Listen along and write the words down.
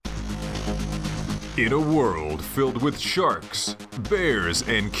In a world filled with sharks, bears,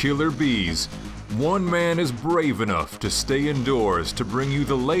 and killer bees, one man is brave enough to stay indoors to bring you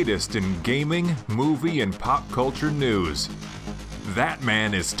the latest in gaming, movie, and pop culture news. That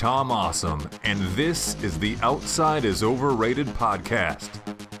man is Tom Awesome, and this is the Outside is Overrated podcast.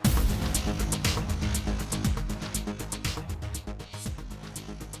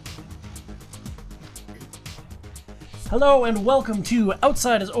 Hello and welcome to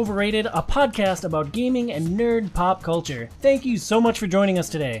Outside is Overrated, a podcast about gaming and nerd pop culture. Thank you so much for joining us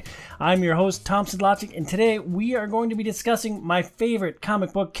today. I'm your host, Tom Sidlogic, and today we are going to be discussing my favorite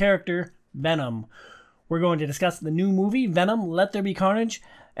comic book character, Venom. We're going to discuss the new movie, Venom, Let There Be Carnage,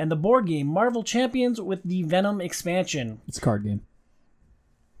 and the board game, Marvel Champions with the Venom expansion. It's a card game.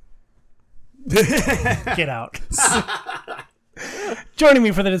 Get out. Joining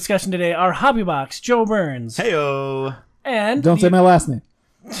me for the discussion today are Hobbybox, Joe Burns. Heyo. And Don't say my last name.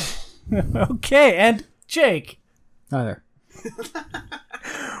 Okay, and Jake. Hi there.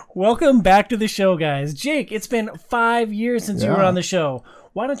 Welcome back to the show, guys. Jake, it's been 5 years since you were on the show.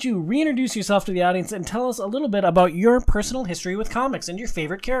 Why don't you reintroduce yourself to the audience and tell us a little bit about your personal history with comics and your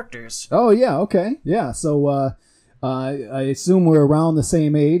favorite characters? Oh, yeah, okay. Yeah, so I assume we're around the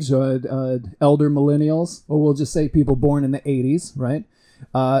same age, elder millennials, or we'll just say people born in the 80s, right?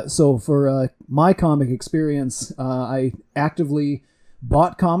 So for my comic experience, I actively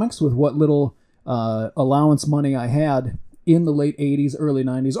bought comics with what little allowance money I had in the late 80s, early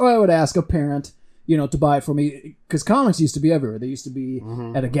 90s, or I would ask a parent, to buy it for me, because comics used to be everywhere. They used to be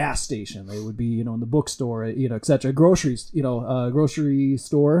at a gas station. They would be, in the bookstore, etc. Groceries, grocery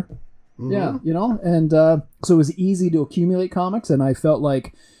store. Yeah, and so it was easy to accumulate comics, and I felt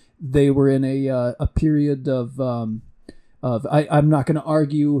like they were in a period of I'm not going to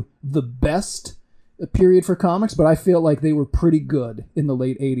argue the best period for comics, but I feel like they were pretty good in the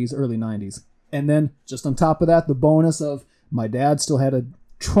late 80s, early 90s. And then just on top of that, the bonus of my dad still had a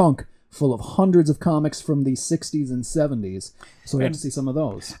trunk full of hundreds of comics from the 60s and 70s. So we had to see some of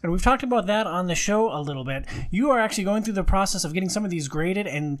those. And we've talked about that on the show a little bit. You are actually going through the process of getting some of these graded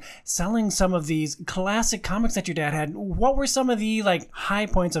and selling some of these classic comics that your dad had. What were some of the high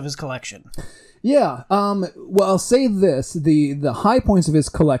points of his collection? Yeah, well, I'll say this. The high points of his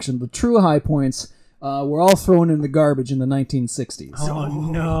collection, the true high points, were all thrown in the garbage in the 1960s. Oh,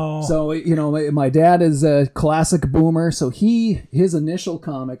 no. So, my dad is a classic boomer, so his initial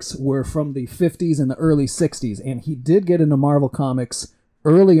comics were from the 50s and the early 60s, and he did get into Marvel Comics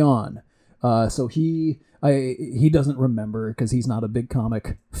early on. So he doesn't remember because he's not a big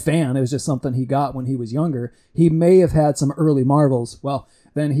comic fan. It was just something he got when he was younger. He may have had some early Marvels. Well,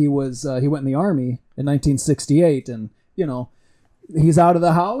 then he went in the Army in 1968, and, he's out of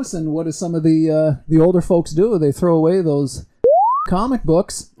the house, and what do some of the older folks do? They throw away those comic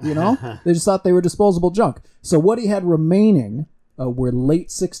books, They just thought they were disposable junk. So what he had remaining were late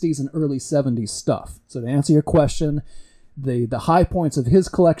 60s and early 70s stuff. So to answer your question, the high points of his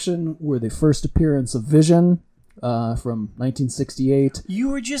collection were the first appearance of Vision from 1968. You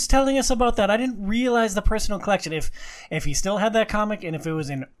were just telling us about that. I didn't realize the personal collection. If he still had that comic and if it was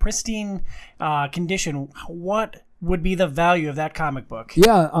in pristine condition, what would be the value of that comic book?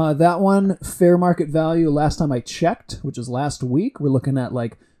 Yeah, that one, fair market value, last time I checked, which was last week, we're looking at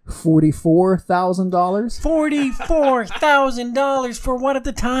 $44,000. $44,000 for what at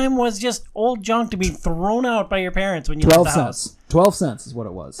the time was just old junk to be thrown out by your parents when you left the house. 12 cents is what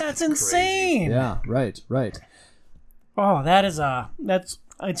it was. That's insane. Yeah, right. Oh,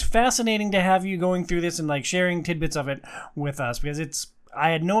 it's fascinating to have you going through this and sharing tidbits of it with us, because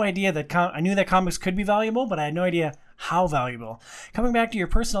I had no idea I knew that comics could be valuable, but I had no idea how valuable. Coming back to your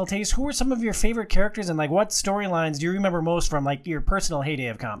personal taste, who were some of your favorite characters and what storylines do you remember most from your personal heyday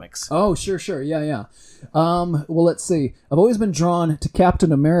of comics? Oh, sure. Yeah. Well, let's see. I've always been drawn to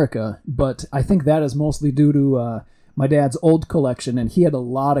Captain America, but I think that is mostly due to my dad's old collection, and he had a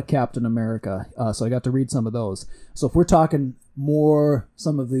lot of Captain America, so I got to read some of those. So if we're talking more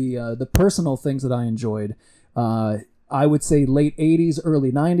some of the personal things that I enjoyed, I would say late 80s,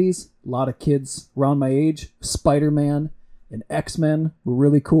 early 90s, a lot of kids around my age. Spider-Man and X-Men were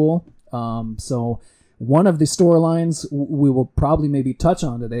really cool. So one of the storylines we will probably maybe touch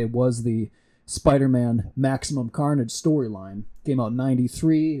on today was the Spider-Man Maximum Carnage storyline. Came out in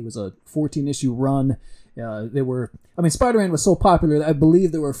 93. It was a 14-issue run. Spider-Man was so popular that I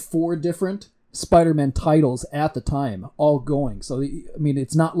believe there were 4 different Spider-Man titles at the time, all going. So,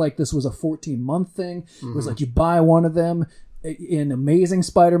 it's not like this was a 14-month thing. It was you buy one of them in Amazing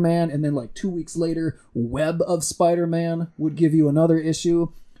Spider-Man, and then 2 weeks later, Web of Spider-Man would give you another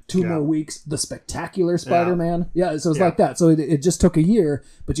issue. 2 more weeks, the Spectacular Spider-Man. Yeah, so it was like that. So it just took a year,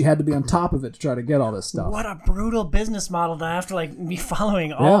 but you had to be on top of it to try to get all this stuff. What a brutal business model to have to like be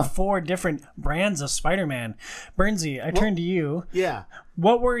following all 4 different brands of Spider-Man. Bernsey, I turn to you. Yeah.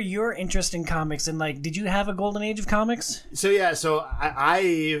 What were your interest in comics, and like, did you have a golden age of comics? So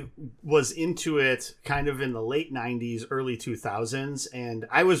I was into it kind of in the late 90s, early 2000s, and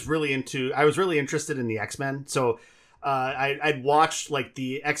I was really interested in the X-Men. So I'd watched like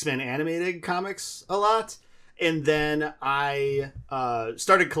the X-Men animated comics a lot, and then I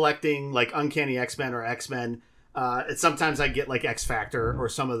started collecting like Uncanny X-Men or X-Men. And sometimes I get like X Factor or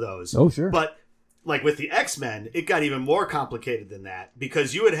some of those. Oh, sure. But like with the X-Men, it got even more complicated than that,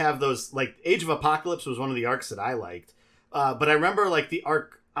 because you would have those, like Age of Apocalypse was one of the arcs that I liked. But I remember like the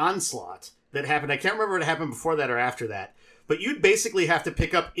arc Onslaught that happened. I can't remember if it happened before that or after that. But you'd basically have to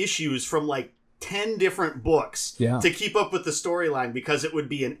pick up issues from like 10 different books to keep up with the storyline, because it would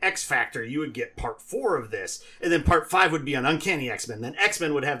be an X Factor. You would get part 4 of this, and then part 5 would be on Uncanny X-Men. Then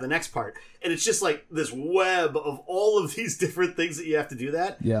X-Men would have the next part. And it's just like this web of all of these different things that you have to do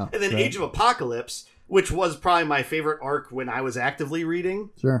that. Yeah. And then Age of Apocalypse, which was probably my favorite arc when I was actively reading.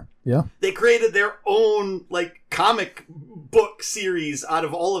 Sure. Yeah. They created their own like comic book series out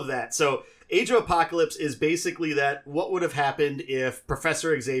of all of that. So Age of Apocalypse is basically that what would have happened if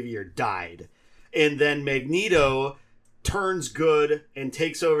Professor Xavier died, and then Magneto turns good and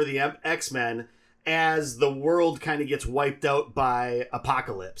takes over the X-Men as the world kind of gets wiped out by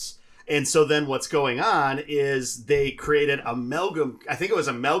Apocalypse. And so then what's going on is they created Amalgam, I think it was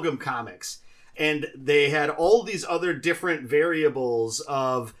Amalgam Comics, and they had all these other different variables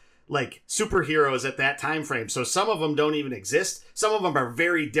of like superheroes at that time frame. So some of them don't even exist. Some of them are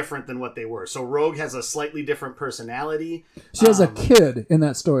very different than what they were. So Rogue has a slightly different personality. She has a kid in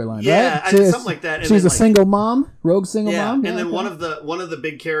that storyline, right? Yeah, something like that. And she's then, a single mom, Rogue single mom. And then one of the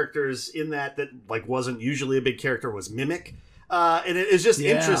big characters in that like wasn't usually a big character was Mimic. And it is just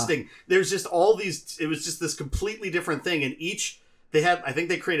interesting. There's just all these. It was just this completely different thing. And I think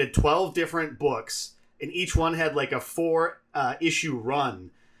they created 12 different books, and each one had like a 4 issue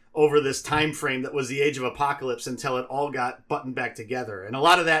run over this time frame that was the Age of Apocalypse, until it all got buttoned back together. And a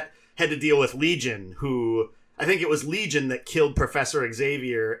lot of that had to deal with Legion, who I think it was Legion that killed Professor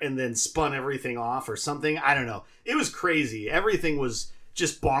Xavier and then spun everything off or something. I don't know. It was crazy. Everything was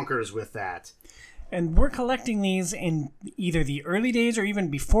just bonkers with that. And we're collecting these in either the early days or even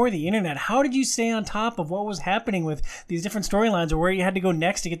before the internet. How did you stay on top of what was happening with these different storylines, or where you had to go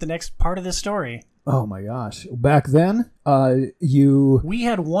next to get the next part of this story? Oh my gosh. Back then, we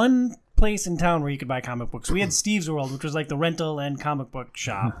had one place in town where you could buy comic books. We had Steve's World, which was like the rental and comic book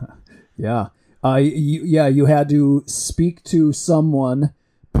shop. Yeah. You had to speak to someone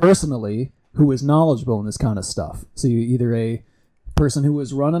personally who was knowledgeable in this kind of stuff. So you either a person who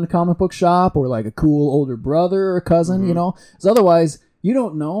was running a comic book shop, or like a cool older brother or cousin, you know, because otherwise you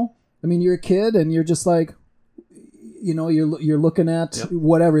don't know. I mean, you're a kid and you're just like, you know, you're looking at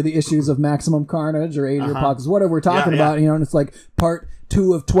whatever the issues of Maximum Carnage or Age of Apocalypse, whatever we're talking about, you know, and it's like part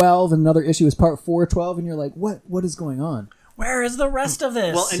 2 of 12 and another issue is part 4 of 12, and you're like, what is going on? Where is the rest of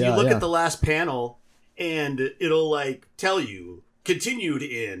this? Well, and you look at the last panel and it'll like tell you continued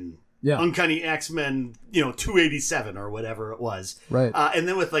in Uncanny X-Men, 287 or whatever it was. Right. And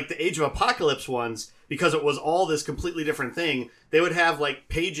then with like the Age of Apocalypse ones, because it was all this completely different thing, they would have like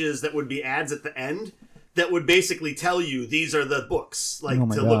pages that would be ads at the end that would basically tell you these are the books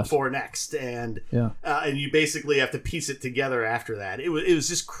look for next, and you basically have to piece it together after that. It was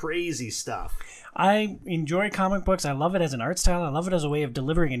just crazy stuff. I enjoy comic books. I love it as an art style. I love it as a way of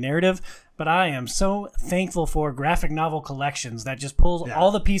delivering a narrative. But I am so thankful for graphic novel collections that just pulls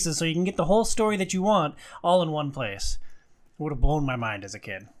all the pieces so you can get the whole story that you want all in one place. It would have blown my mind as a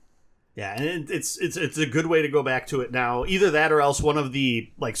kid. Yeah, and it's a good way to go back to it now. Either that or else one of the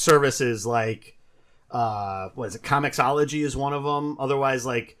like services like what is it? Comixology is one of them. Otherwise,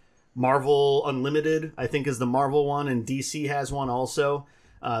 like Marvel Unlimited, I think is the Marvel one, and DC has one also.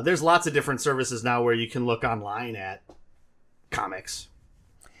 There's lots of different services now where you can look online at comics.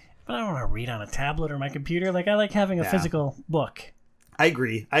 But I don't want to read on a tablet or my computer. Like, I like having a physical book. I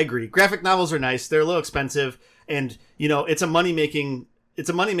agree. Graphic novels are nice. They're a little expensive, and it's a money-making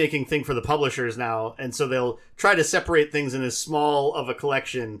thing for the publishers now, and so they'll try to separate things in as small of a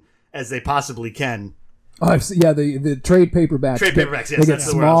collection as they possibly can. Oh, the trade paperbacks. Yes, they get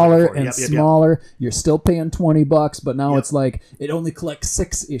smaller and smaller. You're still paying $20, but now it's like it only collects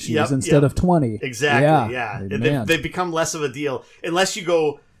 6 issues instead of 20. Exactly. Yeah. They've become less of a deal unless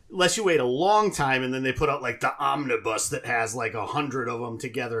you wait a long time, and then they put out like the omnibus that has like 100 of them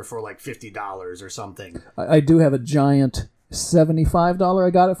together for like $50 or something. I do have a giant $75 I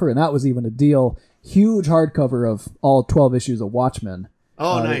got it for, and that was even a deal. Huge hardcover of all 12 issues of Watchmen.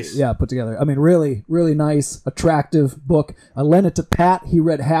 Oh, nice. Yeah, put together. I mean, really, really nice, attractive book. I lent it to Pat. He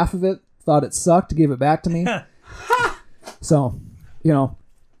read half of it, thought it sucked, gave it back to me. So,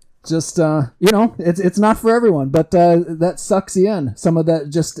 just, it's not for everyone, but that sucks you in. Some of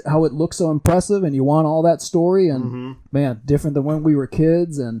that, just how it looks so impressive, and you want all that story, and, man, different than when we were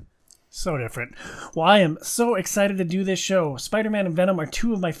kids, and... So different. Well, I am so excited to do this show. Spider-Man and Venom are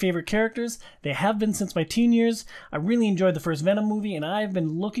two of my favorite characters. They have been since my teen years. I really enjoyed the first Venom movie, and I've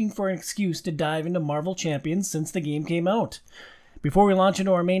been looking for an excuse to dive into Marvel Champions since the game came out. Before we launch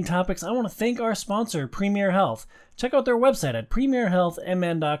into our main topics, I want to thank our sponsor, Premier Health. Check out their website at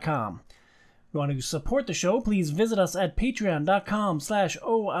premierhealthmn.com. If you want to support the show, please visit us at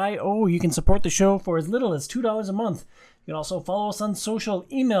patreon.com/OIO. You can support the show for as little as $2 a month. You can also follow us on social.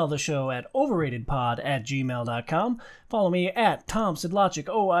 Email the show at overratedpod@gmail.com. Follow me at Tom Sidlogic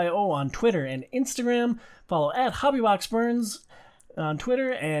OIO on Twitter and Instagram. Follow at HobbyBoxBurns on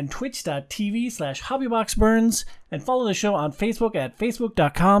Twitter and twitch.tv/HobbyBoxBurns. And follow the show on Facebook at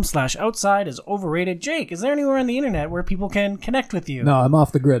facebook.com/outside-is-overrated. Jake, is there anywhere on the internet where people can connect with you? No, I'm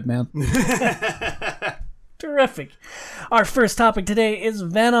off the grid, man. Terrific. Our first topic today is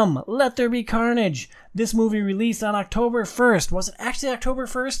Venom, Let There Be Carnage. This movie released on October 1st. Was it actually October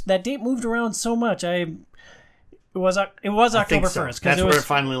 1st? That date moved around so much. It was October 1st. That's where it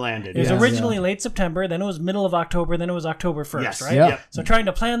finally landed. It was originally late September, then it was middle of October, then it was October 1st, yes. right? Yeah. Yep. So trying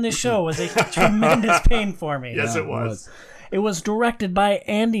to plan this show was a tremendous pain for me. Yes, it was. It was directed by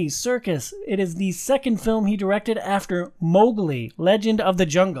Andy Serkis. It is the second film he directed after Mowgli, Legend of the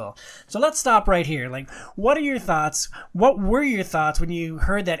Jungle. So let's stop right here. What are your thoughts? What were your thoughts when you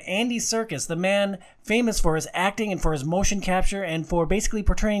heard that Andy Serkis, the man famous for his acting and for his motion capture and for basically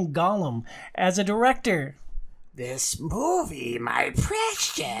portraying Gollum as a director? This movie, my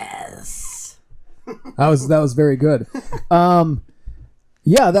precious. That was very good.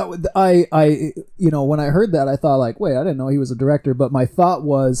 Yeah, when I heard that, I thought wait, I didn't know he was a director, but my thought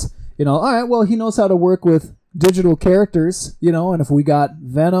was, all right, well, he knows how to work with digital characters, and if we got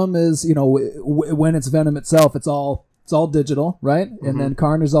Venom when it's Venom itself, it's all digital, right? Mm-hmm. And then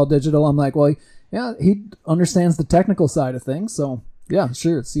Carnage's all digital. I'm like, well, yeah, he understands the technical side of things, so yeah,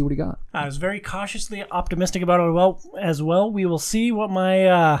 sure, let's see what he got. I was very cautiously optimistic about it as well. We will see what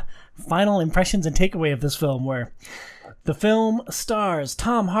my final impressions and takeaway of this film were. The film stars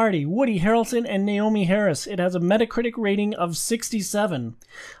Tom Hardy, Woody Harrelson, and Naomi Harris. It has a Metacritic rating of 67.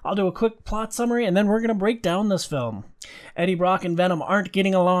 I'll do a quick plot summary, and then we're going to break down this film. Eddie Brock and Venom aren't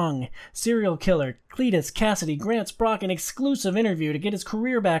getting along. Serial killer Cletus Cassidy grants Brock an exclusive interview to get his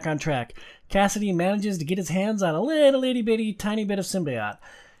career back on track. Cassidy manages to get his hands on a little itty-bitty tiny bit of symbiote.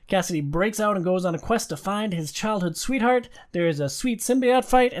 Cassidy breaks out and goes on a quest to find his childhood sweetheart. There is a sweet symbiote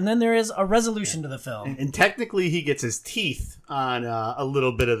fight, and then there is a resolution to the film. And technically, he gets his teeth on a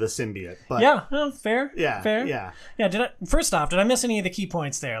little bit of the symbiote. But yeah, fair. Yeah, fair. Yeah. First off, did I miss any of the key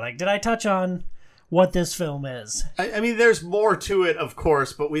points there? Did I touch on what this film is? I mean, there's more to it, of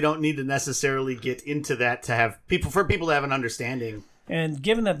course, but we don't need to necessarily get into that for people to have an understanding. And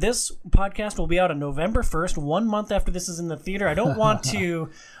given that this podcast will be out on November 1st, 1 month after this is in the theater, I don't want to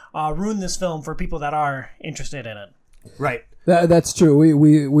ruin this film for people that are interested in it. Right. That's true.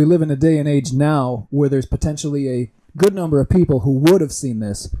 We live in a day and age now where there's potentially a good number of people who would have seen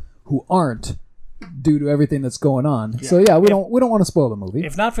this who aren't due to everything that's going on. Yeah. So yeah, we don't want to spoil the movie.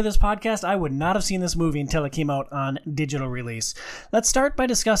 If not for this podcast, I would not have seen this movie until it came out on digital release. Let's start by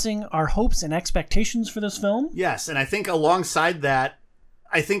discussing our hopes and expectations for this film. Yes, and I think alongside that,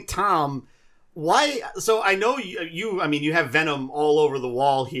 Tom, why? So I know you have Venom all over the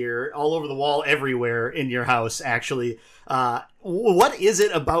wall here, all over the wall everywhere in your house, actually. What is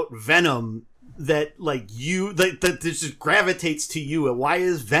it about Venom that that just gravitates to you? And why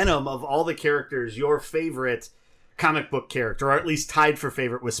is Venom, of all the characters, your favorite comic book character, or at least tied for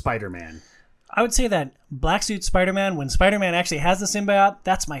favorite with Spider-Man? I would say that Black Suit Spider-Man, when Spider-Man actually has the symbiote,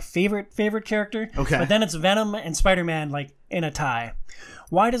 that's my favorite character. Okay. But then it's Venom and Spider-Man in a tie.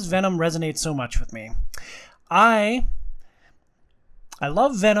 Why does Venom resonate so much with me? I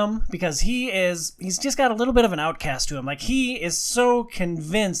love Venom because he's just got a little bit of an outcast to him. He is so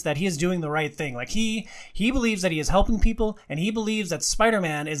convinced that he is doing the right thing. He believes that he is helping people, and he believes that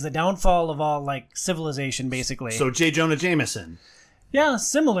Spider-Man is the downfall of all civilization, basically. So J. Jonah Jameson. Yeah,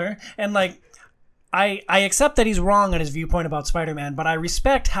 similar. And I accept that he's wrong on his viewpoint about Spider-Man, but I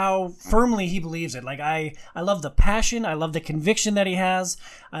respect how firmly he believes it. Like, I love the passion. I love the conviction that he has.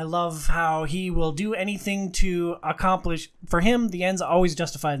 I love how he will do anything to accomplish. For him, the ends always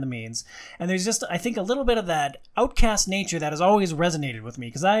justify the means. And there's just, I think, a little bit of that outcast nature that has always resonated with me.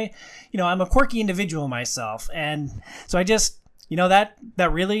 Because I'm a quirky individual myself. And so I just,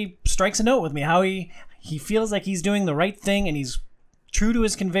 that really strikes a note with me. How he feels like he's doing the right thing and he's true to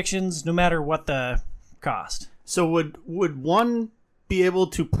his convictions no matter what the cost. So would one be able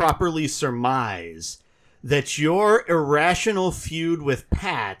to properly surmise that your irrational feud with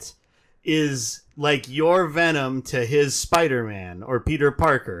Pat is like your Venom to his Spider-Man or Peter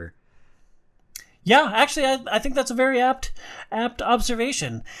Parker? Yeah, actually, I think that's a very apt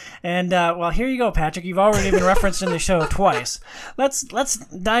observation. And well, here you go, Patrick. You've already been referenced in the show twice. Let's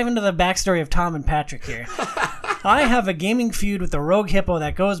dive into the backstory of Tom and Patrick here. I have a gaming feud with the Rogue Hippo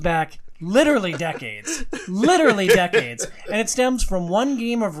that goes back literally decades, and it stems from one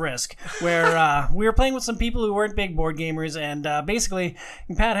game of Risk where we were playing with some people who weren't big board gamers, and basically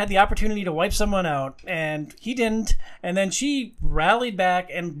Pat had the opportunity to wipe someone out, and he didn't, and then she rallied back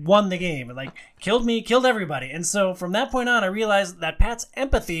and won the game, and killed me, killed everybody. And so from that point on, I realized that Pat's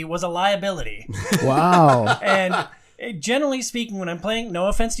empathy was a liability. Wow. And generally speaking, when I'm playing, no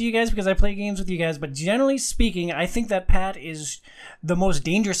offense to you guys because I play games with you guys, but generally speaking, I think that Pat is the most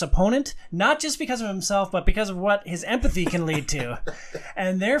dangerous opponent, not just because of himself, but because of what his empathy can lead to.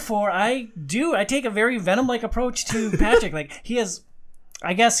 And therefore, I take a very Venom-like approach to Patrick.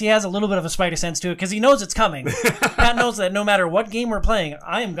 I guess he has a little bit of a spider sense to it because he knows it's coming. Pat knows that no matter what game we're playing,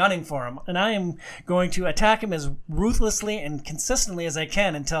 I am gunning for him, and I am going to attack him as ruthlessly and consistently as I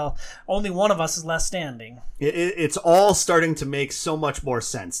can until only one of us is left standing. It's all starting to make so much more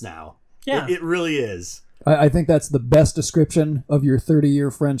sense now. Yeah. It really is. I think that's the best description of your 30-year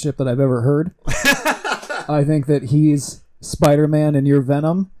friendship that I've ever heard. I think that he's Spider-Man and you're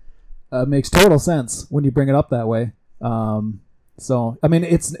Venom. Makes total sense when you bring it up that way. So, I mean,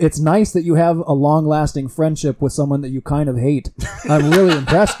 it's nice that you have a long-lasting friendship with someone that you kind of hate. I'm really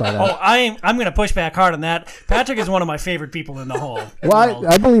impressed by that. Oh, I'm going to push back hard on that. Patrick is one of my favorite people in the whole world.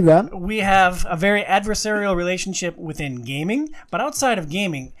 I believe that. We have a very adversarial relationship within gaming, but outside of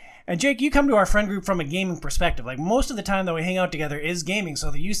gaming. And Jake, you come to our friend group from a gaming perspective. Most of the time that we hang out together is gaming,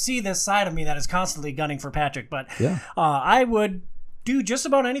 so that you see this side of me that is constantly gunning for Patrick. But yeah. I would do just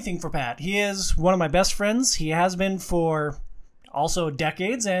about anything for Pat. He is one of my best friends. He has been for also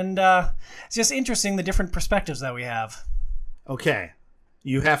decades, and it's just interesting the different perspectives that we have. Okay,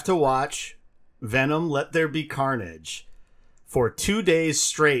 you have to watch Venom Let There Be Carnage for 2 days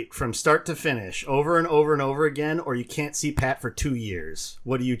straight from start to finish, over and over and over again, or you can't see Pat for 2 years.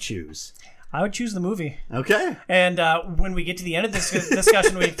 What do you choose? I would choose the movie. Okay. And when we get to the end of this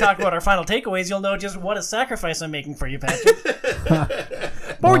discussion, we talk about our final takeaways, you'll know just what a sacrifice I'm making for you, Patrick.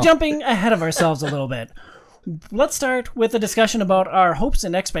 But we're jumping ahead of ourselves a little bit. Let's start with a discussion about our hopes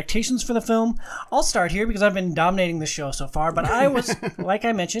and expectations for the film. I'll start here because I've been dominating the show so far, but I was, like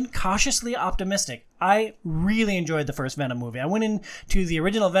I mentioned, cautiously optimistic. I really enjoyed the first Venom movie. I went into the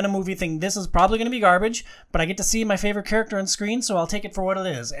original Venom movie thinking this is probably going to be garbage, but I get to see my favorite character on screen, so I'll take it for what it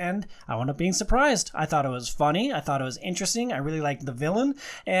is. And I wound up being surprised. I thought it was funny. I thought it was interesting. I really liked the villain.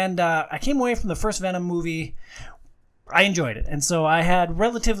 And I came away from the first Venom movie, I enjoyed it, and so I had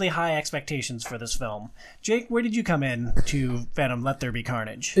relatively high expectations for this film. Jake, where did you come in to Venom Let There Be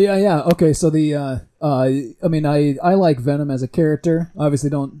Carnage? Yeah. Okay, so I like Venom as a character. Obviously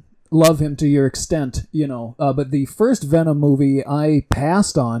don't love him to your extent, but the first Venom movie I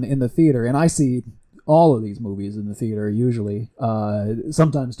passed on in the theater, and I see all of these movies in the theater usually,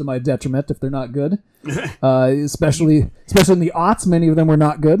 sometimes to my detriment if they're not good. Especially in the aughts, many of them were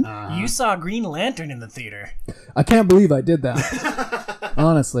not good. You saw Green Lantern in the theater. I can't believe I did that.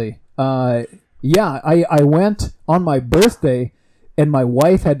 Honestly. I went on my birthday, and my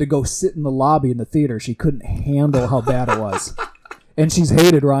wife had to go sit in the lobby in the theater. She couldn't handle how bad it was. And she's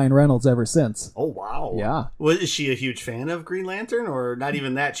hated Ryan Reynolds ever since. Oh, wow. Yeah. Is she a huge fan of Green Lantern, or not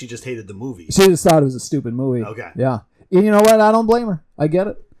even that? She just hated the movie? She just thought it was a stupid movie. Okay. Yeah. And you know what? I don't blame her. I get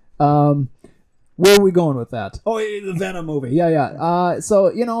it. Where are we going with that? Oh, the Venom movie. Yeah. So,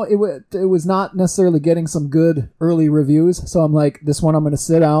 it was not necessarily getting some good early reviews. So I'm like, this one I'm going to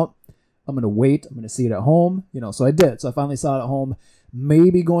sit out. I'm going to wait. I'm going to see it at home. So I did. So I finally saw it at home.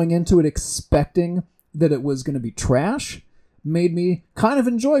 Maybe going into it expecting that it was going to be trash made me kind of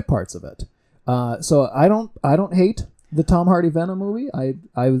enjoy parts of it. So I don't hate the Tom Hardy Venom movie. I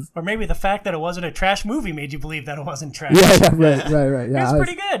was, or maybe the fact that it wasn't a trash movie made you believe that it wasn't trash. Yeah, right. Yeah, it was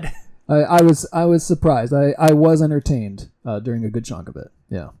pretty good. I was surprised. I was entertained during a good chunk of it.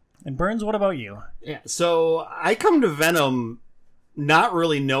 Yeah. And Burns, what about you? Yeah, so I come to Venom not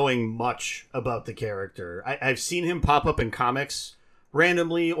really knowing much about the character. I've seen him pop up in comics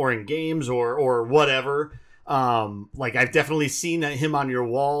randomly or in games or whatever. Like I've definitely seen him on your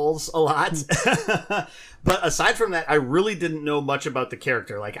walls a lot. But aside from that, I really didn't know much about the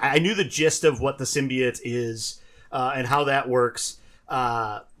character. Like I knew the gist of what the symbiote is and how that works.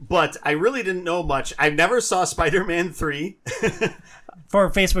 But I really didn't know much. I never saw Spider-Man 3. For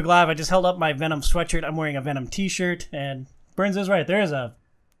Facebook Live, I just held up my Venom sweatshirt. I'm wearing a Venom t-shirt, and Burns is right. There is an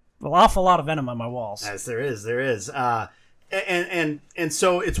awful lot of Venom on my walls. Yes, there is. And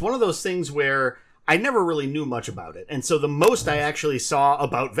so it's one of those things where I never really knew much about it. And so the most I actually saw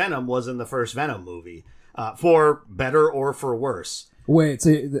about Venom was in the first Venom movie, for better or for worse. Wait,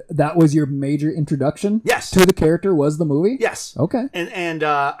 so that was your major introduction? Yes. To the character was the movie? Yes. Okay. And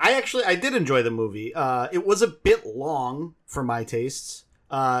I did enjoy the movie. It was a bit long for my tastes.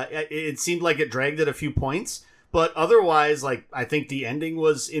 It seemed like it dragged at a few points, but otherwise, like, I think the ending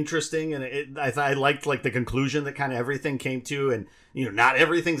was interesting, and I liked like the conclusion that kind of everything came to, and not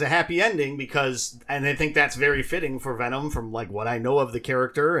everything's a happy ending and I think that's very fitting for Venom from like what I know of the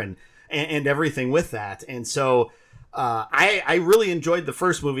character and everything with that, and so. I really enjoyed the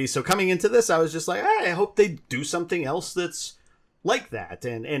first movie, so coming into this, I was just like, I hope they do something else that's like that.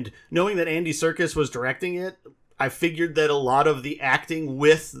 And knowing that Andy Serkis was directing it, I figured that a lot of the acting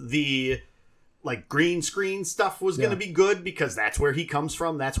with the like green screen stuff was going to be good because that's where he comes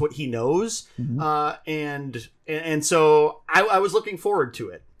from, that's what he knows, and so I was looking forward to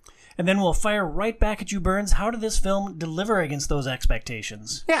it. And then we'll fire right back at you, Burns. How did this film deliver against those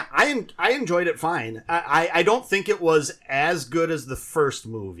expectations? Yeah, I enjoyed it fine. I don't think it was as good as the first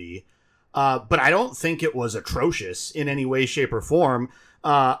movie, but I don't think it was atrocious in any way, shape, or form.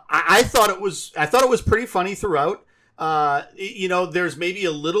 I thought it was pretty funny throughout. There's maybe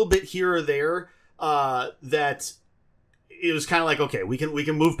a little bit here or there that it was kind of like, okay, we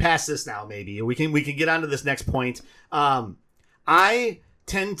can move past this now. Maybe we can get on to this next point. I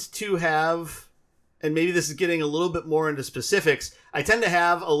tend to have, and maybe this is getting a little bit more into specifics, I tend to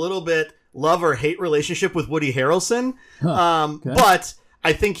have a little bit love or hate relationship with Woody Harrelson. Okay. But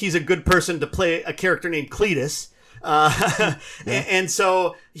I think he's a good person to play a character named Cletus. And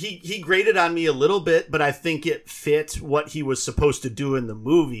so he grated on me a little bit, but I think it fit what he was supposed to do in the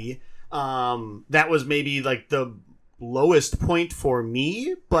movie. That was maybe like the lowest point for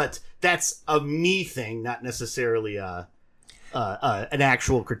me, but that's a me thing, not necessarily an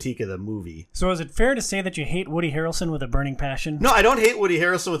actual critique of the movie. So is it fair to say that you hate Woody Harrelson with a burning passion? No, I don't hate Woody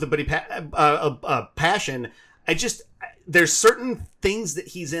Harrelson with a passion. There's certain things that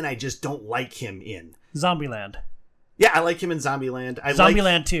he's in I just don't like him in. Zombieland. Yeah, I like him in Zombieland.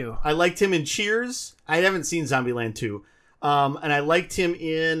 Zombieland 2. I liked him in Cheers. I haven't seen Zombieland 2. And I liked him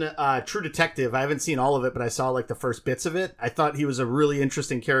in True Detective. I haven't seen all of it, but I saw like the first bits of it. I thought he was a really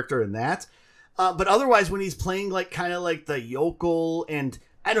interesting character in that. But otherwise, when he's playing like kind of like the yokel, and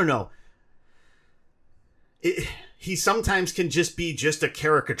I don't know, he sometimes can just be just a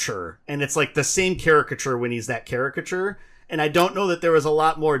caricature, and it's like the same caricature when he's that caricature. And I don't know that there was a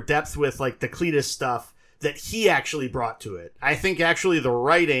lot more depth with like the Cletus stuff that he actually brought to it. I think actually the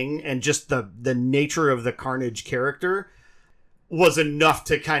writing and just the nature of the Carnage character was enough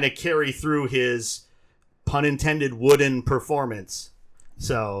to kind of carry through his, pun intended, wooden performance.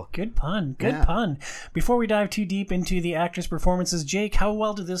 So good pun. Before we dive too deep into the actors' performances, Jake, how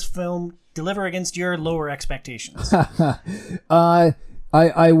well did this film deliver against your lower expectations? I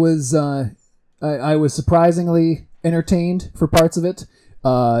was surprisingly entertained for parts of it.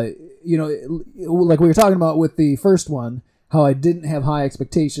 Like we were talking about with the first one, how I didn't have high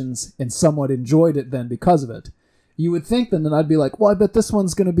expectations and somewhat enjoyed it then because of it. You would think then that I'd be like, well, I bet this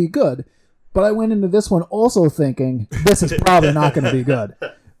one's going to be good. But I went into this one also thinking, this is probably not going to be good.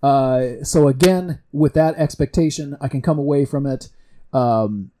 So again, with that expectation, I can come away from it. Are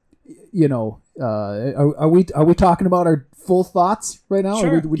we talking about our full thoughts right now?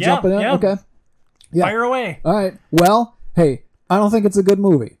 Sure. Are we jumping in? Yeah. Okay. Yeah. Fire away. All right. Well, hey, I don't think it's a good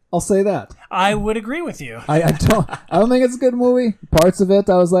movie. I'll say that. I would agree with you. I don't think it's a good movie. Parts of it,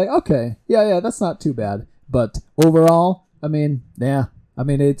 I was like, okay, yeah, that's not too bad. But overall, I mean, yeah. I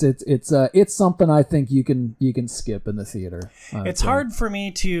mean, it's something I think you can skip in the theater. It's hard for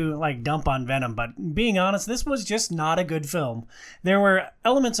me to like dump on Venom, but being honest, this was just not a good film. There were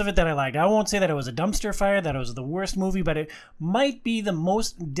elements of it that I liked. I won't say that it was a dumpster fire, that it was the worst movie, but it might be the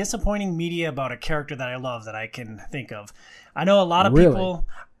most disappointing media about a character that I love that I can think of. I know a lot of people.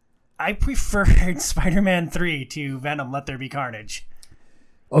 I preferred Spider-Man 3 to Venom: Let There Be Carnage.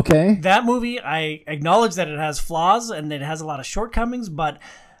 Okay. That movie, I acknowledge that it has flaws and it has a lot of shortcomings, but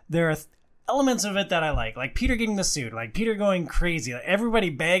there are elements of it that I like Peter getting the suit, like Peter going crazy. Like everybody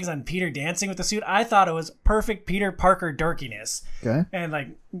bags on Peter dancing with the suit. I thought it was perfect Peter Parker dorkiness. Okay. And like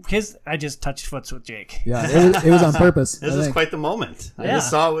I just touched foots with Jake. Yeah, it was on purpose. This is quite the moment. Yeah. I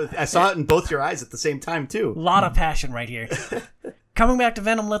saw it in both your eyes at the same time too. A lot of passion right here. Coming back to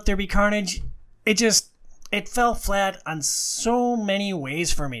Venom, Let There Be Carnage, it fell flat on so many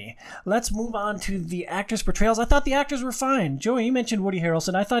ways for me. Let's move on to the actors' portrayals. I thought the actors were fine. Joey, you mentioned Woody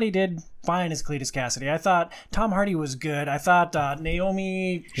Harrelson. I thought he did fine as Cletus Cassidy. I thought Tom Hardy was good. I thought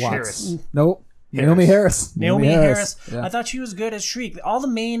Naomi Harris. Nope. Naomi Harris. Naomi Harris. Yeah. I thought she was good as Shriek. All the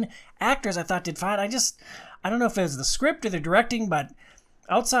main actors I thought did fine. I don't know if it was the script or the directing, but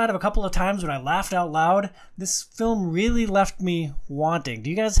outside of a couple of times when I laughed out loud, this film really left me wanting. Do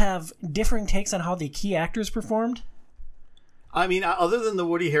you guys have differing takes on how the key actors performed? I mean, other than the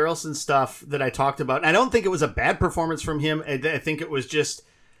Woody Harrelson stuff that I talked about, I don't think it was a bad performance from him. I think it was just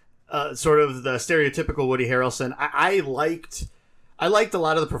sort of the stereotypical Woody Harrelson. I liked a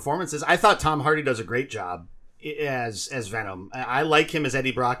lot of the performances. I thought Tom Hardy does a great job as Venom. I like him as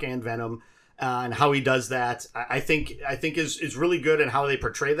Eddie Brock and Venom. And how he does that, I think is really good, and how they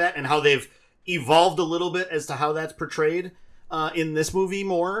portray that, and how they've evolved a little bit as to how that's portrayed in this movie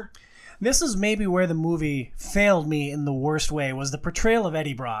more. This is maybe where the movie failed me in the worst way, was the portrayal of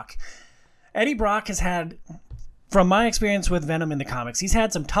Eddie Brock. Eddie Brock has had, from my experience with Venom in the comics, he's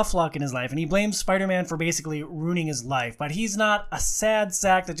had some tough luck in his life, and he blames Spider-Man for basically ruining his life. But he's not a sad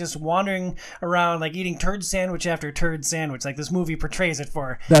sack that's just wandering around like eating turd sandwich after turd sandwich, like this movie portrays it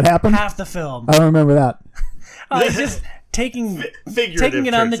for That happened? half the film. I don't remember that. He's just taking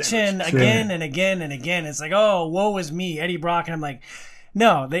it on the chin again and again and again. It's like, oh, woe is me, Eddie Brock. And I'm like,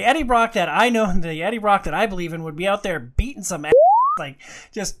 no, the Eddie Brock that I know, the Eddie Brock that I believe in would be out there beating some ass, like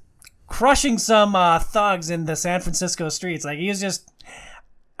just crushing some thugs in the San Francisco streets. Like, he was just...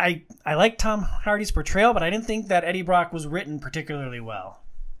 I like Tom Hardy's portrayal, but I didn't think that Eddie Brock was written particularly well.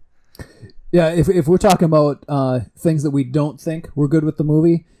 Yeah, if we're talking about things that we don't think were good with the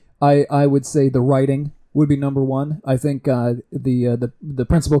movie, I would say the writing would be number one. I think the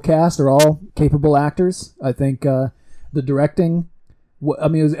principal cast are all capable actors. I think the directing, I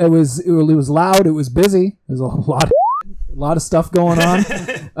mean, it was loud. It was busy. There's a lot of stuff going on.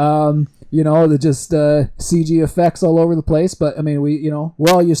 The just CG effects all over the place. But I mean,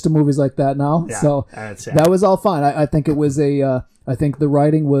 we're all used to movies like that now. Yeah, so that was all fine. I think it was I think the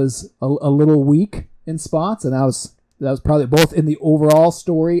writing was a little weak in spots, and that was probably both in the overall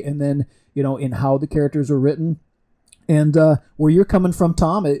story and then in how the characters were written. And where you're coming from,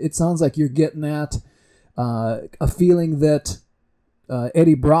 Tom, it sounds like you're getting at a feeling that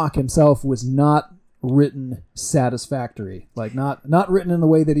Eddie Brock himself was not written satisfactory, like not written in the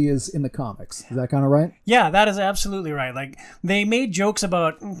way that he is in the comics. Is that kind of right? Yeah, that is absolutely right. Like, they made jokes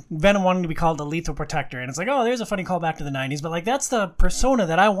about Venom wanting to be called the Lethal Protector, and it's like, oh, there's a funny callback to the 90s, but like, that's the persona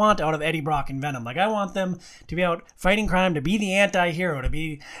that I want out of Eddie Brock and Venom. Like, I want them to be out fighting crime, to be the anti-hero,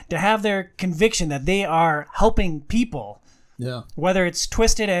 to have their conviction that they are helping people. Yeah. Whether it's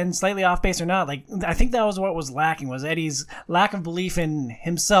twisted and slightly off base or not, like, I think that was what was lacking, was Eddie's lack of belief in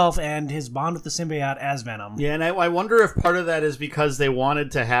himself and his bond with the symbiote as Venom. Yeah, and I wonder if part of that is because they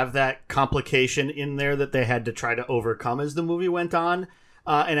wanted to have that complication in there that they had to try to overcome as the movie went on.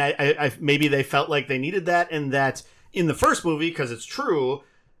 And I maybe they felt like they needed that, and that in the first movie, because it's true,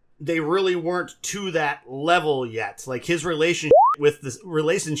 they really weren't to that level yet. Like, his relationship with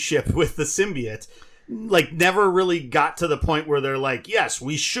the symbiote, like, never really got to the point where they're like, yes,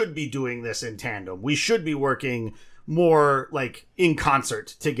 we should be doing this in tandem. We should be working more, like, in concert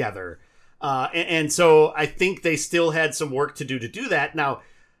together. And so I think they still had some work to do that. Now,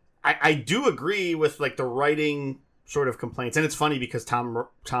 I do agree with, like, the writing sort of complaints. And it's funny because Tom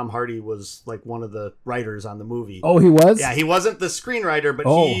Hardy was, like, one of the writers on the movie. Oh, he was? Yeah, he wasn't the screenwriter, but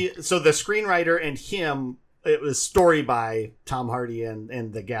so the screenwriter and him, it was story by Tom Hardy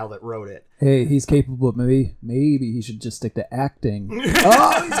and the gal that wrote it. Hey, he's capable. Maybe he should just stick to acting.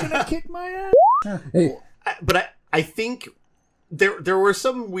 Oh, he's gonna kick my ass. Hey, but I think there were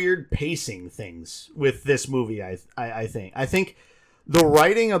some weird pacing things with this movie. I think the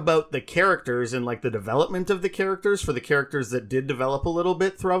writing about the characters and, like, the development of the characters for the characters that did develop a little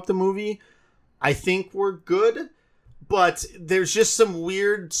bit throughout the movie, I think were good. But there's just some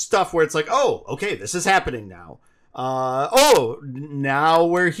weird stuff where it's like, oh, okay, this is happening now. Now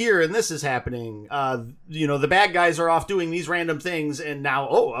we're here and this is happening. The bad guys are off doing these random things, and now,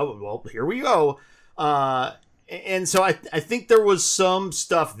 well, here we go. And so I think there was some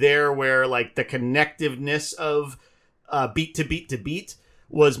stuff there where, like, the connectiveness of beat to beat to beat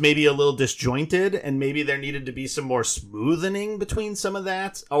was maybe a little disjointed, and maybe there needed to be some more smoothening between some of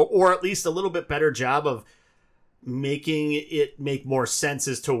that, or at least a little bit better job of making it make more sense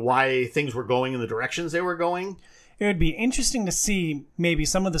as to why things were going in the directions they were going. It would be interesting to see maybe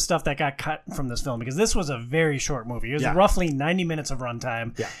some of the stuff that got cut from this film, because this was a very short movie. It was roughly 90 minutes of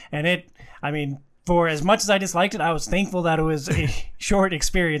runtime. Yeah. And for as much as I disliked it, I was thankful that it was a short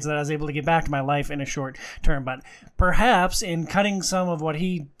experience, that I was able to get back to my life in a short term. But perhaps in cutting some of what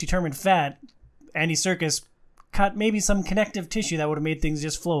he determined fat, Andy Serkis cut maybe some connective tissue that would have made things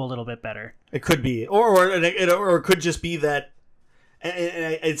just flow a little bit better. It could be. Or it could just be that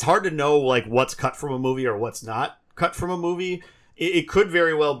it's hard to know like what's cut from a movie or what's not cut from a movie. It could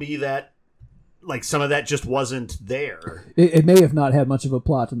very well be that like some of that just wasn't there. It may have not had much of a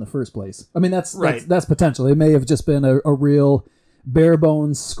plot in the first place. I mean, that's potential. It may have just been a real bare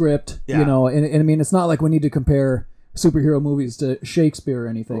bones script, you know. And I mean, it's not like we need to compare superhero movies to Shakespeare or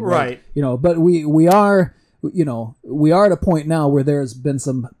anything, right? You know, but we are at a point now where there's been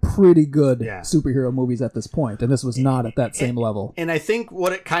some pretty good superhero movies at this point, and this was not at that same level. And I think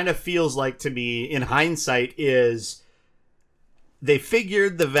what it kind of feels like to me in hindsight is they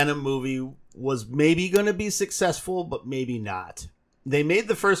figured the Venom movie was maybe going to be successful, but maybe not. They made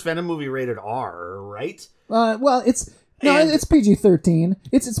the first Venom movie rated R, right? Well, it's PG-13.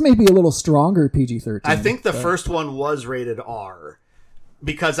 It's maybe a little stronger PG-13. I think the first one was rated R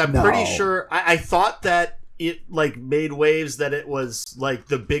because I'm pretty sure I thought that it like made waves, that it was like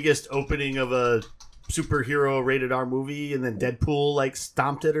the biggest opening of a superhero rated R movie, and then Deadpool like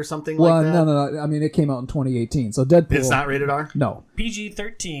stomped it or something like that. No. I mean, it came out in 2018, so Deadpool. It's not rated R? No.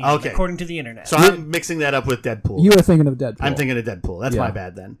 PG-13, according to the internet. So I'm mixing that up with Deadpool. You were thinking of Deadpool. I'm thinking of Deadpool. That's my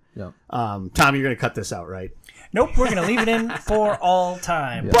bad then. Yeah. Tom, you're going to cut this out, right? Nope, we're going to leave it in for all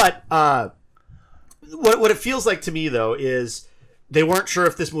time. Yeah. But what it feels like to me, though, is they weren't sure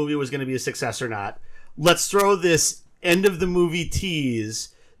if this movie was going to be a success or not. Let's throw this end of the movie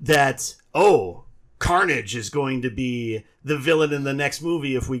tease that, Carnage is going to be the villain in the next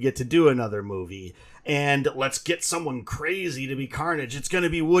movie if we get to do another movie. And let's get someone crazy to be Carnage. It's going to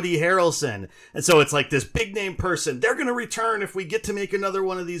be Woody Harrelson. And so it's like this big name person. They're going to return if we get to make another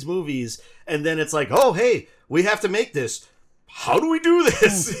one of these movies. And then it's like, oh, hey, we have to make this. How do we do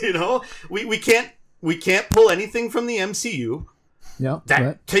this? You know, we can't pull anything from the MCU. Yeah,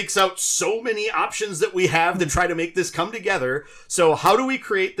 that takes out so many options that we have to try to make this come together. So how do we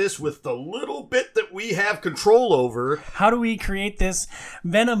create this with the little bit that we have control over? How do we create this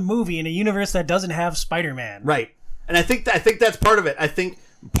Venom movie in a universe that doesn't have Spider-Man? Right. And I think that's part of it. I think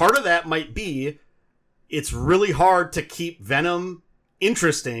part of that might be it's really hard to keep Venom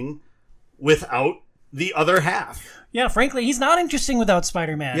interesting without the other half. Yeah, frankly, he's not interesting without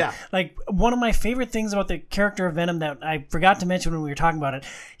Spider-Man. Yeah. Like, one of my favorite things about the character of Venom that I forgot to mention when we were talking about it,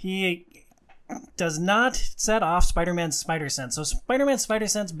 he does not set off Spider-Man's spider sense. So Spider-Man's spider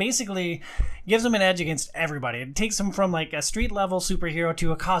sense basically gives him an edge against everybody. It takes him from, like, a street-level superhero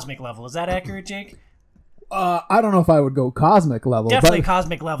to a cosmic level. Is that accurate, Jake? I don't know if I would go cosmic level. Definitely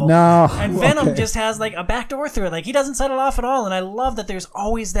cosmic level. No. And Venom just has, like, a backdoor through it. Like, he doesn't set it off at all, and I love that there's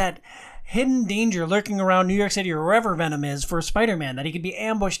always that hidden danger lurking around New York City or wherever Venom is for Spider-Man, that he could be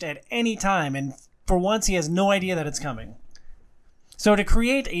ambushed at any time, and for once he has no idea that it's coming. So to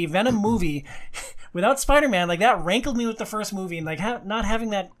create a Venom movie without Spider-Man, like, that rankled me with the first movie, and like not having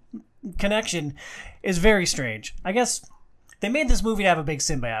that connection is very strange. I guess they made this movie to have a big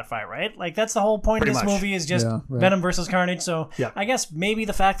symbiote fight, right? Like, that's the whole point of this movie, is just Venom versus Carnage. So I guess maybe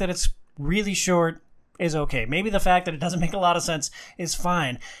the fact that it's really short is okay. Maybe the fact that it doesn't make a lot of sense is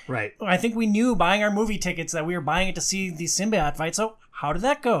fine. Right. I think we knew buying our movie tickets that we were buying it to see the symbiote fight. So how did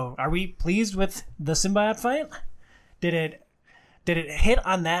that go? Are we pleased with the symbiote fight? Did it hit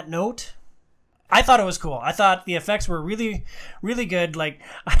on that note? I thought it was cool. I thought the effects were really, really good. Like,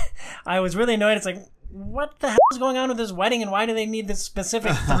 I was really annoyed. It's like, what the hell is going on with this wedding, and why do they need this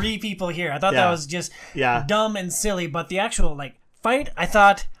specific 3 people here? I thought that was just dumb and silly. But the actual, like, fight, I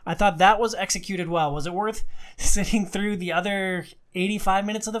thought that was executed well. Was it worth sitting through the other 85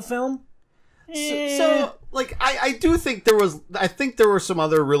 minutes of the film? So like, I do think there were some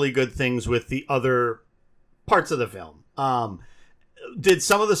other really good things with the other parts of the film. Did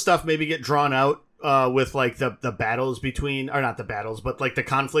some of the stuff maybe get drawn out with like the battles between, or not the battles, but like the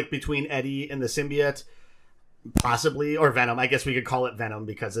conflict between Eddie and the symbiote? Possibly, or Venom. I guess we could call it Venom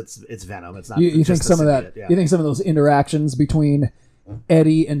because it's Venom. It's not. You think some of that? Yeah. You think some of those interactions between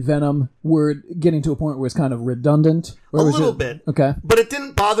Eddie and Venom were getting to a point where it's kind of redundant? A little bit. Okay, but it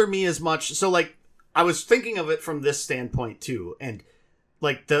didn't bother me as much. So like, I was thinking of it from this standpoint too, and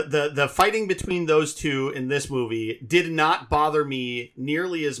like the fighting between those two in this movie did not bother me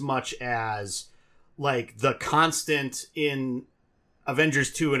nearly as much as like the constant in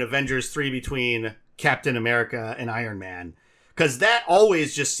Avengers 2 and Avengers 3 between Captain America and Iron Man, because that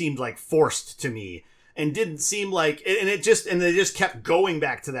always just seemed like forced to me and didn't seem like, and they just kept going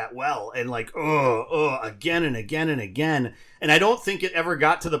back to that well and like again and again and again, and I don't think it ever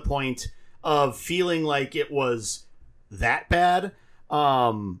got to the point of feeling like it was that bad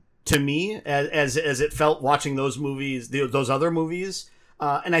to me as it felt watching those movies, those other movies.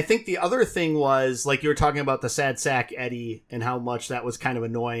 And I think the other thing was, like you were talking about the sad sack Eddie and how much that was kind of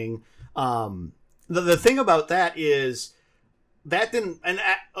annoying. The thing about that is that didn't, and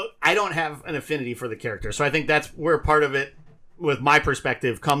I don't have an affinity for the character, so I think that's where part of it, with my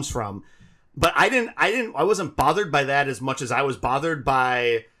perspective, comes from. But I wasn't bothered by that as much as I was bothered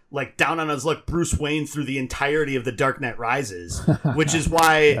by, like, down on his luck Bruce Wayne through the entirety of The Dark Knight Rises, which is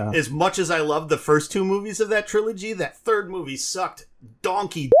why, as much as I loved the first two movies of that trilogy, that third movie sucked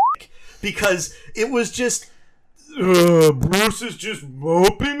donkey dick, because it was just Bruce is just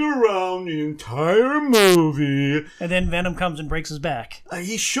moping around the entire movie, and then Venom comes and breaks his back.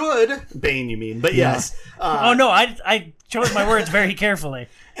 He should, Bane, you mean? But yes. Oh no, I chose my words very carefully.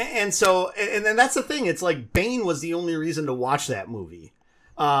 And so, and then that's the thing. It's like Bane was the only reason to watch that movie.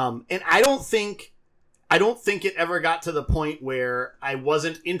 And I don't think it ever got to the point where I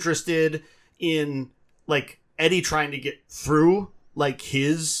wasn't interested in, like, Eddie trying to get through, like,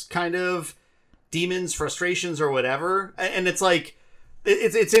 his kind of demons, frustrations, or whatever. And it's like,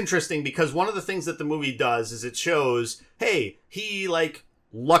 it's interesting because one of the things that the movie does is it shows, hey, he, like,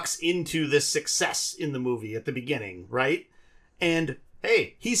 lucks into this success in the movie at the beginning, right? And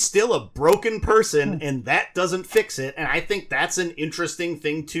hey, he's still a broken person, and that doesn't fix it. And I think that's an interesting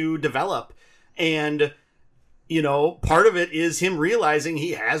thing to develop. And, you know, part of it is him realizing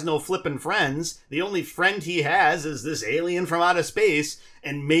he has no flippin' friends. The only friend he has is this alien from outer space,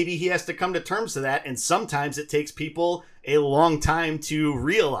 and maybe he has to come to terms to that. And sometimes it takes people a long time to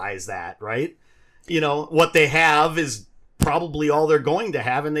realize that, right? You know, what they have is probably all they're going to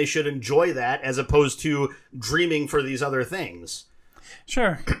have, and they should enjoy that as opposed to dreaming for these other things.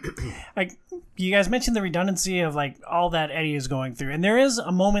 Sure. You guys mentioned the redundancy of, like, all that Eddie is going through. And there is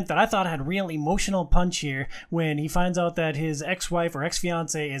a moment that I thought had real emotional punch here when he finds out that his ex-wife or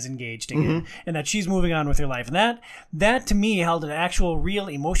ex-fiance is engaged again, and that she's moving on with her life. And that to me held an actual real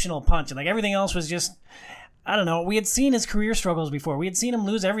emotional punch. And, like, everything else was just, I don't know. We had seen his career struggles before. We had seen him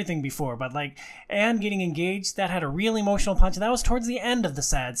lose everything before. But, like, Anne getting engaged, that had a real emotional punch. And that was towards the end of the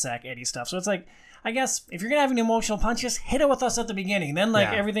sad sack Eddie stuff. So it's like, I guess if you're going to have an emotional punch, just hit it with us at the beginning. Then,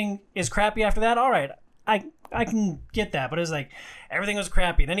 like, everything is crappy after that. All right, I can get that. But it was like, everything was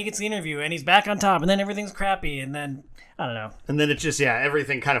crappy. Then he gets the interview, and he's back on top, and then everything's crappy. And then, I don't know. And then it just,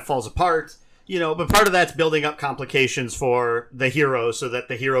 everything kind of falls apart. You know, but part of that's building up complications for the hero so that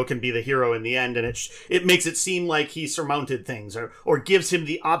the hero can be the hero in the end. And it makes it seem like he surmounted things or gives him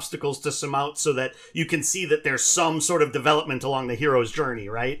the obstacles to surmount so that you can see that there's some sort of development along the hero's journey,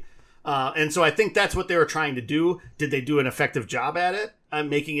 right? And so I think that's what they were trying to do. Did they do an effective job at it?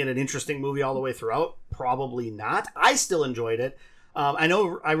 Making it an interesting movie all the way throughout? Probably not. I still enjoyed it.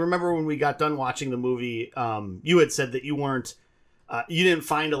 I remember when we got done watching the movie, you had said that you didn't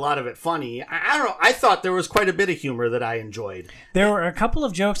find a lot of it funny. I don't know. I thought there was quite a bit of humor that I enjoyed. There were a couple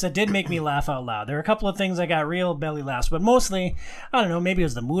of jokes that did make me laugh out loud. There were a couple of things that got real belly laughs, but mostly, I don't know, maybe it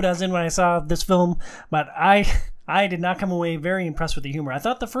was the mood I was in when I saw this film, but I did not come away very impressed with the humor. I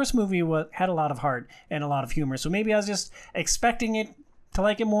thought the first movie had a lot of heart and a lot of humor, so maybe I was just expecting it to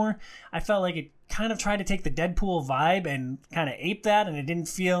like it more. I felt like it kind of tried to take the Deadpool vibe and kind of ape that, and it didn't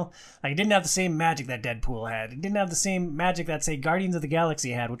feel like, it didn't have the same magic that Deadpool had. It didn't have the same magic that, say, Guardians of the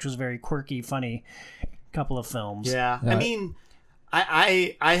Galaxy had, which was very quirky, funny couple of films. Yeah. I mean,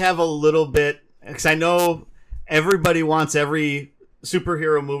 I have a little bit, because I know everybody wants every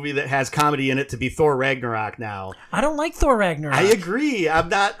superhero movie that has comedy in it to be Thor Ragnarok now. I don't like Thor Ragnarok. I agree. I'm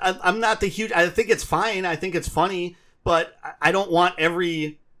not the huge, I think it's fine. I think it's funny, but I don't want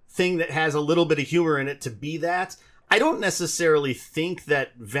everything that has a little bit of humor in it to be that. I don't necessarily think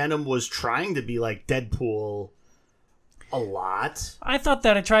that Venom was trying to be like Deadpool a lot. I thought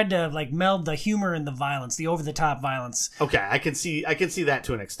that it tried to, like, meld the humor and the violence, the over-the-top violence. Okay, I can see that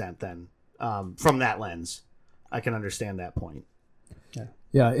to an extent then. From that lens, I can understand that point.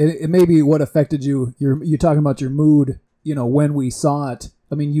 Yeah, it may be what affected you. You're talking about your mood, you know, when we saw it.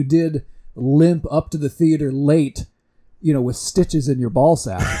 I mean, you did limp up to the theater late, you know, with stitches in your ball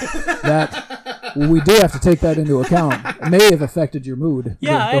sack. That we do have to take that into account. It may have affected your mood.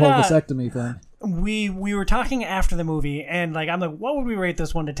 Yeah, the whole vasectomy thing. we were talking after the movie, and like I'm like, what would we rate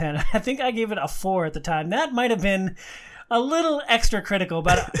this 1 to 10? I think I gave it a 4 at the time. That might have been a little extra critical,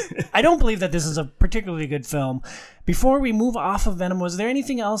 but I don't believe that this is a particularly good film. Before we move off of Venom, was there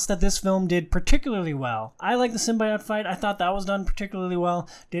anything else that this film did particularly well? I like the symbiote fight. I thought that was done particularly well.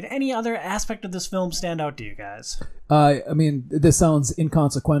 Did any other aspect of this film stand out to you guys? I mean, this sounds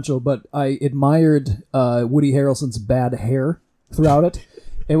inconsequential, but I admired Woody Harrelson's bad hair throughout it.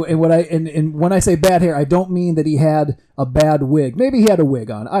 And when I say bad hair, I don't mean that he had a bad wig. Maybe he had a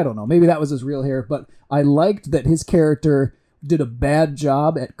wig on. I don't know. Maybe that was his real hair. But I liked that his character did a bad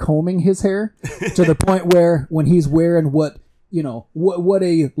job at combing his hair to the point where when he's wearing what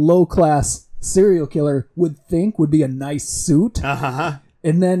a low class serial killer would think would be a nice suit,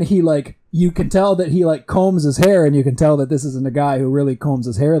 and then you can tell that he combs his hair, and you can tell that this isn't a guy who really combs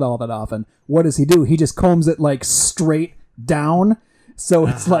his hair all that often. What does he do? He just combs it straight down. So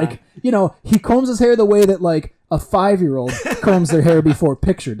it's he combs his hair the way that a 5-year-old combs their hair before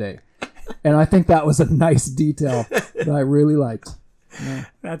picture day. And I think that was a nice detail that I really liked. Yeah.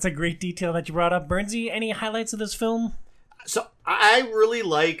 That's a great detail that you brought up. Bernsey, any highlights of this film? So I really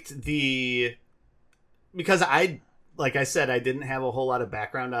liked because like I said, I didn't have a whole lot of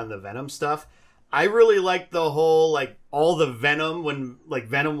background on the Venom stuff. I really liked the whole, all the Venom when,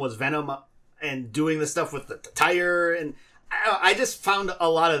 Venom was Venom and doing the stuff with the tire, and I just found a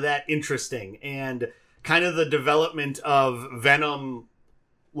lot of that interesting, and kind of the development of Venom,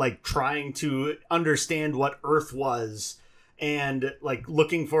 trying to understand what Earth was and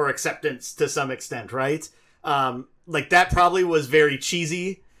looking for acceptance to some extent, right? That probably was very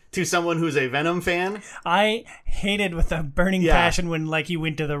cheesy to someone who's a Venom fan. I hated with a burning passion when he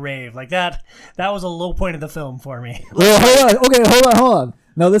went to the rave. That was a low point of the film for me. Well, hold on. Okay, hold on.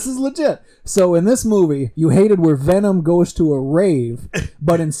 No, this is legit. So in this movie, you hated where Venom goes to a rave,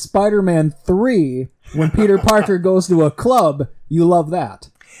 but in Spider-Man 3, when Peter Parker goes to a club, you love that.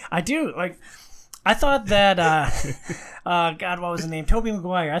 I do. I thought that, God, what was his name? Tobey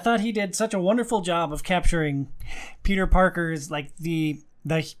Maguire. I thought he did such a wonderful job of capturing Peter Parker's, the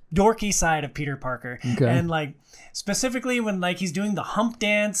dorky side of Peter Parker. Okay. And, specifically when, he's doing the hump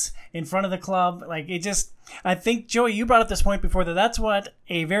dance in front of the club, it just... I think, Joey, you brought up this point before, that's what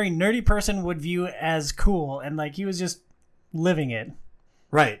a very nerdy person would view as cool, and he was just living it.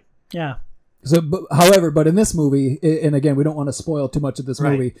 Right. Yeah. So, however, in this movie, and again, we don't want to spoil too much of this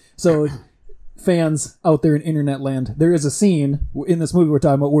movie, so fans out there in internet land, there is a scene in this movie we're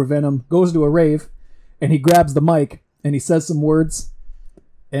talking about where Venom goes to a rave, and he grabs the mic, and he says some words,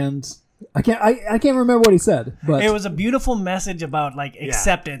 and... I can't remember what he said, but it was a beautiful message about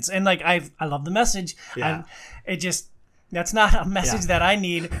acceptance, and I love the message. Yeah. That's not a message that I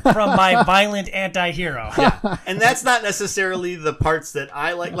need from my violent anti-hero. Yeah. And that's not necessarily the parts that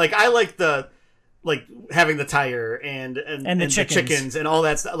I like. I like the having the tire and the chickens and all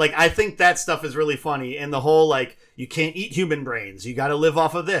that stuff. I think that stuff is really funny, and the whole you can't eat human brains, you got to live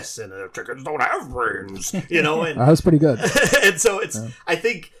off of this, and the chickens don't have brains, and that was pretty good. And so it's I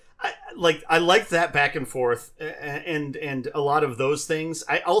think. I like that back and forth and a lot of those things.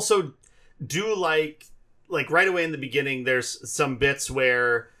 I also do like right away in the beginning, there's some bits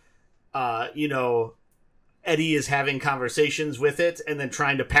where, Eddie is having conversations with it and then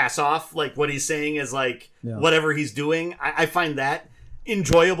trying to pass off what he's saying as whatever he's doing. I find that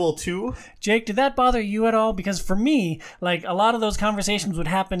enjoyable too. Jake, did that bother you at all? Because for me, a lot of those conversations would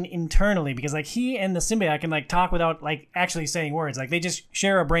happen internally because he and the symbiote can talk without actually saying words. They just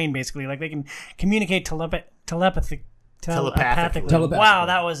share a brain basically. They can communicate telepathically. Wow,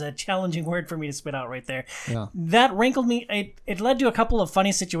 that was a challenging word for me to spit out right there. Yeah. That rankled me. It led to a couple of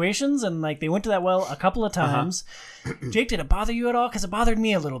funny situations, and they went to that well a couple of times. Jake, did it bother you at all? Because it bothered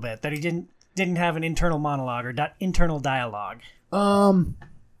me a little bit that he didn't have an internal monologue or internal dialogue.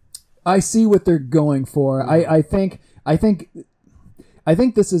 I see what they're going for. I think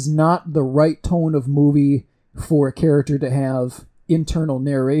this is not the right tone of movie for a character to have internal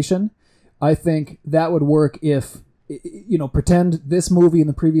narration. I think that would work if, pretend this movie and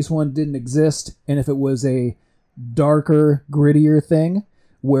the previous one didn't exist, and if it was a darker, grittier thing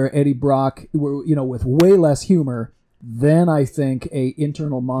where Eddie Brock, with way less humor, then I think a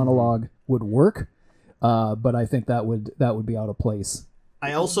internal monologue would work. But I think that would be out of place.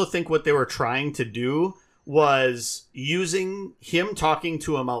 I also think what they were trying to do was using him talking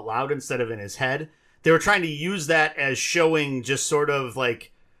to him out loud instead of in his head. They were trying to use that as showing just sort of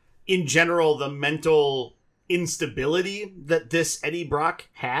in general, the mental instability that this Eddie Brock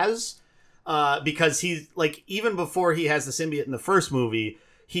has. Because he's even before he has the symbiote in the first movie,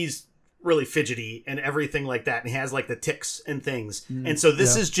 he's really fidgety and everything like that, and he has like the tics and things. And so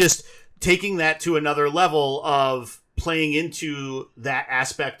this is just taking that to another level of playing into that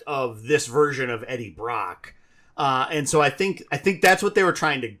aspect of this version of Eddie Brock. And so I think that's what they were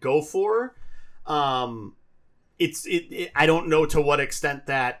trying to go for. I don't know to what extent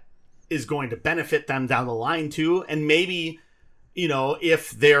that is going to benefit them down the line too. And maybe,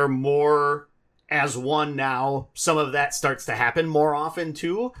 if they're more as one now, some of that starts to happen more often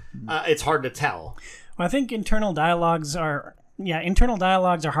too. It's hard to tell. Well, I think internal dialogues are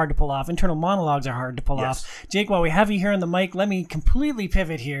hard to pull off. Internal monologues are hard to pull off. Jake, while we have you here on the mic, let me completely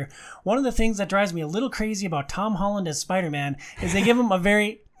pivot here. One of the things that drives me a little crazy about Tom Holland as Spider-Man is they give him a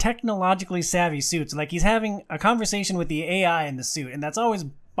very technologically savvy suit. So, like, he's having a conversation with the AI in the suit, and that's always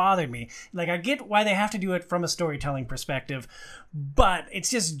bothered me. Like, I get why they have to do it from a storytelling perspective, but it's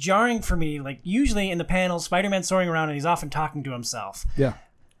just jarring for me. Like, usually in the panels, Spider-Man's soaring around and he's often talking to himself. Yeah.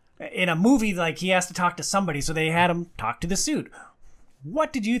 In a movie, like, he has to talk to somebody, so they had him talk to the suit.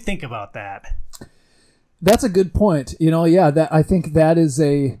 What did you think about that? That's a good point. I think that is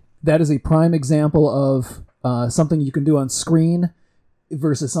a prime example of something you can do on screen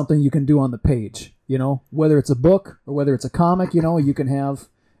versus something you can do on the page. Whether it's a book or whether it's a comic, you can have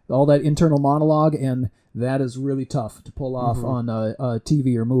all that internal monologue, and that is really tough to pull off on a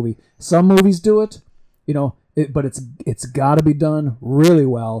TV or movie. Some movies do it, but it's got to be done really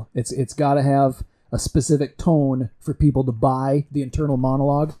well. It's got to have a specific tone for people to buy the internal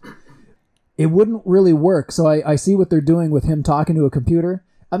monologue. It wouldn't really work. So I see what they're doing with him talking to a computer.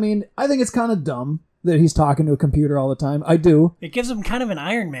 I mean, I think it's kind of dumb that he's talking to a computer all the time. I do. It gives him kind of an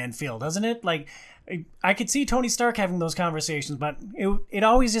Iron Man feel, doesn't it? Like, I could see Tony Stark having those conversations, but it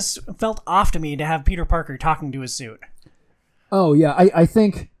always just felt off to me to have Peter Parker talking to his suit. Oh yeah, I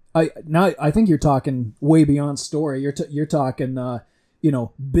think you're talking way beyond story. You're talking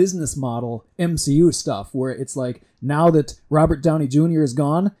business model MCU stuff, where it's like, now that Robert Downey Jr. is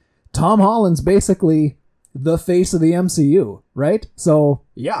gone, Tom Holland's basically the face of the MCU, right? So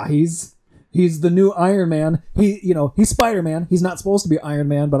yeah, he's the new Iron Man. He's Spider-Man. He's not supposed to be Iron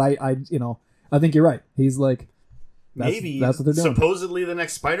Man, but I think you're right. He's like, that's what they're doing. Supposedly the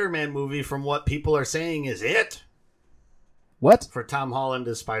next Spider-Man movie, from what people are saying, is it. What? For Tom Holland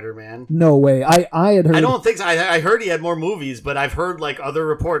as Spider-Man. No way. I had heard. I don't think so. I heard he had more movies, but I've heard like other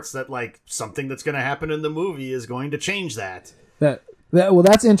reports that like something that's going to happen in the movie is going to change that. Well,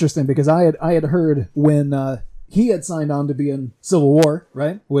 that's interesting, because I had heard when he had signed on to be in Civil War,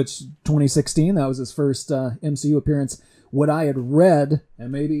 right? Which 2016, that was his first MCU appearance. What I had read,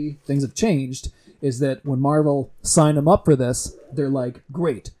 and maybe things have changed, is that when Marvel signed him up for this, they're like,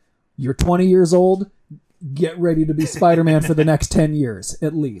 great, you're 20 years old, get ready to be Spider-Man for the next 10 years,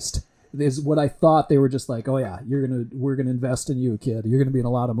 at least. Is what I thought. They were just like, oh yeah, we're gonna invest in you, kid. You're gonna be in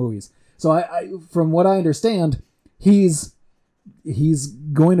a lot of movies. So I from what I understand, he's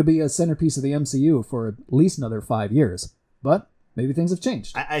going to be a centerpiece of the MCU for at least another 5 years. But maybe things have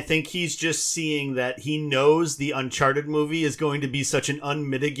changed. I think he's just seeing that he knows the Uncharted movie is going to be such an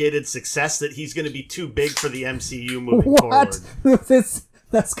unmitigated success that he's going to be too big for the MCU moving forward.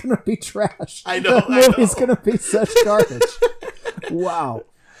 That's going to be trash. I know. That movie's going to be such garbage. Wow.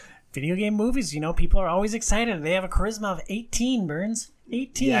 Video game movies, people are always excited. They have a charisma of 18, Burns.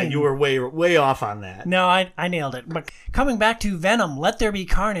 18. Yeah, you were way off on that. No, I nailed it. But coming back to Venom, Let There Be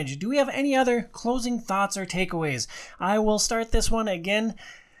Carnage, do we have any other closing thoughts or takeaways? I will start this one again.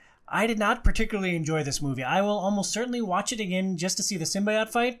 I did not particularly enjoy this movie. I will almost certainly watch it again just to see the symbiote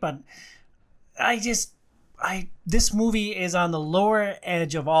fight, but this movie is on the lower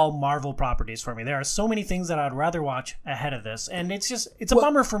edge of all Marvel properties for me. There are so many things that I'd rather watch ahead of this, and it's a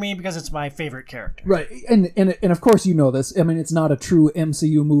bummer for me because it's my favorite character. Right, and of course you know this. I mean, it's not a true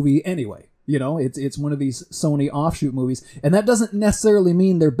MCU movie anyway. It's one of these Sony offshoot movies, and that doesn't necessarily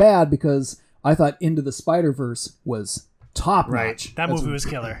mean they're bad, because I thought Into the Spider-Verse was top notch. Right, that movie was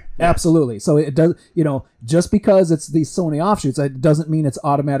killer. Absolutely. So it does, just because it's these Sony offshoots, it doesn't mean it's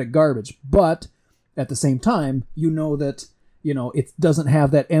automatic garbage, but at the same time, that, it doesn't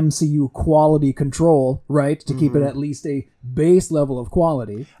have that MCU quality control, right? To keep it at least a base level of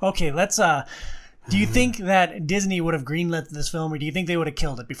quality. Okay, let's, do you think that Disney would have greenlit this film, or do you think they would have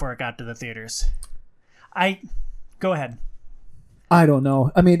killed it before it got to the theaters? Go ahead. I don't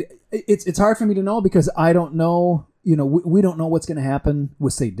know. I mean, it's hard for me to know, because I don't know, we don't know what's going to happen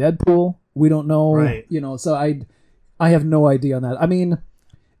with, say, Deadpool. We don't know, right. So I have no idea on that. I mean,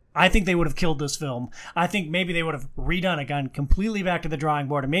 I think they would have killed this film. I think maybe they would have redone it, gone completely back to the drawing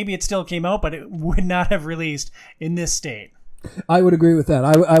board, and maybe it still came out, but it would not have released in this state. I would agree with that.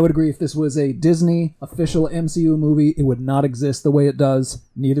 I would agree if this was a Disney official MCU movie, it would not exist the way it does.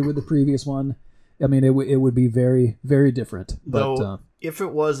 Neither would the previous one. I mean, it would be very, very different. But Though, if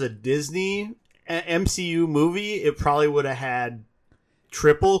it was a Disney MCU movie, it probably would have had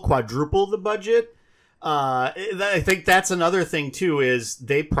triple, quadruple the budget. I think that's another thing, too, is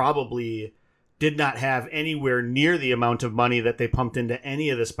they probably did not have anywhere near the amount of money that they pumped into any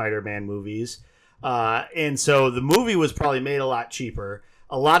of the Spider-Man movies. And so the movie was probably made a lot cheaper.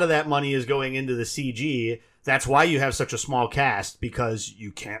 A lot of that money is going into the CG. That's why you have such a small cast, because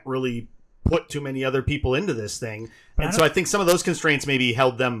you can't really put too many other people into this thing. And so I think some of those constraints maybe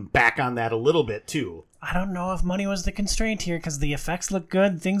held them back on that a little bit, too. I don't know if money was the constraint here, because the effects look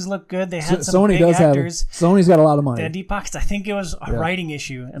good, things look good. They had some Sony big does actors. Sony's got a lot of money. They had deep pockets. I think it was a writing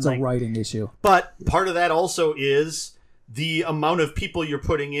issue. And It's a writing issue. But part of that also is the amount of people you're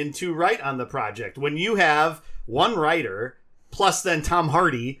putting in to write on the project. When you have one writer, plus then Tom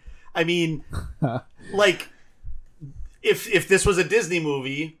Hardy, I mean, like, if this was a Disney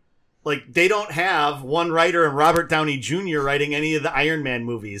movie, like, they don't have one writer and Robert Downey Jr. writing any of the Iron Man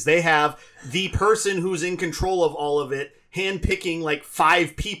movies. They have the person who's in control of all of it, handpicking like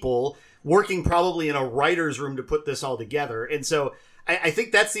 5 people, working probably in a writer's room to put this all together. And so I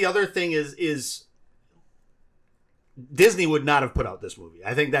think that's the other thing is Disney would not have put out this movie.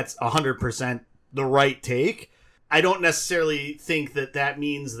 I think that's 100% the right take. I don't necessarily think that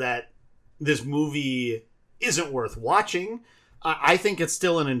means that this movie isn't worth watching. I think it's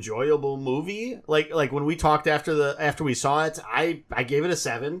still an enjoyable movie. Like when we talked after we saw it, I gave it a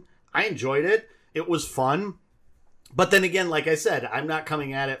 7. I enjoyed it. It was fun. But then again, like I said, I'm not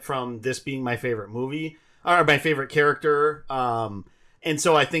coming at it from this being my favorite movie or my favorite character. And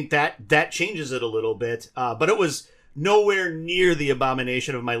so I think that changes it a little bit. But it was nowhere near the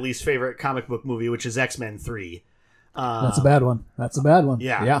abomination of my least favorite comic book movie, which is X-Men 3. That's a bad one.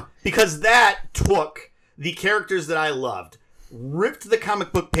 Yeah. Because that took the characters that I loved, ripped the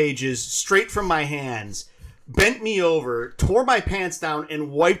comic book pages straight from my hands, bent me over, tore my pants down,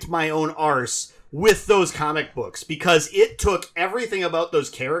 and wiped my own arse with those comic books, because it took everything about those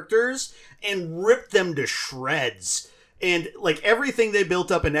characters and ripped them to shreds. And like everything they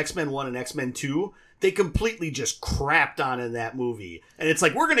built up in X-Men 1 and X-Men 2, they completely just crapped on in that movie. And it's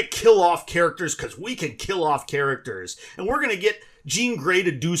like, we're going to kill off characters because we can kill off characters. And we're going to get Jean Grey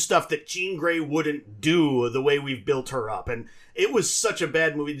to do stuff that Jean Grey wouldn't do the way we've built her up. And it was such a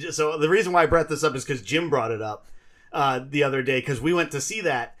bad movie. So the reason why I brought this up is because Jim brought it up the other day, because we went to see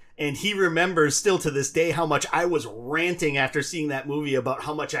that. And he remembers still to this day how much I was ranting after seeing that movie about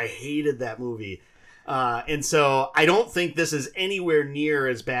how much I hated that movie. And so I don't think this is anywhere near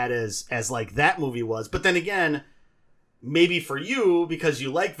as bad as like that movie was. But then again, maybe for you, because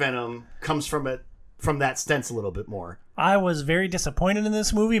you like Venom, comes from that stance a little bit more. I was very disappointed in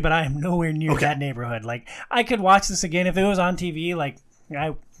this movie, but I am nowhere near that neighborhood. Like, I could watch this again if it was on TV. Like,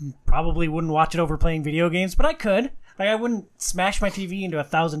 I probably wouldn't watch it over playing video games, but I could. Like, I wouldn't smash my TV into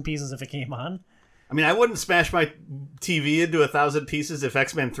 1,000 pieces if it came on. I mean, I wouldn't smash my TV into 1,000 pieces if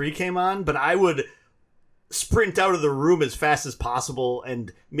X-Men 3 came on, but I would sprint out of the room as fast as possible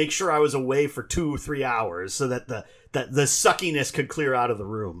and make sure I was away for 2 or 3 hours so that the suckiness could clear out of the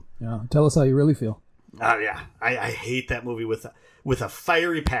room. Yeah, tell us how you really feel. Yeah, I hate that movie with a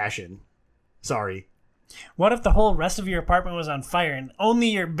fiery passion. Sorry. What if the whole rest of your apartment was on fire and only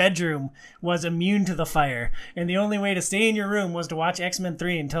your bedroom was immune to the fire, and the only way to stay in your room was to watch X-Men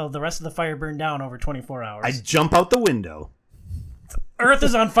 3 until the rest of the fire burned down over 24 hours? I'd jump out the window. Earth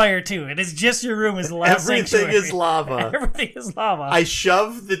is on fire too. It is just your room is the last Everything sanctuary. is lava. Everything is lava. I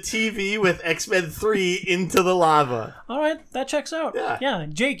shoved the TV with X-Men 3 into the lava. All right, that checks out. Yeah.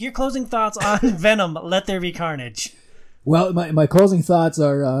 Jake, your closing thoughts on Venom, Let There Be Carnage. Well, my closing thoughts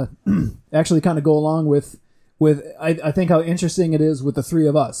are actually kind of go along with I think how interesting it is with the three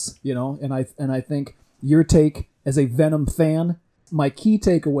of us, you know, and I think your take as a Venom fan, my key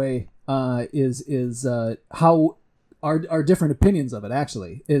takeaway is how our different opinions of it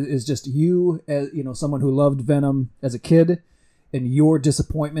actually is just you as, you know, someone who loved Venom as a kid and your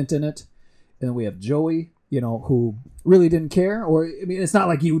disappointment in it, and then we have Joey, you know, who really didn't care, or I mean, it's not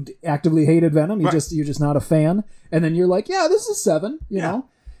like you actively hated Venom. You're just not a fan. And then you're like, yeah, this is 7, you know.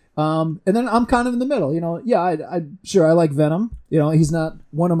 And then I'm kind of in the middle, you know. Yeah, I like Venom. You know, he's not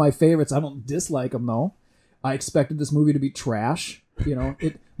one of my favorites. I don't dislike him though. I expected this movie to be trash. You know,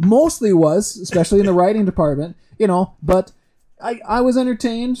 it mostly was, especially in the writing department. You know, but I was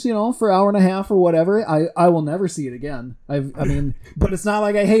entertained, you know, for an hour and a half or whatever. I will never see it again. I mean, but it's not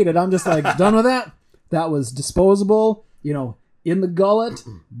like I hate it. I'm just like done with that. That was disposable. You know, in the gullet,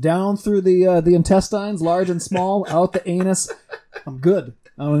 down through the intestines, large and small, out the anus. I'm good.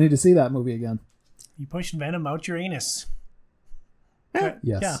 I don't need to see that movie again. You pushed venom out your anus.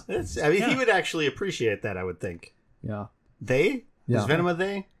 Yes. Yeah. He would actually appreciate that, I would think. Yeah. They? Yeah. Is Venom a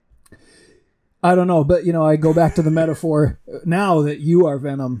they? I don't know, but I go back to the metaphor now that you are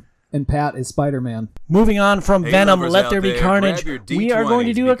Venom and Pat is Spider-Man. Moving on from Hey, Venom, lovers Let out There Be there, Carnage, grab your we are going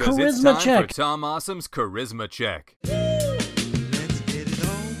to D20s do a because it's charisma time check. for Tom Awesome's charisma check. Let's get it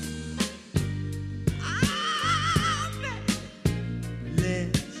on.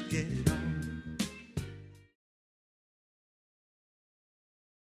 Let's get it on.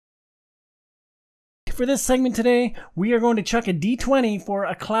 For this segment today, we are going to chuck a D20 for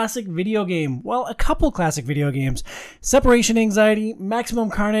a classic video game. Well, a couple classic video games. Separation Anxiety,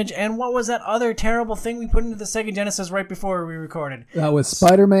 Maximum Carnage, and what was that other terrible thing we put into the Sega Genesis right before we recorded? That was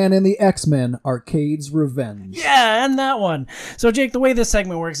Spider-Man and the X-Men, Arcade's Revenge. Yeah, and that one. So, Jake, the way this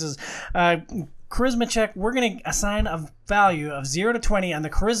segment works is charisma check. We're going to assign a value of 0 to 20 on the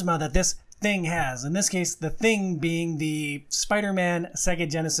charisma that this thing has. In this case, the thing being the Spider-Man Sega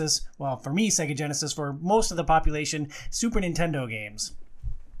Genesis, well, for me, Sega Genesis, for most of the population, Super Nintendo games.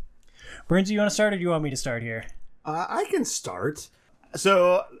 Burns, you want to start or do you want me to start here? I can start.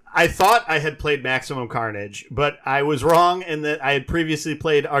 So I thought I had played Maximum Carnage, but I was wrong in that I had previously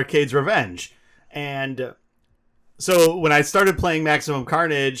played Arcade's Revenge. And so when I started playing Maximum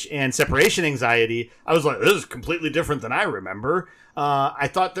Carnage and Separation Anxiety, I was like, this is completely different than I remember. I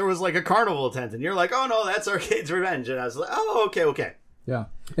thought there was like a carnival tent, and you're like, oh no, that's Arcade's Revenge. And I was like, oh, okay. Yeah.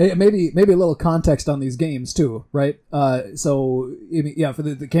 Maybe a little context on these games too, right? So they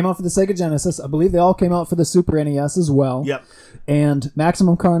came out for the Sega Genesis. I believe they all came out for the Super NES as well. Yep. And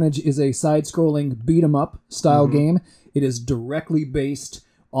Maximum Carnage is a side-scrolling beat-em-up style game. It is directly based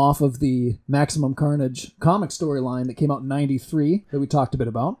off of the Maximum Carnage comic storyline that came out in 93 that we talked a bit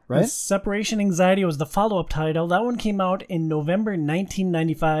about, right? Separation Anxiety was the follow-up title. That one came out in November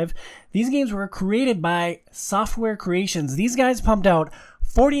 1995. These games were created by Software Creations. These guys pumped out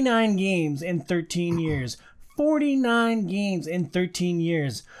 49 games in 13 years. 49 games in 13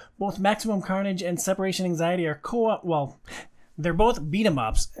 years. Both Maximum Carnage and Separation Anxiety are they're both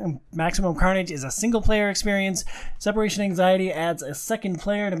beat-em-ups. Maximum Carnage is a single-player experience. Separation Anxiety adds a second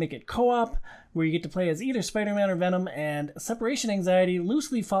player to make it co-op, where you get to play as either Spider-Man or Venom, and Separation Anxiety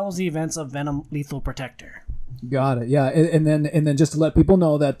loosely follows the events of Venom Lethal Protector. Got it. Yeah, and then just to let people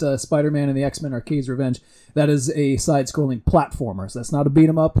know that Spider-Man and the X-Men Arcade's Revenge, that is a side-scrolling platformer. So that's not a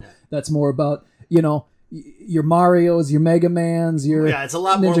beat-em-up. That's more about, your Marios, your Mega Mans, your it's a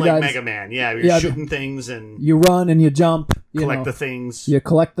lot Ninja more like guys. Mega Man. Yeah, you're shooting things and You run and you jump. collect the things. You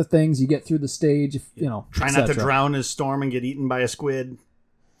collect the things. You get through the stage. Try et not to cetera. drown as Storm and get eaten by a squid.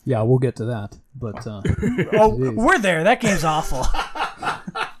 Yeah, we'll get to that. But We're there. That game's awful.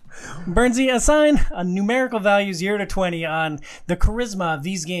 Burnsy, assign a numerical value 0 to 20 on the charisma of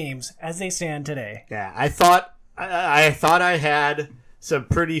these games as they stand today. Yeah, I thought I had some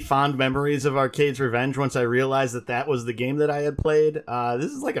pretty fond memories of Arcade's Revenge once I realized that was the game that I had played.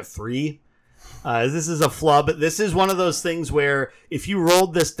 This is like a 3. This is a flub. This is one of those things where if you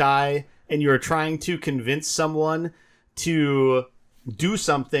rolled this die and you're trying to convince someone to do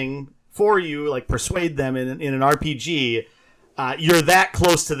something for you, like persuade them in an RPG, you're that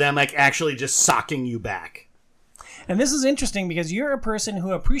close to them, like actually just socking you back. And this is interesting because you're a person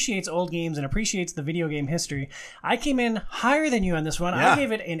who appreciates old games and appreciates the video game history. I came in higher than you on this one. Yeah. I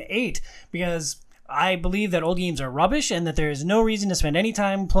gave it an 8 because I believe that old games are rubbish and that there is no reason to spend any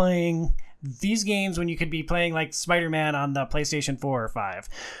time playing these games when you could be playing like Spider-Man on the PlayStation 4 or 5.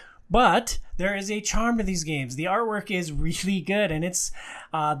 But there is a charm to these games. The artwork is really good, and it's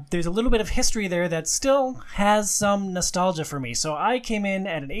there's a little bit of history there that still has some nostalgia for me. So I came in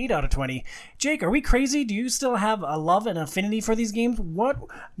at an 8 out of 20. Jake, are we crazy? Do you still have a love and affinity for these games? What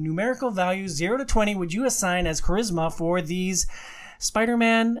numerical value, 0 to 20, would you assign as charisma for these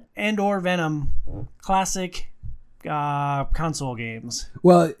Spider-Man and or Venom classic console games?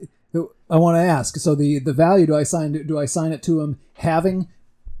 well, I want to ask. So the value, do I assign it to him having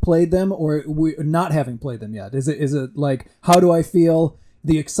played them or not having played them yet? Is it like, how do I feel?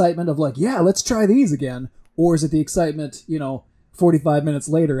 The excitement of like, yeah, let's try these again, or is it the excitement 45 minutes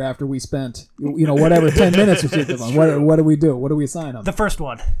later after we spent whatever 10 minutes with them on? What do we do? What do we assign them? The first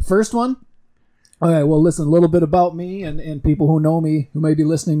one. First one? Okay, well, listen, a little bit about me, and people who know me, who may be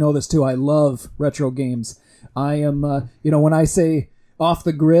listening, know this too. I love retro games. I am, when I say off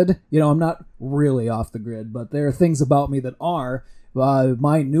the grid, I'm not really off the grid, but there are things about me that are.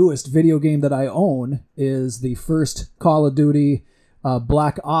 My newest video game that I own is the first Call of Duty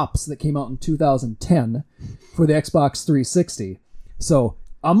Black Ops that came out in 2010 for the Xbox 360. So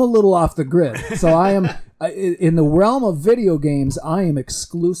I'm a little off the grid. So I am in the realm of video games. I am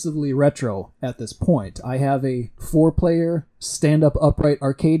exclusively retro at this point. I have a 4-player stand-up upright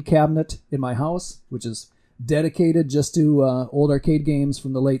arcade cabinet in my house, which is dedicated just to old arcade games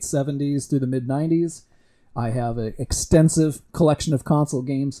from the late 70s through the mid 90s. I have an extensive collection of console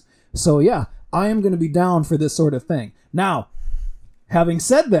games. So yeah, I am going to be down for this sort of thing. Now, having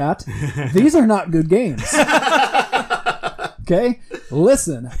said that, these are not good games. Okay?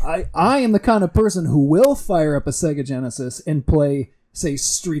 Listen, I am the kind of person who will fire up a Sega Genesis and play, say,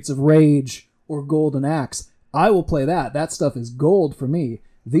 Streets of Rage or Golden Axe. I will play that. That stuff is gold for me.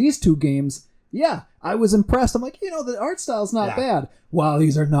 These two games, yeah, I was impressed. I'm like, the art style's not bad. Wow,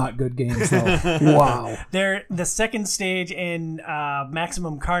 these are not good games, though. Wow. They're the second stage in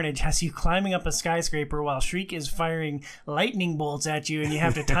Maximum Carnage has you climbing up a skyscraper while Shriek is firing lightning bolts at you, and you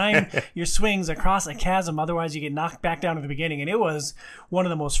have to time your swings across a chasm, otherwise you get knocked back down to the beginning. And it was one of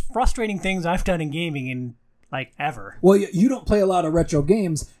the most frustrating things I've done in gaming in, ever. Well, you don't play a lot of retro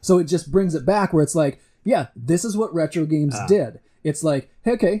games, so it just brings it back where it's like, yeah, this is what retro games did. It's like,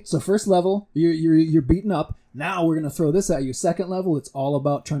 hey, okay, so first level, you're beaten up. Now we're going to throw this at you. Second level, it's all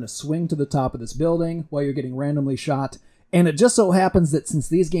about trying to swing to the top of this building while you're getting randomly shot. And it just so happens that since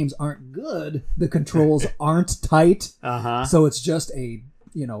these games aren't good, the controls aren't tight. So it's just a,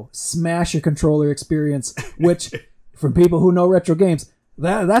 smash your controller experience, which, from people who know retro games,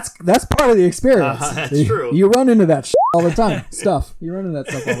 that's part of the experience. That's true. You run into that all the time. You run into that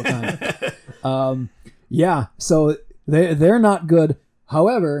stuff all the time. Yeah, so they're not good.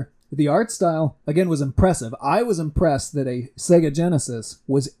 However, the art style, again, was impressive. I was impressed that a Sega Genesis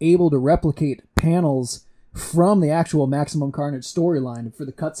was able to replicate panels from the actual Maximum Carnage storyline for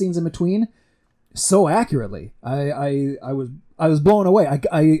the cutscenes in between so accurately. I was blown away.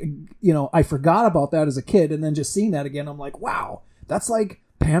 I forgot about that as a kid, and then just seeing that again, I'm like, wow, that's like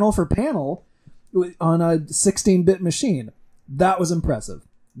panel for panel on a 16-bit machine. That was impressive.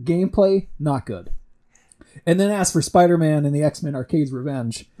 Gameplay, not good. And then as for Spider-Man and the X-Men Arcade's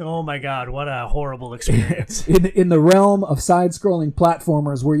Revenge. Oh my god, what a horrible experience. in the realm of side-scrolling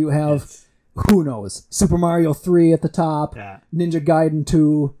platformers where you have, who knows, Super Mario 3 at the top, Ninja Gaiden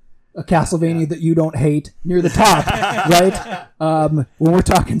 2, a Castlevania that you don't hate, near the top, right? When we're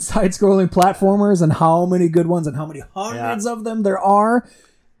talking side-scrolling platformers and how many good ones and how many hundreds of them there are,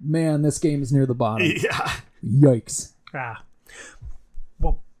 man, this game is near the bottom. Yeah. Yikes.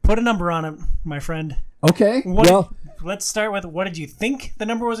 Well, put a number on it, my friend. Okay, let's start with what did you think the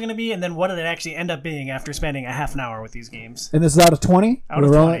number was going to be, and then what did it actually end up being after spending a half an hour with these games? And this is out of 20? Out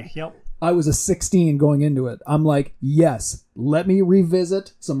of 20, yep. I was a 16 going into it. I'm like, yes, let me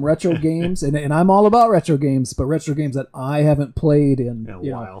revisit some retro games, and I'm all about retro games, but retro games that I haven't played in a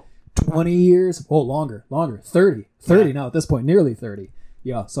while. 20 years. Oh, longer, 30 now at this point, nearly 30.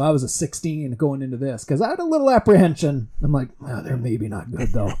 Yeah, so I was a 16 going into this because I had a little apprehension. I'm like, they're maybe not good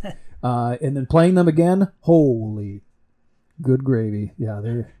though. And then playing them again, holy good gravy. Yeah,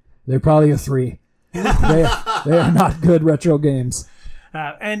 they're probably a 3. They are not good retro games.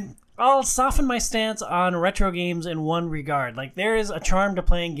 And I'll soften my stance on retro games in one regard. There is a charm to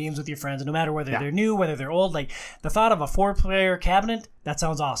playing games with your friends, no matter whether they're new, whether they're old. The thought of a 4-player cabinet, that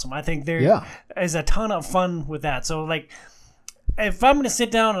sounds awesome. I think there is a ton of fun with that. So, if I'm going to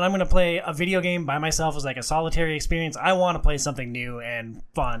sit down and I'm going to play a video game by myself as a solitary experience, I want to play something new and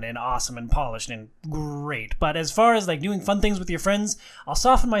fun and awesome and polished and great. But as far as doing fun things with your friends, I'll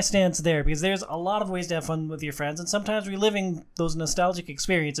soften my stance there because there's a lot of ways to have fun with your friends, and sometimes reliving those nostalgic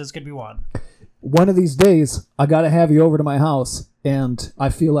experiences could be one. One of these days, I got to have you over to my house, and I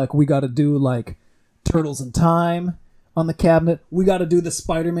feel like we got to do Turtles in Time on the cabinet. We got to do the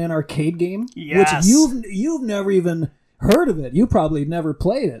Spider-Man arcade game, yes. Which you've never even heard of it. You probably never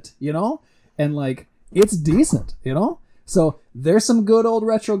played it, and it's decent, so there's some good old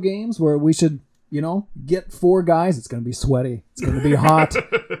retro games where we should get 4 guys. It's going to be sweaty, it's going to be hot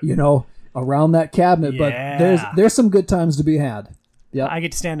around that cabinet, but there's some good times to be had. Yeah, I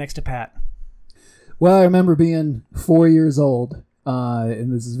get to stand next to Pat. Well, I remember being 4 years old,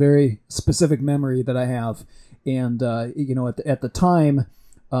 and this is a very specific memory that I have, and at the time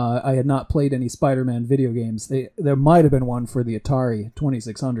I had not played any Spider-Man video games. There might have been one for the Atari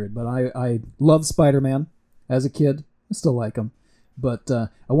 2600, but I loved Spider-Man as a kid. I still like him. But I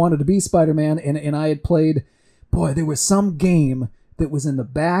wanted to be Spider-Man, and I had played... Boy, there was some game that was in the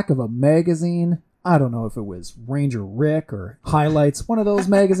back of a magazine. I don't know if it was Ranger Rick or Highlights, one of those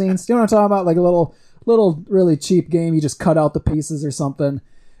magazines. You know what I'm talking about? A little really cheap game. You just cut out the pieces or something.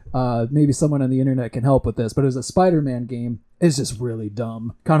 Maybe someone on the internet can help with this, but it was a Spider-Man game. It's just really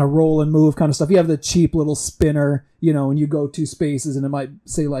dumb. Kind of roll and move kind of stuff. You have the cheap little spinner, and you go 2 spaces and it might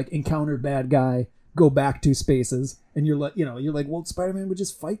say like encounter bad guy, go back 2 spaces. And you're like, well, Spider-Man would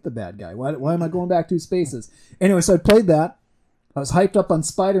just fight the bad guy. Why am I going back 2 spaces? Anyway, so I played that. I was hyped up on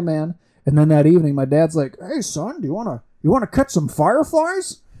Spider-Man. And then that evening, my dad's like, hey, son, do you want to catch some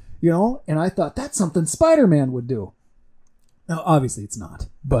fireflies? And I thought that's something Spider-Man would do. Now, obviously it's not,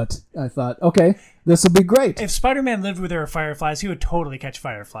 but I thought, okay, this will be great. If Spider-Man lived where there were fireflies, he would totally catch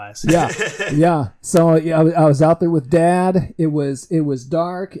fireflies. Yeah. So I was out there with Dad. It was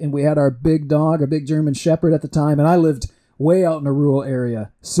dark, and we had our big dog, a big German Shepherd at the time, and I lived way out in a rural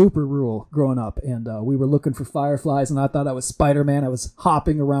area, super rural growing up, and we were looking for fireflies, and I thought I was Spider-Man. I was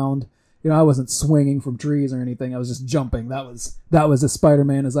hopping around. I wasn't swinging from trees or anything. I was just jumping. That was as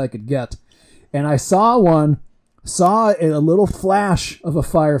Spider-Man as I could get. And I saw a little flash of a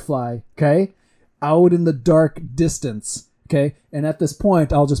firefly, okay, out in the dark distance, okay? And at this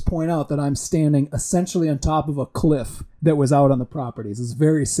point, I'll just point out that I'm standing essentially on top of a cliff that was out on the properties. It's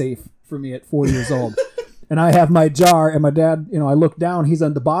very safe for me at 4 years old. And I have my jar, and my dad, I look down, he's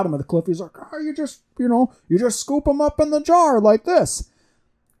on the bottom of the cliff. He's like, oh, you just scoop them up in the jar like this.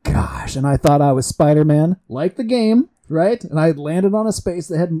 Gosh, and I thought I was Spider-Man, like the game, right? And I landed on a space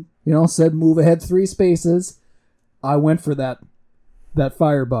that had, said move ahead 3 spaces. I went for that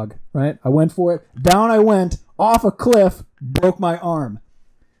firebug, right? I went for it. Down I went, off a cliff, broke my arm.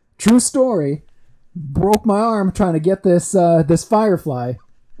 True story. Broke my arm trying to get this firefly.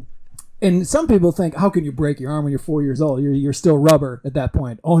 And some people think, how can you break your arm when you're 4 years old? You're still rubber at that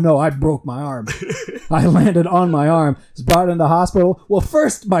point. Oh no, I broke my arm. I landed on my arm. Was brought into the hospital. Well,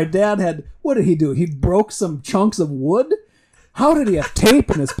 first my dad what did he do? He broke some chunks of wood? How did he have tape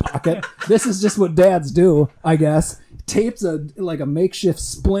in his pocket? This is just what dads do, I guess. Tapes like a makeshift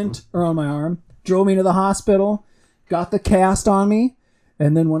splint around my arm. Drove me to the hospital. Got the cast on me.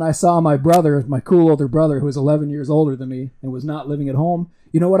 And then when I saw my brother, my cool older brother, who was 11 years older than me and was not living at home,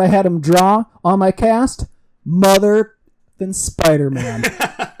 you know what I had him draw on my cast? Mother than Spider-Man.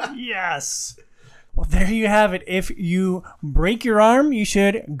 Yes. Well, there you have it. If you break your arm, you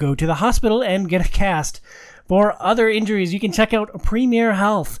should go to the hospital and get a cast. For other injuries, you can check out Premier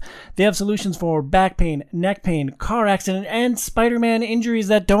Health. They have solutions for back pain, neck pain, car accident, and Spider-Man injuries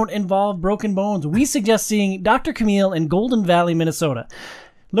that don't involve broken bones. We suggest seeing Dr. Camille in Golden Valley, Minnesota.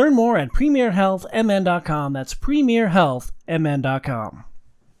 Learn more at premierhealthmn.com. That's premierhealthmn.com.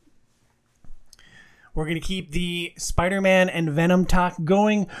 We're going to keep the Spider-Man and Venom talk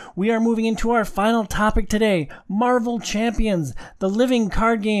going. We are moving into our final topic today, Marvel Champions, the living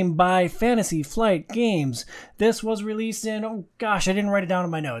card game by Fantasy Flight Games. This was released in, I didn't write it down in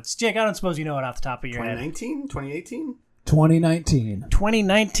my notes. Jake, I don't suppose you know it off the top of your head. 2019? 2018? 2019.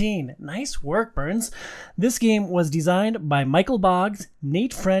 2019. Nice work, Burns. This game was designed by Michael Boggs,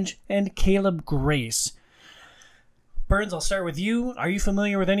 Nate French, and Caleb Grace. Burns, I'll start with you. Are you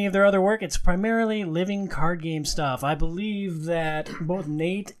familiar with any of their other work? It's primarily living card game stuff. I believe that both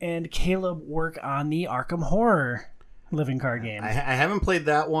Nate and Caleb work on the Arkham Horror living card game. I haven't played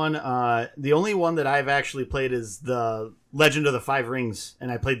that one. The only one that I've actually played is the Legend of the Five Rings, and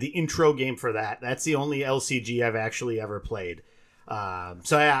I played the intro game for that. That's the only LCG I've actually ever played.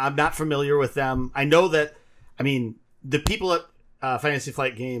 So yeah, I'm not familiar with them. I know that, the people at Fantasy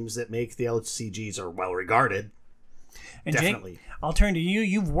Flight Games that make the LCGs are well regarded. And Definitely. Jake, I'll turn to you.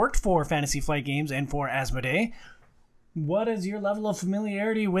 You've worked for Fantasy Flight Games and for Asmodee. What is your level of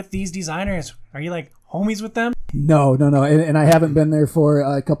familiarity with these designers? Are you like homies with them? No. And I haven't been there for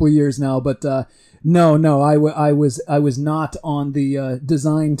a couple of years now, but no. I was not on the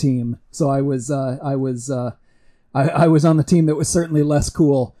design team. So I was on the team that was certainly less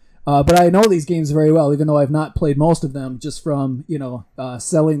cool. But I know these games very well, even though I've not played most of them, just from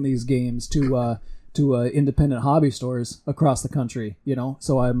selling these games to independent hobby stores across the country.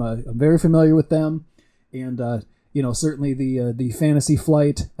 So I'm very familiar with them, and certainly the Fantasy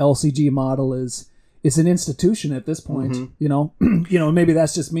Flight LCG model it's an institution at this point. Mm-hmm. Maybe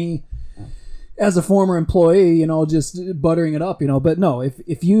that's just me as a former employee, just buttering it up, but no,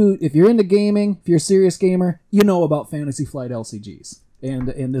 if you're into gaming, if you're a serious gamer, about Fantasy Flight LCGs. And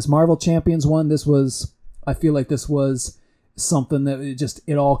in this Marvel Champions one, I feel like this was something that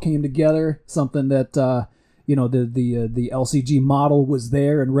it all came together, something that the LCG model was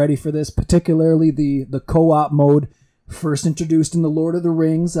there and ready for this, particularly the co-op mode first introduced in the Lord of the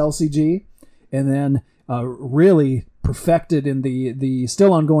Rings LCG, and then really perfected in the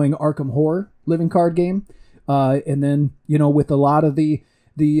still ongoing Arkham Horror living card game, and then with a lot of the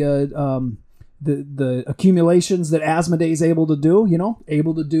the accumulations that Asmodee's able to do,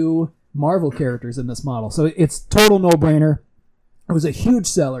 able to do Marvel characters in this model. So it's total no-brainer. It was a huge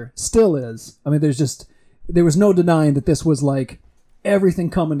seller, still is. I mean, there was no denying that this was like everything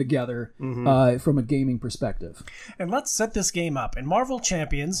coming together from a gaming perspective. And let's set this game up. In Marvel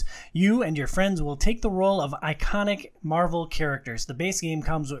Champions, you and your friends will take the role of iconic Marvel characters. The base game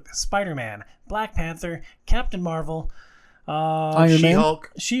comes with Spider-Man, Black Panther, Captain Marvel, Iron Man?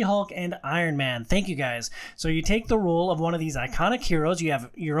 She-Hulk, and Iron Man. Thank you, guys. So you take the role of one of these iconic heroes. You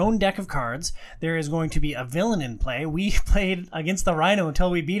have your own deck of cards. There is going to be a villain in play. We played against the Rhino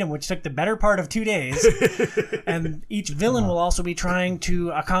until we beat him, which took the better part of 2 days. And each villain will also be trying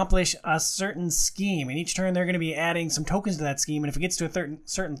to accomplish a certain scheme. And each turn, they're going to be adding some tokens to that scheme. And if it gets to a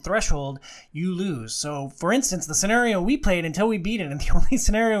certain threshold, you lose. So, for instance, the scenario we played until we beat it, and the only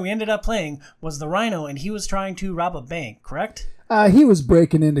scenario we ended up playing was the Rhino, and he was trying to rob a bank, correct? He was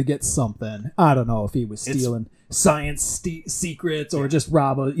breaking in to get something. I don't know if he was stealing science secrets or just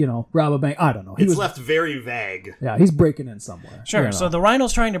rob a bank. I don't know. It's left very vague. Yeah, he's breaking in somewhere. Sure. So the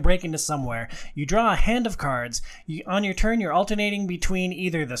Rhino's trying to break into somewhere. You draw a hand of cards. On your turn, you're alternating between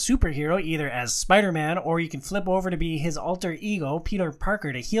either the superhero, either as Spider-Man, or you can flip over to be his alter ego, Peter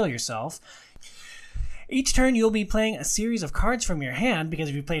Parker, to heal yourself. Each turn, you'll be playing a series of cards from your hand, because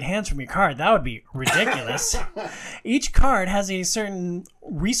if you played hands from your card, that would be ridiculous. Each card has a certain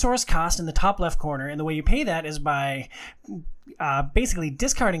resource cost in the top left corner, and the way you pay that is by basically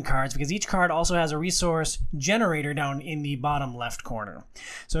discarding cards, because each card also has a resource generator down in the bottom left corner.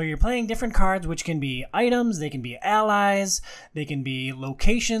 So you're playing different cards, which can be items, they can be allies, they can be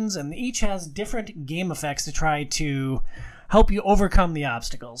locations, and each has different game effects to try to help you overcome the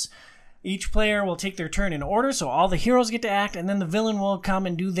obstacles. Each player will take their turn in order, so all the heroes get to act, and then the villain will come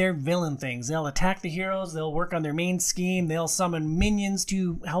and do their villain things. They'll attack the heroes, they'll work on their main scheme, they'll summon minions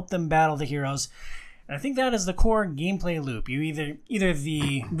to help them battle the heroes. And I think that is the core gameplay loop. You either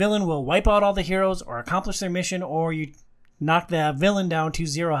the villain will wipe out all the heroes or accomplish their mission, or you knock the villain down to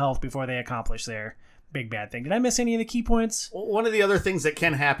 0 health before they accomplish their big bad thing. Did I miss any of the key points? One of the other things that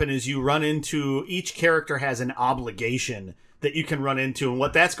can happen is you run into, each character has an obligation that you can run into, and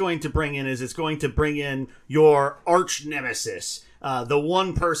what that's going to bring in is it's going to bring in your arch nemesis. The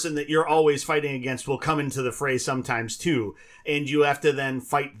one person that you're always fighting against will come into the fray sometimes too, and you have to then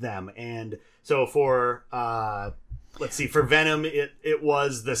fight them. And so for for Venom, it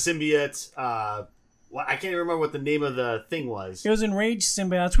was the symbiote. I can't remember what the name of the thing was. It was Enraged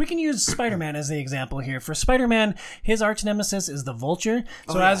Symbiotes. We can use Spider-Man as the example here. For Spider-Man, his arch nemesis is the Vulture.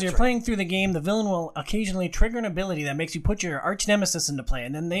 So as you're playing through the game, the villain will occasionally trigger an ability that makes you put your arch nemesis into play.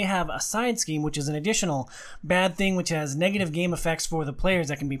 And then they have a side scheme, which is an additional bad thing, which has negative game effects for the players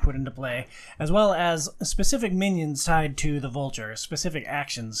that can be put into play, as well as specific minions tied to the Vulture, specific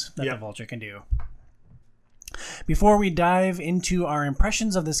actions that the Vulture can do. Before we dive into our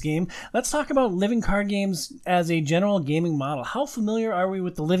impressions of this game, let's talk about living card games as a general gaming model. How familiar are we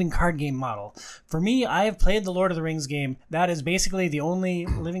with the living card game model? For me, I have played the Lord of the Rings game. That is basically the only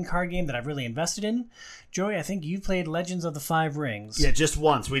living card game that I've really invested in. Joey, I think you've played Legends of the Five Rings. Yeah, just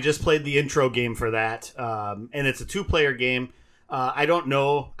once. We just played the intro game for that, and it's a 2-player game. I don't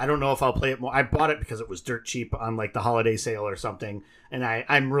know if I'll play it more. I bought it because it was dirt cheap on like the holiday sale or something, and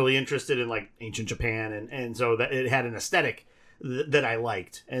I'm really interested in like ancient Japan, and so that it had an aesthetic that I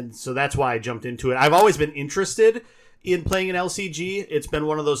liked, and so that's why I jumped into it. I've always been interested in playing an LCG. It's been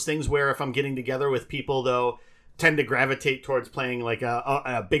one of those things where if I'm getting together with people, though, tend to gravitate towards playing like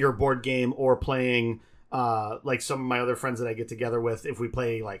a bigger board game or playing like some of my other friends that I get together with. If we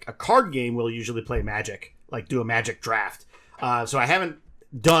play like a card game, we'll usually play Magic, like do a Magic draft. So I haven't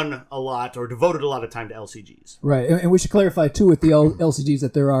done a lot or devoted a lot of time to LCGs. Right, and we should clarify too with the LCGs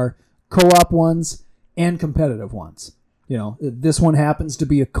that there are co-op ones and competitive ones. You know, this one happens to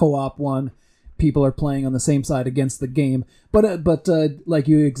be a co-op one. People are playing on the same side against the game, but like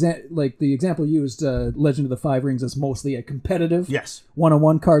the example you used, Legend of the Five Rings is mostly a competitive,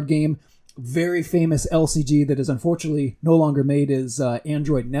 one-on-one card game. Very famous LCG that is unfortunately no longer made is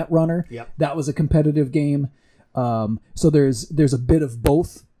Android Netrunner. Yep. That was a competitive game. So there's a bit of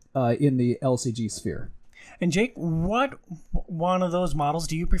both in the LCG sphere. And Jake, what one of those models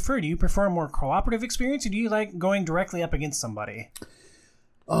do you prefer? Do you prefer a more cooperative experience, or do you like going directly up against somebody?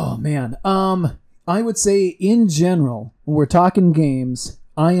 Oh man, I would say in general, when we're talking games,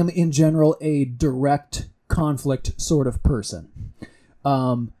 I am in general a direct conflict sort of person.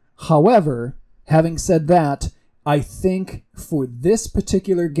 However, having said that, I think for this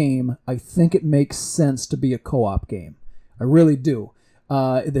particular game, I think it makes sense to be a co-op game. I really do.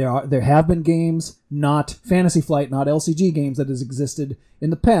 There have been games, not Fantasy Flight, not LCG games that has existed in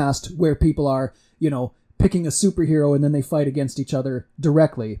the past where people are, picking a superhero and then they fight against each other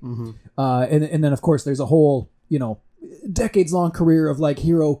directly. Mm-hmm. And then of course there's a whole, decades long career of like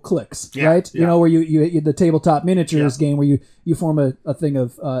hero clicks, Yeah, right? yeah. Where you the tabletop miniatures game where you form a thing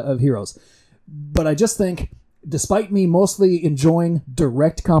of heroes. But I just think, despite me mostly enjoying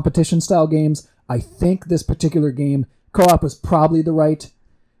direct competition style games, I think this particular game, co-op, was probably the right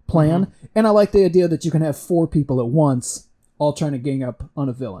plan. Mm-hmm. And I like the idea that you can have 4 people at once all trying to gang up on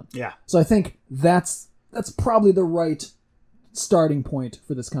a villain. Yeah. So I think that's probably the right starting point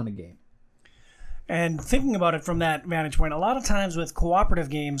for this kind of game. And thinking about it from that vantage point, a lot of times with cooperative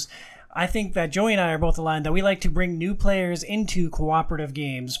games, I think that Joey and I are both aligned that we like to bring new players into cooperative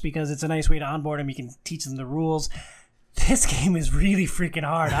games because it's a nice way to onboard them. You can teach them the rules. This game is really freaking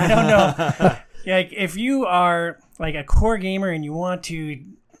hard. I don't know. Like, if you are like a core gamer and you want to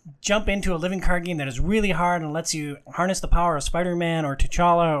jump into a living card game that is really hard and lets you harness the power of Spider-Man or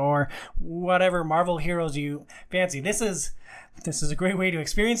T'Challa or whatever Marvel heroes you fancy, this is a great way to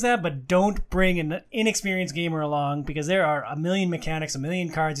experience that, but don't bring an inexperienced gamer along because there are a million mechanics, a million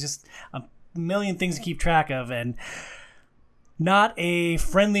cards, just a million things to keep track of, and not a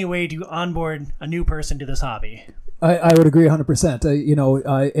friendly way to onboard a new person to this hobby. I would agree 100%.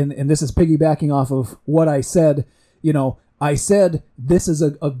 And this is piggybacking off of what I said. I said this is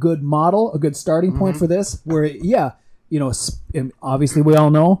a good model, a good starting point for this. Where, obviously we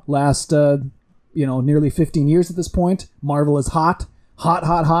all know last, nearly 15 years at this point, Marvel is hot,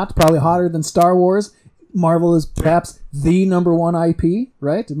 probably hotter than Star Wars. Marvel is perhaps the number one IP,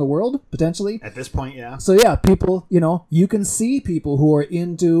 right, in the world, potentially. At this point, yeah. So yeah, people, you can see people who are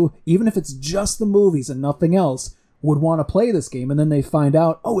into, even if it's just the movies and nothing else, would want to play this game, and then they find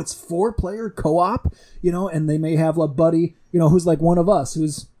out, oh, it's 4-player co-op, and they may have a buddy, who's like one of us,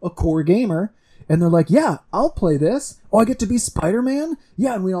 who's a core gamer, and they're like, yeah, I'll play this. Oh, I get to be Spider-Man?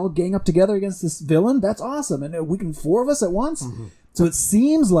 Yeah, and we all gang up together against this villain? That's awesome. And we can 4 of us at once? Mm-hmm. So it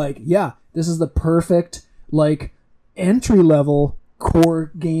seems like, this is the perfect, entry-level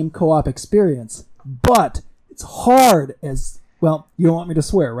core game co-op experience. But it's hard as, well, you don't want me to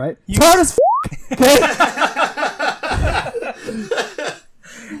swear, right? It's hard as okay?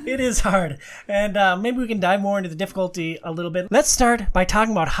 It is hard, and maybe we can dive more into the difficulty a little bit. Let's start by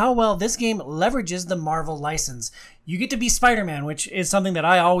talking about how well this game leverages the Marvel license. You get to be Spider-Man, which is something that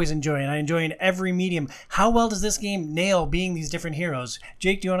I always enjoy, and I enjoy in every medium. How well does this game nail being these different heroes?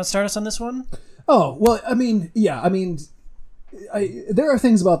 Jake, do you want to start us on this one? Oh, well, there are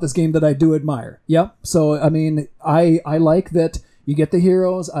things about this game that I do admire. Yep. So, I like that you get the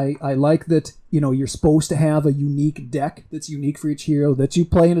heroes. I like that, you're supposed to have a unique deck that's unique for each hero that you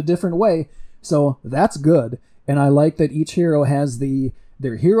play in a different way. So that's good. And I like that each hero has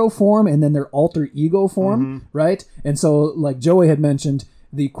their hero form and then their alter ego form, right? And so, like Joey had mentioned,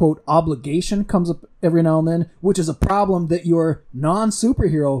 the quote obligation comes up every now and then, which is a problem that your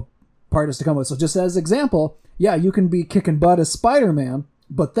non-superhero part is to come with. So just as example, you can be kicking butt as Spider-Man,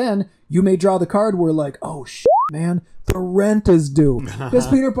 but then you may draw the card where like, oh shit, man, the rent is due. Because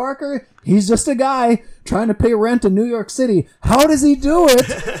Peter Parker, he's just a guy trying to pay rent in New York City. How does he do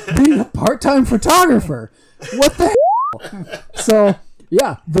it being a part-time photographer? What the hell? So,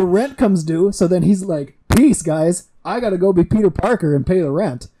 the rent comes due. So then he's like, peace, guys. I got to go be Peter Parker and pay the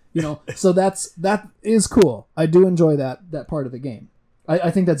rent. So that is cool. I do enjoy that part of the game.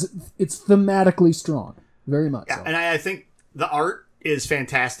 I think it's thematically strong. Very much so. And I think the art is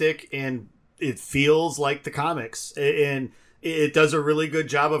fantastic, and it feels like the comics, and it does a really good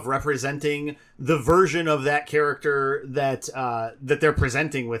job of representing the version of that character that they're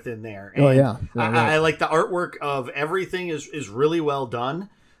presenting within there. And I like the artwork of everything is really well done.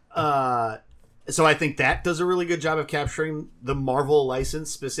 So I think that does a really good job of capturing the Marvel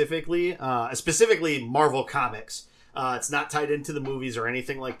license specifically Marvel Comics. It's not tied into the movies or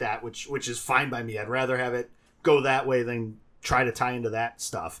anything like that, which is fine by me. I'd rather have it go that way than try to tie into that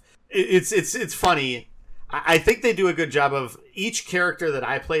stuff. It's funny. I think they do a good job of each character that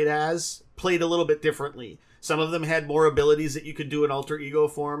I played a little bit differently. Some of them had more abilities that you could do in alter ego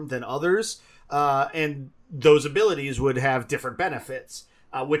form than others, and those abilities would have different benefits,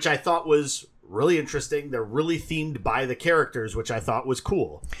 which I thought was really interesting. They're really themed by the characters, which I thought was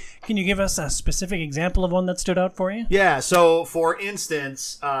cool. Can you give us a specific example of one that stood out for you? Yeah, so for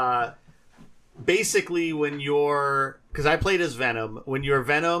instance, basically because I played as Venom, when you're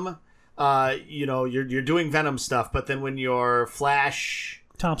Venom, you're doing Venom stuff, but then when you're Flash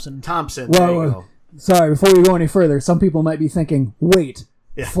Thompson, there you go. Sorry, before we go any further, some people might be thinking, wait,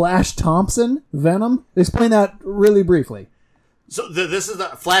 Flash Thompson, Venom? Explain that really briefly. So this is the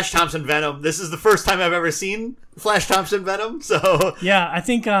Flash Thompson Venom. This is the first time I've ever seen Flash Thompson Venom. So Yeah, I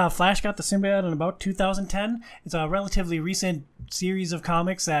think Flash got the symbiote in about 2010. It's a relatively recent series of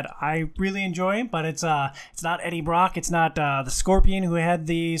comics that I really enjoy, but it's not Eddie Brock. It's not the Scorpion who had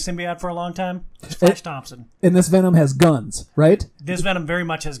the symbiote for a long time. It's Flash Thompson. And this Venom has guns, right? This Venom very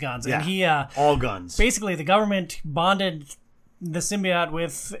much has guns, and he all guns. basically the government bonded the symbiote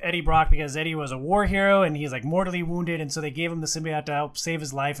with Eddie Brock because Eddie was a war hero and he's like mortally wounded, and so they gave him the symbiote to help save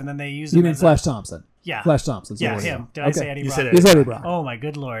his life, and then they used You him mean as Flash Thompson? Yeah. Flash Thompson. Yeah, sorry. him. Did I say Eddie You Brock? said He's Eddie Brock. Oh my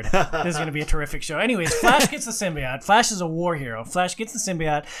good lord. This is going to be a terrific show. Anyways, Flash gets the symbiote. Flash is a war hero. Flash gets the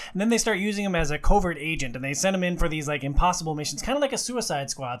symbiote, and then they start using him as a covert agent, and they send him in for these like impossible missions, kind of like a Suicide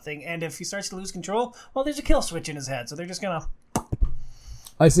Squad thing, and if he starts to lose control, well, there's a kill switch in his head, so they're just going to...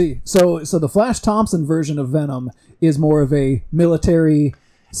 I see. So the Flash Thompson version of Venom is more of a military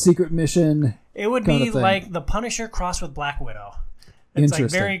secret mission. It would kind be of thing. like the Punisher crossed with Black Widow. It's like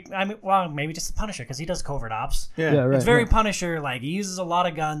Interesting. very, I mean, well, maybe just the Punisher because he does covert ops. Yeah, right. It's very right. Punisher, like he uses a lot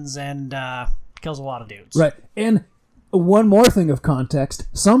of guns and kills a lot of dudes. Right. And one more thing of context.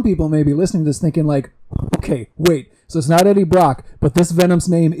 Some people may be listening to this thinking like, okay, wait, so it's not Eddie Brock, but this Venom's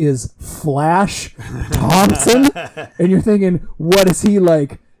name is Flash Thompson? And you're thinking, what is he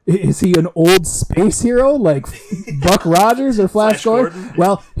like? Is he an old space hero like Buck Rogers or Flash Gordon?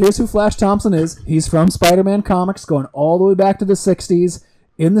 Well, here's who Flash Thompson is. He's from Spider-Man comics going all the way back to the 60s.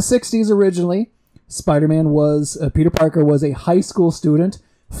 In the 60s originally, Spider-Man was, Peter Parker was a high school student.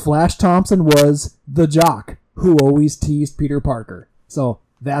 Flash Thompson was the jock who always teased Peter Parker. So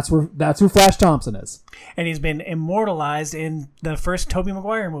that's who Flash Thompson is. And he's been immortalized in the first Tobey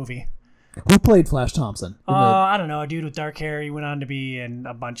Maguire movie. Who played Flash Thompson? I don't know, a dude with dark hair. He went on to be in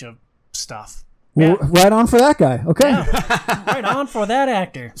a bunch of stuff. Well, right on for that guy. Okay. Right on for that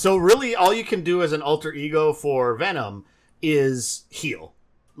actor. So really, all you can do as an alter ego for Venom is heal.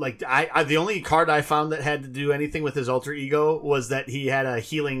 Like I the only card I found that had to do anything with his alter ego was that he had a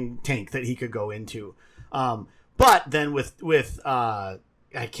healing tank that he could go into. But then with I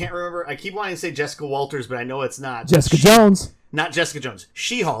can't remember. I keep wanting to say Jessica Walters, but I know it's not. Jessica Jones. Not Jessica Jones.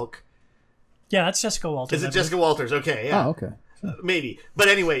 She-Hulk. Yeah, that's Jessica Walters. Is it I believe. Jessica Walters? Okay, yeah. Oh, okay. Maybe. But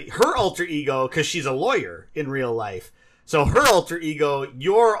anyway, her alter ego, because she's a lawyer in real life. So her alter ego,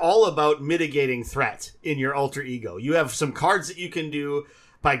 you're all about mitigating threat in your alter ego. You have some cards that you can do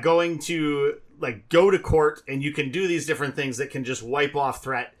by going to, like, go to court, and you can do these different things that can just wipe off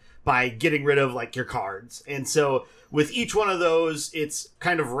threat by getting rid of, like, your cards. And so with each one of those, it's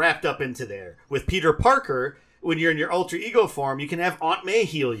kind of wrapped up into there. With Peter Parker, when you're in your alter ego form, you can have Aunt May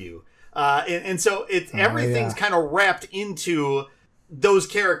heal you. And so everything's kind of wrapped into those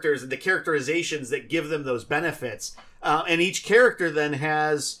characters and the characterizations that give them those benefits. And each character then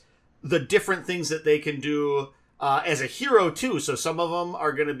has the different things that they can do as a hero too. So some of them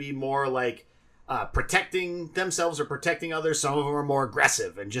are going to be more like protecting themselves or protecting others. Some of them are more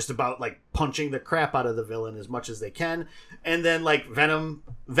aggressive and just about like punching the crap out of the villain as much as they can. And then like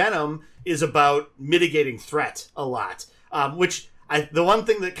Venom is about mitigating threat a lot, which the one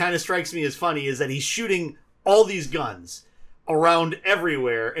thing that kind of strikes me as funny is that he's shooting all these guns around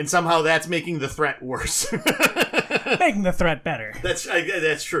everywhere, and somehow that's making the threat worse. Making the threat better.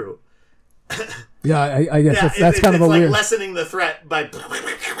 That's true. Yeah, I guess Yeah, that's kind of a like weird. lessening the threat by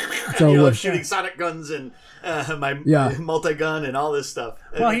So, shooting sonic guns and my Yeah. multi-gun and all this stuff.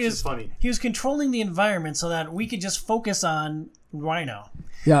 Well, It's just funny. he was controlling the environment so that we could just focus on Rhino.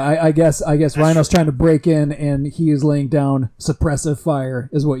 Yeah, I guess Rhino's trying to break in, and he is laying down suppressive fire,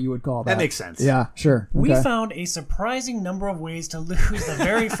 is what you would call that. That makes sense. Yeah, sure. We Okay. found a surprising number of ways to lose the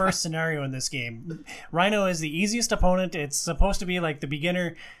very first scenario in this game. Rhino is the easiest opponent. It's supposed to be like the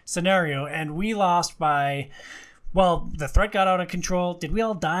beginner scenario, and we lost by... Well, the threat got out of control. Did we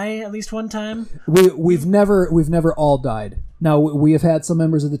all die at least one time? We've never all died. Now we have had some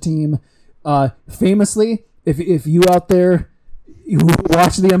members of the team, famously. If you out there who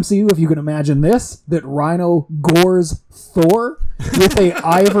watch the MCU, if you can imagine this, that Rhino gores Thor with a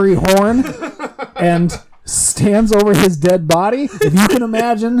ivory horn and stands over his dead body. If you can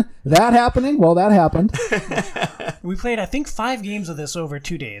imagine that happening, well, that happened. We played, I think, 5 games of this over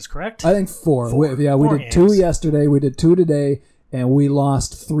 2 days, correct? I think 4. We Four did 2 games. yesterday. We did 2 today, and we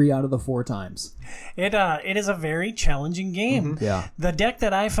lost 3 out of the 4 times. It is a very challenging game. Yeah. The deck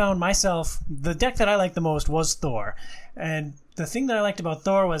that I found myself, the deck that I liked the most was Thor. And the thing that I liked about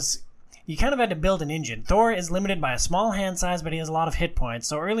Thor was you kind of had to build an engine. Thor is limited by a small hand size, but he has a lot of hit points.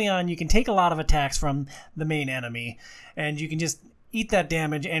 So early on, you can take a lot of attacks from the main enemy, and you can just eat that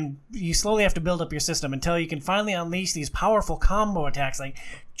damage, and you slowly have to build up your system until you can finally unleash these powerful combo attacks like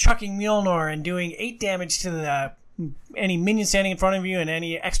chucking Mjolnir and doing 8 damage to the any minion standing in front of you and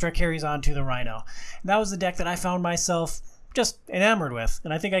any extra carries on to the Rhino. And that was the deck that I found myself just enamored with,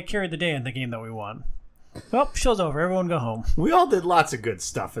 and I think I carried the day in the game that we won. Well, show's over. Everyone go home. We all did lots of good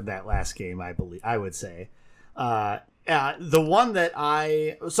stuff in that last game, I would say. The one that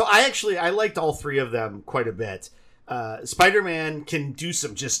I liked all three of them quite a bit. Spider-Man can do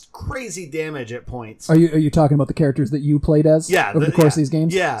some just crazy damage at points. Are you talking about the characters that you played as? Yeah, over the course of these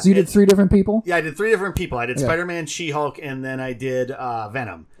games. Yeah. So you did 3 different people. Yeah, I did 3 different people. I did Spider-Man, She-Hulk, and then I did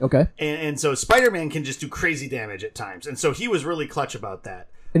Venom. Okay. And so Spider-Man can just do crazy damage at times, and so he was really clutch about that.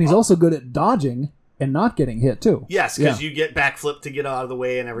 And he's also good at dodging and not getting hit too. Yes, because you get backflip to get out of the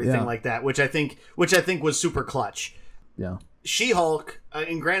way and everything Yeah. like that, which I think was super clutch. Yeah. She-Hulk,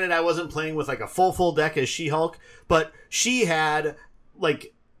 and granted I wasn't playing with like a full deck as She-Hulk, but she had,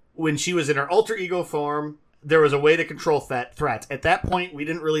 like, when she was in her alter ego form, there was a way to control threats. At that point, we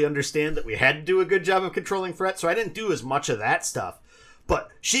didn't really understand that we had to do a good job of controlling threats, so I didn't do as much of that stuff. But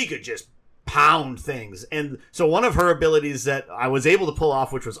she could just pound things. And so one of her abilities that I was able to pull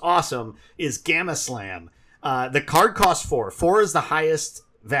off, which was awesome, is Gamma Slam. The card costs 4. 4 is the highest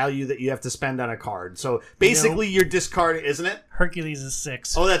value that you have to spend on a card. So basically your discard, isn't it? Hercules is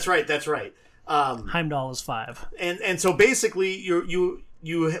 6. Oh, that's right. Heimdall is 5. And so basically you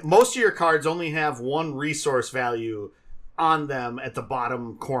most of your cards only have 1 resource value on them at the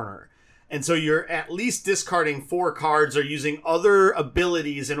bottom corner. And so you're at least discarding 4 cards or using other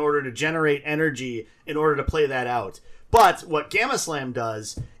abilities in order to generate energy in order to play that out. But what Gamma Slam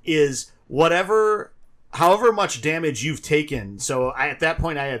does is however much damage you've taken. So at that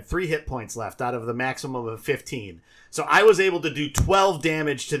point, I had 3 hit points left out of the maximum of 15. So I was able to do 12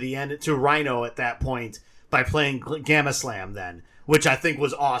 damage to Rhino at that point by playing Gamma Slam then, which I think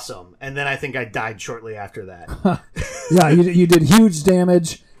was awesome. And then I think I died shortly after that. Yeah, you did huge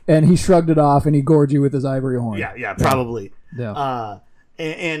damage, and he shrugged it off, and he gored you with his ivory horn. Yeah, probably. Yeah.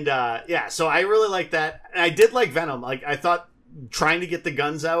 So I really like that. And I did like Venom. Like, I thought trying to get the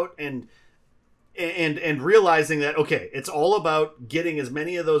guns out and realizing that, okay, it's all about getting as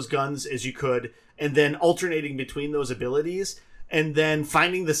many of those guns as you could and then alternating between those abilities and then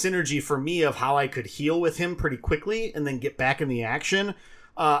finding the synergy for me of how I could heal with him pretty quickly and then get back in the action,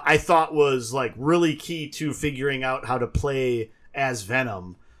 I thought was like really key to figuring out how to play as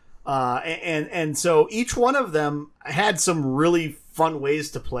Venom. And so each one of them had some really fun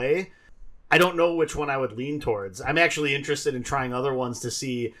ways to play. I don't know which one I would lean towards. I'm actually interested in trying other ones to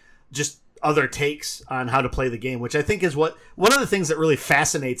see just other takes on how to play the game, which I think is one of the things that really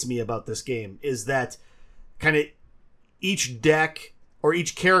fascinates me about this game is that kind of each deck or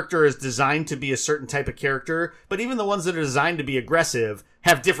each character is designed to be a certain type of character, but even the ones that are designed to be aggressive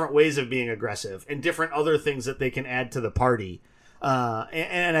have different ways of being aggressive and different other things that they can add to the party.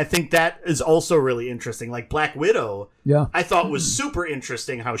 And I think that is also really interesting. Like Black Widow, I thought was super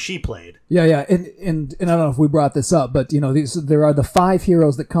interesting how she played. Yeah. And I don't know if we brought this up, but there are the 5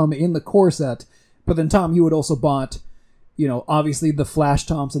 heroes that come in the core set. But then Tom, you had also bought, obviously the Flash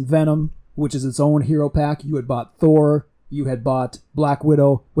Thompson Venom, which is its own hero pack. You had bought Thor. You had bought Black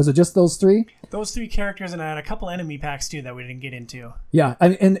Widow. Was it just those 3? Those 3 characters, and I had a couple enemy packs too that we didn't get into. Yeah,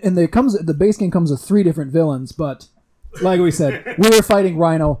 and the base game comes with 3 different villains, but like we said, we were fighting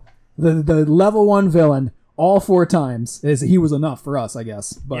Rhino, the level 1 villain, all 4 times. He was enough for us, I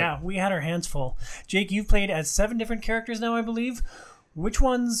guess. But yeah, we had our hands full. Jake, you've played as 7 different characters now, I believe. Which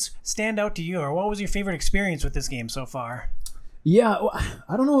ones stand out to you, or what was your favorite experience with this game so far? Yeah,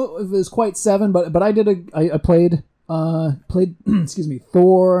 I don't know if it was quite 7, but I played excuse me,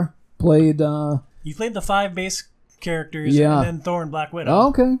 Thor, played You played the 5 base characters, Yeah. and then Thor and Black Widow. Oh,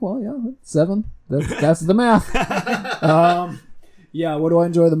 okay, well, yeah, 7. That's the math. Yeah, what do I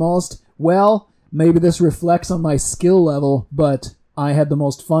enjoy the most? Well, maybe this reflects on my skill level, but I had the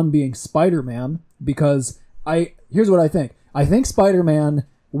most fun being Spider-Man because here's what I think. I think Spider-Man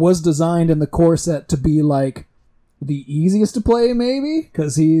was designed in the core set to be like the easiest to play, maybe,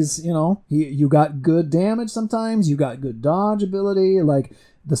 because he's, you got good damage sometimes, you got good dodge ability. Like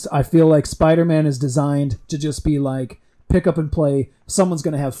this, I feel like Spider-Man is designed to just be like pick up and play. Someone's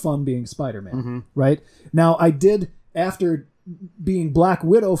going to have fun being Spider-Man, right? Now, I did, after being Black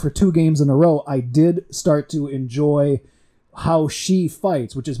Widow for 2 games in a row, I did start to enjoy how she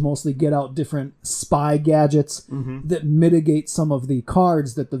fights, which is mostly get out different spy gadgets that mitigate some of the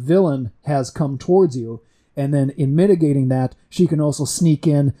cards that the villain has come towards you. And then in mitigating that, she can also sneak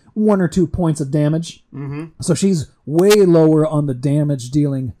in 1 or 2 points of damage. So she's way lower on the damage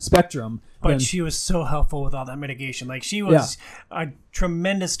dealing spectrum. But she was so helpful with all that mitigation. Like, she was a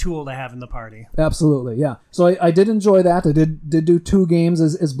tremendous tool to have in the party. Absolutely, yeah. So I did enjoy that. I did do 2 games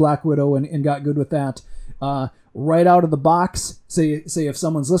as Black Widow and got good with that. right out of the box. Say if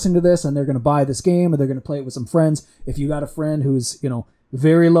someone's listening to this and they're going to buy this game or they're going to play it with some friends, if you got a friend who's,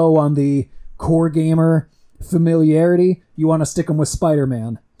 very low on the core gamer familiarity, you want to stick them with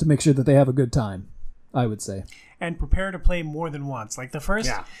Spider-Man to make sure that they have a good time, I would say. And prepare to play more than once. Like the first,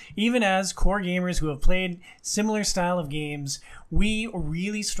 even as core gamers who have played similar style of games, we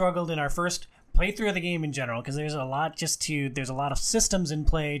really struggled in our first playthrough of the game in general, because there's a lot of systems in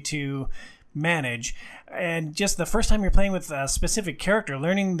play to manage, and just the first time you're playing with a specific character,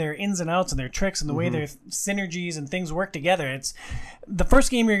 learning their ins and outs and their tricks and the way their synergies and things work together, it's the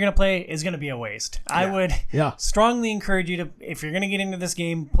first game you're going to play is going to be a waste. I would strongly encourage you to, if you're going to get into this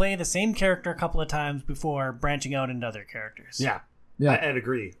game, play the same character a couple of times before branching out into other characters. I'd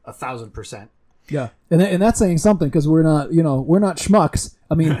agree 1,000%. Yeah, and that's saying something, because we're not schmucks.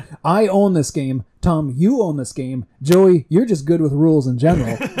 I mean, I own this game. Tom, you own this game. Joey, you're just good with rules in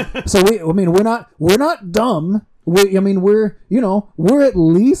general. So we're not dumb. We're at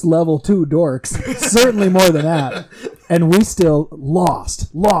least level 2 dorks, certainly more than that, and we still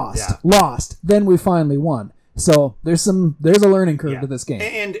lost. Then we finally won. So there's a learning curve to this game,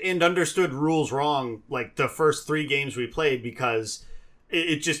 and understood rules wrong like the first 3 games we played, because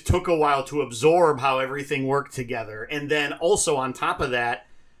it just took a while to absorb how everything worked together. And then also on top of that,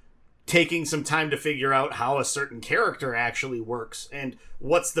 taking some time to figure out how a certain character actually works and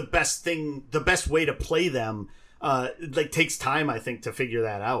what's the best way to play them. Takes time, I think, to figure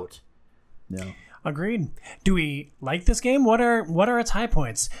that out. Yeah. Agreed. Do we like this game? What are its high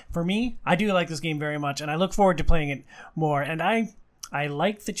points? For me, I do like this game very much, and I look forward to playing it more. And I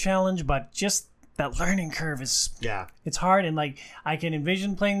like the challenge, but just that learning curve is it's hard, and I can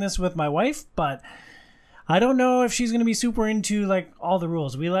envision playing this with my wife, but I don't know if she's going to be super into all the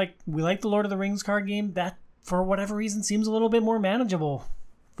rules. We like the Lord of the Rings card game. That for whatever reason seems a little bit more manageable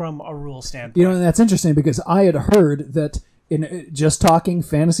from a rule standpoint. And that's interesting, because I had heard that in just talking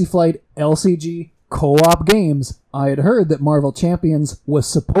Fantasy Flight LCG co-op games, I had heard that Marvel Champions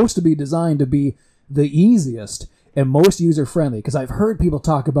was supposed to be designed to be the easiest and most user-friendly, because I've heard people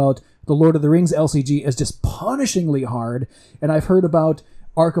talk about the Lord of the Rings LCG as just punishingly hard, and I've heard about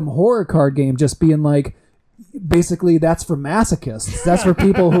Arkham Horror card game just being basically that's for masochists. That's for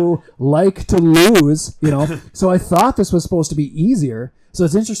people who like to lose, So I thought this was supposed to be easier. So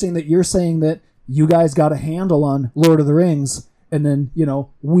it's interesting that you're saying that you guys got a handle on Lord of the Rings, and then,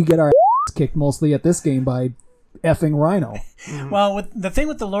 we get our ass kicked mostly at this game by effing Rhino. Well, the thing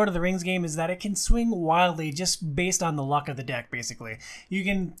with the Lord of the Rings game is that it can swing wildly just based on the luck of the deck, basically. You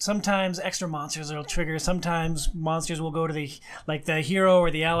can, sometimes extra monsters will trigger, sometimes monsters will go to the hero or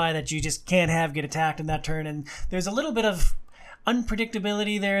the ally that you just can't have get attacked in that turn, and there's a little bit of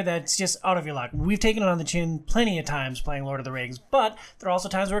unpredictability there that's just out of your luck. We've taken it on the chin plenty of times playing Lord of the Rings, but there are also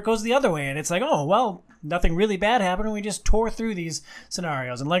times where it goes the other way, and it's nothing really bad happened, and we just tore through these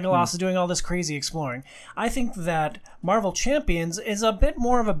scenarios, and Legolas is doing all this crazy exploring. I think that Marvel Champions is a bit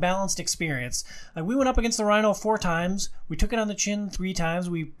more of a balanced experience. We went up against the Rhino 4 times, we took it on the chin 3 times,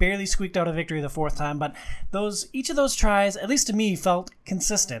 we barely squeaked out a victory the 4th time, but each of those tries, at least to me, felt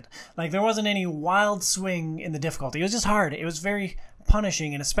consistent. There wasn't any wild swing in the difficulty. It was just hard. It was very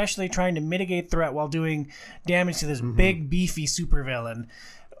punishing, and especially trying to mitigate threat while doing damage to this big, beefy supervillain.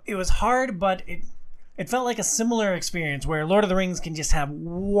 It was hard, but it felt like a similar experience where Lord of the Rings can just have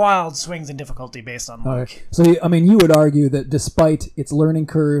wild swings in difficulty based on luck. Right. So, you would argue that despite its learning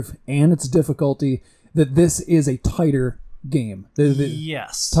curve and its difficulty, that this is a tighter game.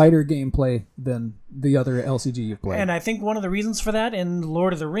 Yes. Tighter gameplay than the other LCG you've played. And I think one of the reasons for that in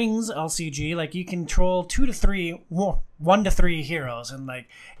Lord of the Rings LCG, you control 1 to 3 heroes, and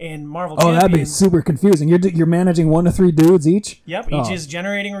in Marvel Champions... that'd be super confusing. You're managing 1 to 3 dudes each? Yep, each is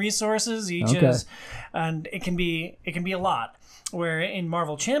generating resources, and it can be a lot. Where in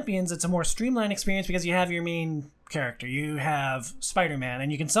Marvel Champions, it's a more streamlined experience because you have your main character. You have Spider-Man,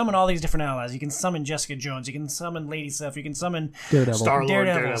 and you can summon all these different allies. You can summon Jessica Jones. You can summon Lady Sif. You can summon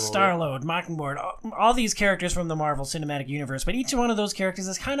Daredevil, Star-Lord, Mockingbird. All these characters from the Marvel Cinematic Universe. But each one of those characters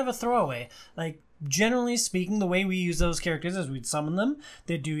is kind of a throwaway. Generally speaking, the way we use those characters is we'd summon them,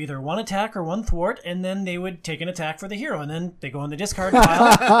 they'd do either 1 attack or 1 thwart, and then they would take an attack for the hero, and then they go in the discard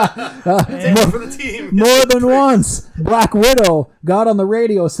pile. For the team. More than once, Black Widow got on the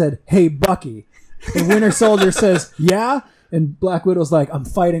radio, said, "Hey, Bucky." And Winter Soldier says, "Yeah?" And Black Widow's like, "I'm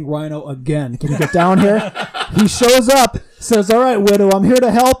fighting Rhino again. Can you get down here?" He shows up, says, "All right, Widow, I'm here to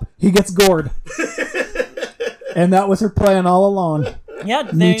help." He gets gored. And that was her plan all along.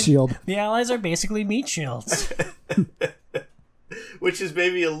 Yeah, meat shield. The allies are basically meat shields. Which is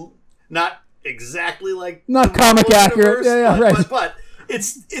maybe not exactly not comic accurate. Universe, right. But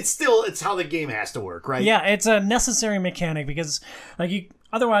it's how the game has to work, right? Yeah, it's a necessary mechanic because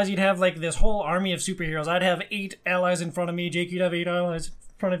otherwise you'd have like this whole army of superheroes. I'd have 8 allies in front of me. Jake, you'd have 8 allies in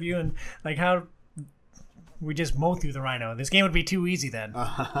front of you, and like how we just mow through the Rhino. This game would be too easy then.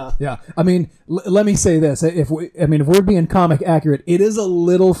 Yeah, I mean, let me say this: if we're being comic accurate, it is a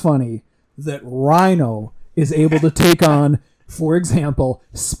little funny that Rhino is able to take on, for example,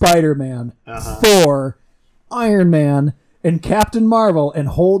 Spider-Man, Thor, Iron Man, and Captain Marvel, and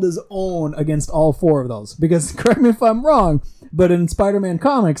hold his own against all 4 of those. Because correct me if I'm wrong, but in Spider-Man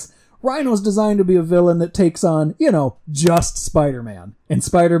comics, Rhino's designed to be a villain that takes on, just Spider-Man. And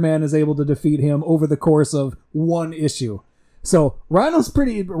Spider-Man is able to defeat him over the course of 1 issue. So Rhino's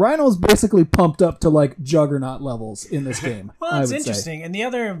basically pumped up to like Juggernaut levels in this game. Well, it's interesting. And the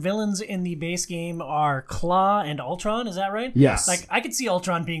other villains in the base game are Claw and Ultron, is that right? Yes. Like I could see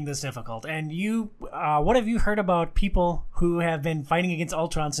Ultron being this difficult. And you what have you heard about people who have been fighting against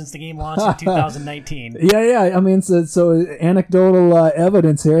Ultron since the game launched in 2019? Yeah. I mean, so anecdotal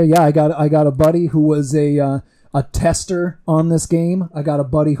evidence here. Yeah, I got a buddy who was a tester on this game. I got a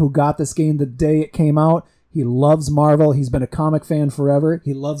buddy who got this game the day it came out. He loves Marvel. He's been a comic fan forever.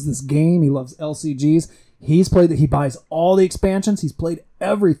 He loves this game. He loves LCGs. He buys all the expansions. He's played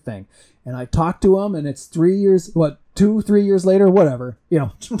everything. And I talked to him, and it's 3 years, 2-3 years later, whatever,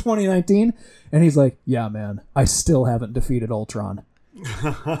 2019. And he's like, yeah, man, I still haven't defeated Ultron.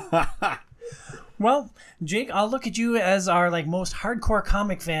 Well, Jake, I'll look at you as our most hardcore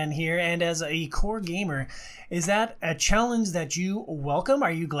comic fan here and as a core gamer. Is that a challenge that you welcome?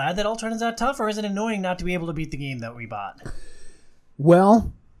 Are you glad that Ultron is that tough, or is it annoying not to be able to beat the game that we bought?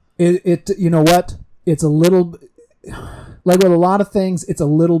 Well, it you know what? It's a little, like with a lot of things, it's a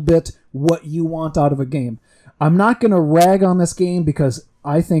little bit what you want out of a game. I'm not going to rag on this game because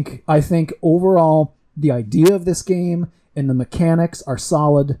I think overall the idea of this game and the mechanics are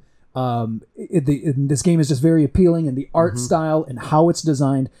solid. This game is just very appealing in the art style and how it's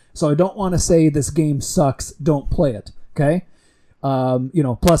designed. So I don't want to say this game sucks. Don't play it. Okay.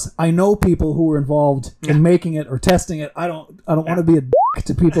 Plus I know people who were involved in making it or testing it. I don't want to be a dick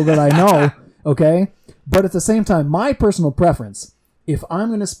to people that I know. Okay. But at the same time, my personal preference, if I'm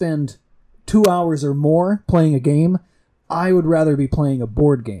going to spend 2 hours or more playing a game, I would rather be playing a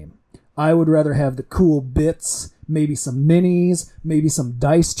board game. I would rather have the cool bits, maybe some minis, maybe some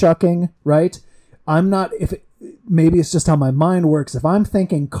dice chucking, right? Maybe it's just how my mind works. If I'm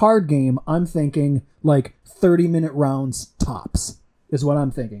thinking card game, I'm thinking like 30-minute rounds tops is what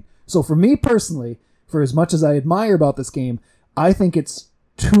I'm thinking. So for me personally, for as much as I admire about this game, I think it's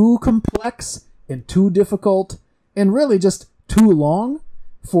too complex and too difficult and really just too long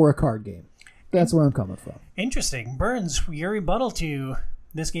for a card game. That's where I'm coming from. Interesting. Burns, your rebuttal to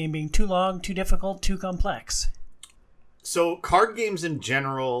this game being too long, too difficult, too complex. So card games in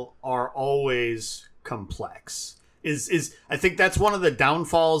general are always complex. I think that's one of the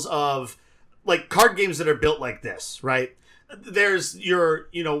downfalls of card games that are built like this, right? There's your,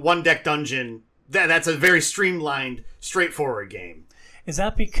 one deck dungeon. That's a very streamlined, straightforward game. Is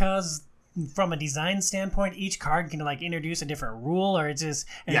that because from a design standpoint, each card can introduce a different rule, or it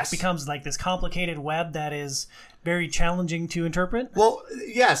becomes this complicated web that is very challenging to interpret? Well,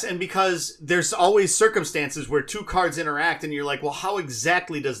 yes, and because there's always circumstances where 2 cards interact, and you're like, well, how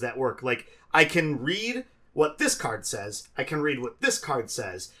exactly does that work? I can read what this card says, I can read what this card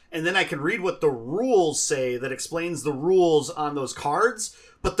says, and then I can read what the rules say that explains the rules on those cards,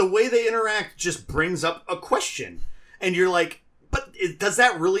 but the way they interact just brings up a question. And you're like, but does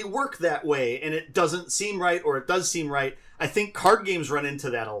that really work that way? And it doesn't seem right, or it does seem right. I think card games run into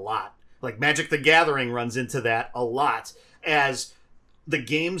that a lot. Magic the Gathering runs into that a lot. As the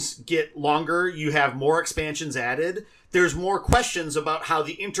games get longer, you have more expansions added. There's more questions about how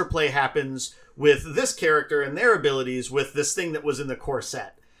the interplay happens with this character and their abilities with this thing that was in the core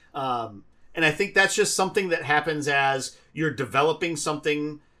set. And I think that's just something that happens as you're developing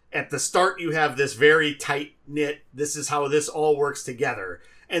something. At the start, you have this very tight-knit, this is how this all works together.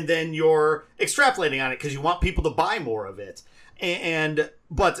 And then you're extrapolating on it because you want people to buy more of it.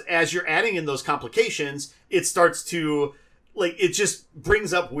 But as you're adding in those complications, it starts to, it just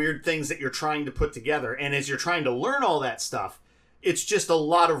brings up weird things that you're trying to put together. And as you're trying to learn all that stuff, it's just a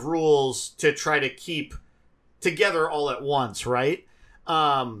lot of rules to try to keep together all at once, right?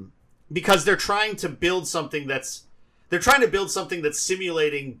 Because they're trying to build something that's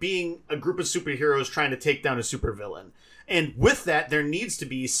simulating being a group of superheroes trying to take down a supervillain. And with that, there needs to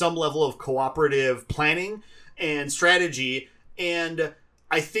be some level of cooperative planning and strategy. And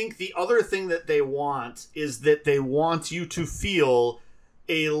I think the other thing that they want is that they want you to feel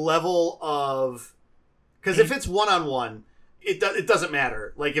a level of... Because if it's one-on-one, it doesn't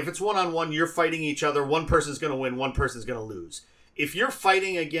matter. Like, if it's one-on-one, you're fighting each other, one person's going to win, one person's going to lose. If you're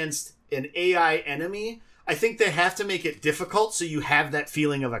fighting against an AI enemy, I think they have to make it difficult so you have that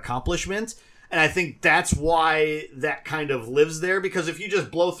feeling of accomplishment. And I think that's why that kind of lives there, because if you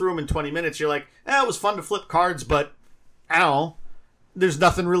just blow through them in 20 minutes, you're like, it was fun to flip cards, but I don't know, there's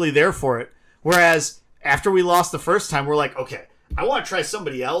nothing really there for it. Whereas after we lost the first time, we're like, okay, I want to try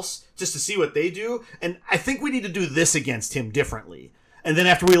somebody else just to see what they do. And I think we need to do this against him differently. And then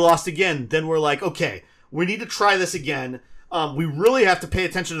after we lost again, then we're like, okay, we need to try this again. We really have to pay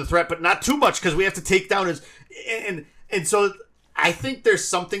attention to the threat, but not too much, because we have to take down his... And so I think there's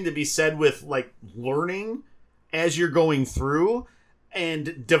something to be said with, like, learning as you're going through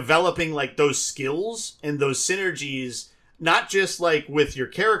and developing, like, those skills and those synergies, not just, like, with your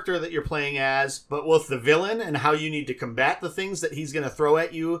character that you're playing as, but with the villain and how you need to combat the things that he's going to throw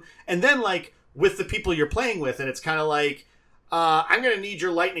at you. And then, like, with the people you're playing with, and it's kind of like, I'm going to need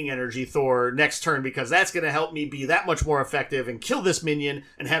your lightning energy, Thor, next turn, because that's going to help me be that much more effective and kill this minion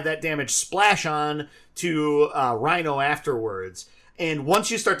and have that damage splash on to Rhino afterwards. And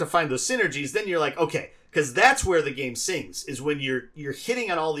once you start to find those synergies, then you're like, okay, because that's where the game sings, is when you're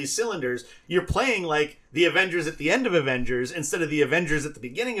hitting on all these cylinders. You're playing like the Avengers at the end of Avengers instead of the Avengers at the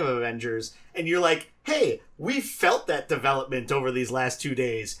beginning of Avengers, and you're like, hey, we felt that development over these last 2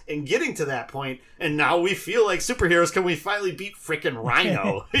 days and getting to that point, and now we feel like superheroes. Can we finally beat frickin'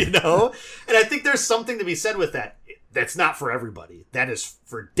 Rhino? You know? And I think there's something to be said with that. That's not for everybody. That is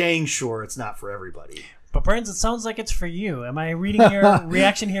for dang sure it's not for everybody. But Burns, it sounds like it's for you. Am I reading your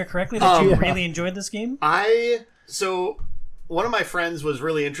reaction here correctly, that you really enjoyed this game? So one of my friends was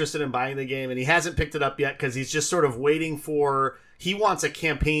really interested in buying the game, and he hasn't picked it up yet because he's just sort of waiting for... He wants a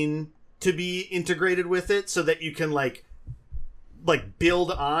campaign to be integrated with it so that you can, like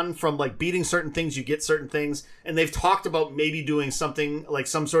build on from, like, beating certain things, you get certain things. And they've talked about maybe doing something like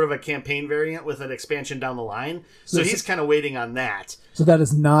some sort of a campaign variant with an expansion down the line. So he's kind of waiting on that. So that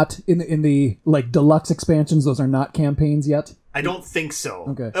is not in the like deluxe expansions. Those are not campaigns yet. I don't think so.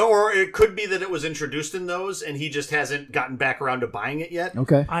 Okay. Or it could be that it was introduced in those and he just hasn't gotten back around to buying it yet.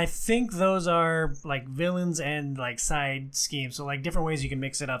 Okay. I think those are like villains and like side schemes. So like different ways you can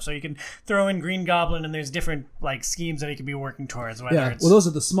mix it up. So you can throw in Green Goblin and there's different like schemes that you can be working towards. Whether it's... Well, those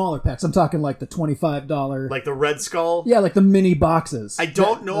are the smaller packs. I'm talking like the $25. Like the Red Skull? Yeah, like the mini boxes. I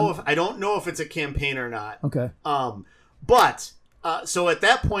don't know if it's a campaign or not. Okay. But so at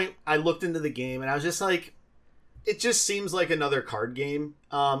that point I looked into the game and I was just like, it just seems like another card game.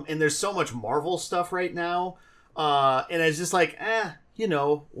 And there's so much Marvel stuff right now. And I was just like,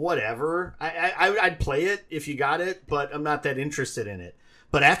 whatever. I'd play it if you got it, but I'm not that interested in it.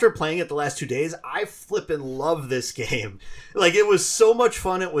 But after playing it the last 2 days, I flippin' love this game. Like, it was so much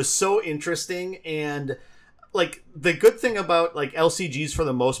fun. It was so interesting. And, like, the good thing about, like, LCGs for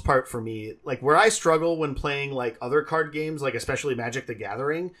the most part for me, like, where I struggle when playing, like, other card games, like, especially Magic the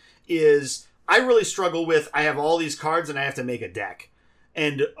Gathering, is... I really struggle with, I have all these cards and I have to make a deck.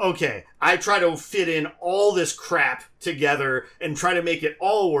 And, okay, I try to fit in all this crap together and try to make it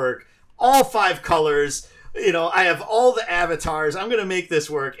all work. All 5 colors, I have all the avatars. I'm going to make this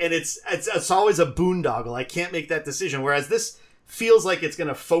work. And it's always a boondoggle. I can't make that decision. Whereas this feels like it's going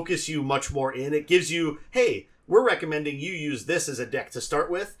to focus you much more in. It gives you, hey, we're recommending you use this as a deck to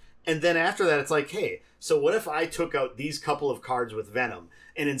start with. And then after that, it's like, hey, so what if I took out these couple of cards with Venom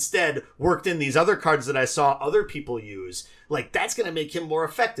and instead worked in these other cards that I saw other people use? Like, that's going to make him more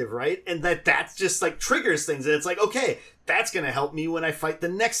effective, right? And that's just, like, triggers things. And it's like, okay, that's going to help me when I fight the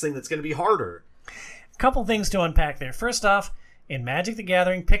next thing that's going to be harder. Couple things to unpack there. First off, in Magic the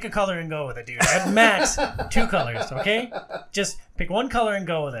Gathering, pick a color and go with it, dude. At max, 2 colors, okay? Just pick one color and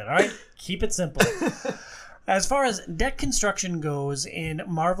go with it, all right? Keep it simple. As far as deck construction goes in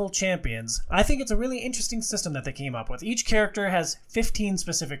Marvel Champions, I think it's a really interesting system that they came up with. Each character has 15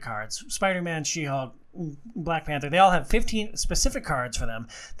 specific cards. Spider-Man, She-Hulk, Black Panther, they all have 15 specific cards for them.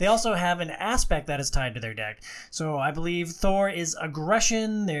 They also have an aspect that is tied to their deck. So I believe Thor is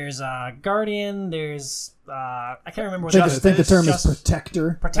aggression, there's Guardian, there's... I can't remember what I think the term is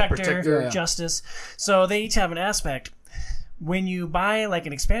Protector. Protector, Justice. So they each have an aspect. When you buy like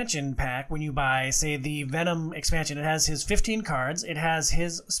an expansion pack, when you buy, say, the Venom expansion, it has his 15 cards. It has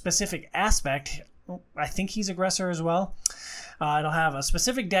his specific aspect. I think he's aggressor as well. It'll have a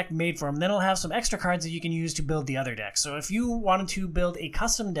specific deck made for him. Then it'll have some extra cards that you can use to build the other deck. So if you wanted to build a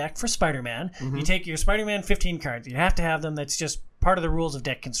custom deck for Spider-Man, you take your Spider-Man 15 cards. You have to have them. That's just part of the rules of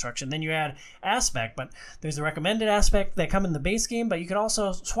deck construction. Then you add aspect, but there's the recommended aspect that come in the base game, but you can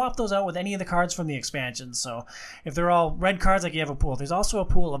also swap those out with any of the cards from the expansions. So if they're all red cards, like you have a pool, there's also a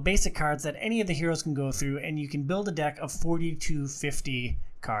pool of basic cards that any of the heroes can go through, and you can build a deck of 40 to 50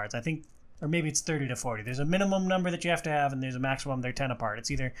 cards. I think, or maybe it's 30 to 40. There's a minimum number that you have to have, and there's a maximum. They're 10 apart.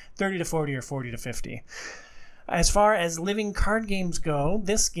 It's either 30 to 40 or 40 to 50. As far as living card games go,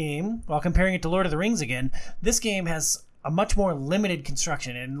 this game, while comparing it to Lord of the Rings again, this game has a much more limited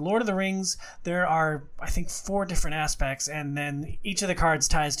construction. In Lord of the Rings, there are, I think, 4 different aspects, and then each of the cards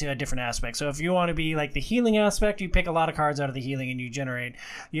ties to a different aspect. So if you want to be like the healing aspect, you pick a lot of cards out of the healing, and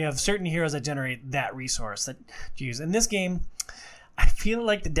you have certain heroes that generate that resource that you use. In this game, I feel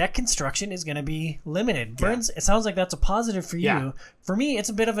like the deck construction is going to be limited. Burns, it sounds like that's a positive for you. Yeah. For me, it's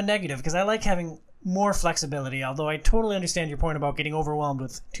a bit of a negative because I like having more flexibility, although I totally understand your point about getting overwhelmed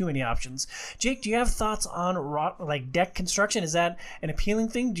with too many options. Jake, do you have thoughts on deck construction? Is that an appealing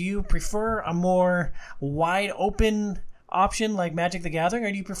thing? Do you prefer a more wide open option like Magic the Gathering, or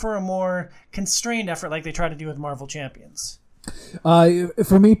do you prefer a more constrained effort like they try to do with Marvel Champions?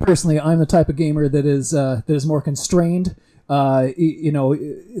 For me personally, I'm the type of gamer that is more constrained.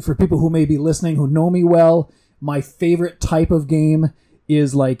 For people who may be listening who know me well, my favorite type of game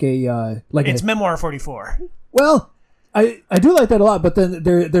is it's Memoir 44. Well, I do like that a lot, but then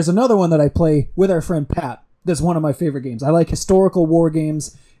there's another one that I play with our friend Pat. That's one of my favorite games. I like historical war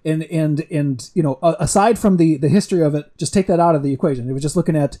games, and aside from the history of it, just take that out of the equation. If we're just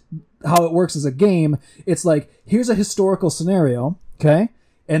looking at how it works as a game, it's like, here's a historical scenario, okay,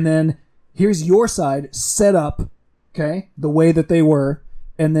 and then here's your side set up, okay, the way that they were,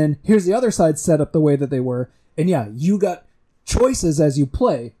 and then here's the other side set up the way that they were, and yeah, you got choices as you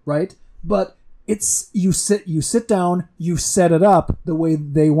play, right? But it's you sit down, you set it up the way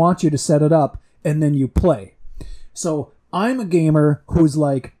they want you to set it up, and then you play. So I'm a gamer who's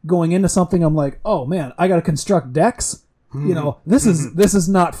like going into something, I'm like, oh man, I got to construct decks. This is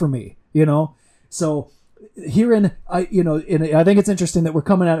not for me. So herein, I think it's interesting that we're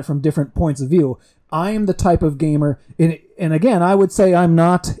coming at it from different points of view. I am the type of gamer, and again, I would say I'm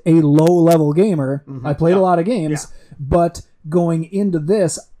not a low-level gamer. I played a lot of games, but going into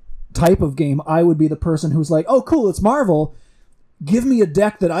this type of game, I would be the person who's like, oh, cool, it's Marvel. Give me a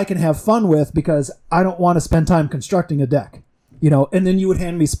deck that I can have fun with because I don't want to spend time constructing a deck. And then you would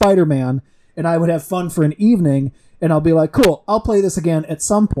hand me Spider-Man, and I would have fun for an evening, and I'll be like, cool, I'll play this again at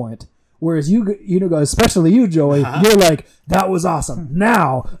some point. Whereas you guys, especially you, Joey, you're like, that was awesome.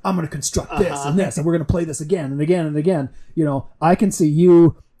 Now I'm going to construct this and this, and we're going to play this again and again and again. I can see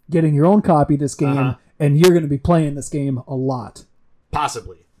you getting your own copy of this game, and you're going to be playing this game a lot.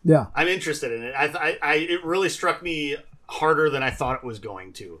 Possibly. Yeah. I'm interested in it. It really struck me harder than I thought it was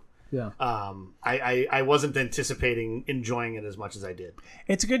going to. Yeah. I wasn't anticipating enjoying it as much as I did.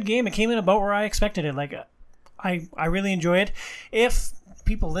 It's a good game. It came in about where I expected it. Like, I really enjoy it. If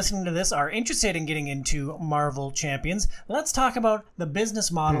people listening to this are interested in getting into Marvel Champions, let's talk about the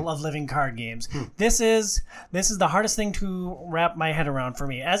business model of living card games. This is the hardest thing to wrap my head around for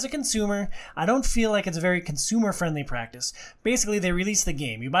me. As a consumer, I don't feel like it's a very consumer-friendly practice. Basically, they release the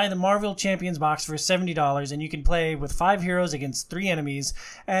game. You buy the Marvel Champions box for $70, and you can play with 5 heroes against 3 enemies,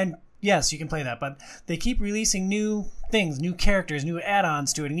 and yes, you can play that, but they keep releasing new things, new characters, new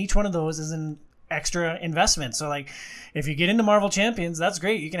add-ons to it, and each one of those is an extra investment. So like, if you get into Marvel Champions, that's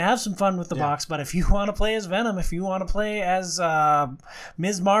great. You can have some fun with the box, but if you want to play as Venom, if you want to play as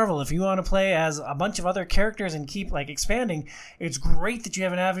Ms. Marvel, if you want to play as a bunch of other characters and keep like expanding, it's great that you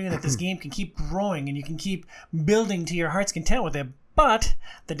have an avenue that this game can keep growing and you can keep building to your heart's content with it. But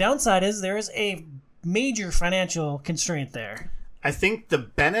the downside is there is a major financial constraint there. I think the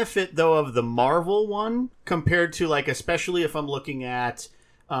benefit, though, of the Marvel one compared to, like, especially if I'm looking at,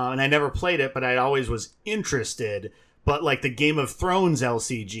 and I never played it, but I always was interested, but, like, the Game of Thrones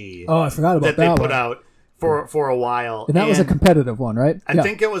LCG. Oh, I forgot about that they one. put out for a while. And that was a competitive one, right? I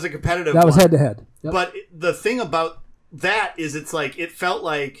think it was a competitive one. That was head-to-head. Yep. But the thing about that is it's like, it felt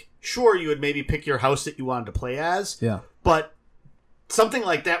like, sure, you would maybe pick your house that you wanted to play as, but something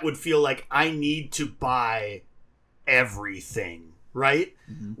like that would feel like I need to buy everything. Right?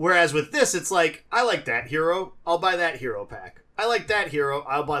 Mm-hmm. Whereas with this, it's like, I like that hero, I'll buy that hero pack. I like that hero,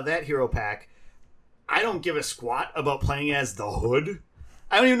 I'll buy that hero pack. I don't give a squat about playing as the Hood.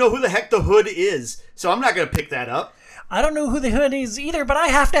 I don't even know who the heck the Hood is, so I'm not going to pick that up. I don't know who the Hood is either, but I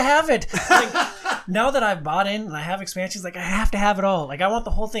have to have it. Like, now that I've bought in and I have expansions, like I have to have it all. Like I want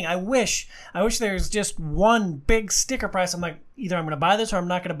the whole thing. I wish there's just one big sticker price. I'm like, either I'm going to buy this or I'm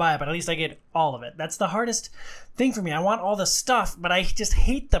not going to buy it, but at least I get all of it. That's the hardest thing for me. I want all the stuff, but I just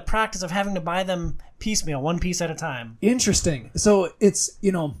hate the practice of having to buy them piecemeal, one piece at a time. Interesting. So it's,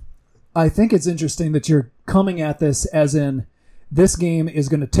 I think it's interesting that you're coming at this as in this game is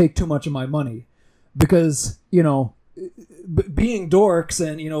going to take too much of my money because, being dorks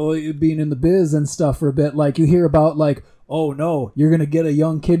and, being in the biz and stuff for a bit, like you hear about like, oh no, you're going to get a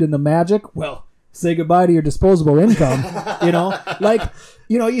young kid into Magic? Well, say goodbye to your disposable income,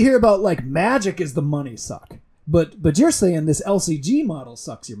 you hear about like Magic is the money suck. But you're saying this LCG model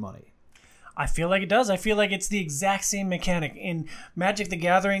sucks your money. I feel like it does. I feel like it's the exact same mechanic. In Magic the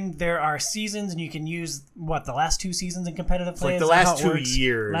Gathering, there are seasons, and you can use, the last 2 seasons in competitive play? Like the last 2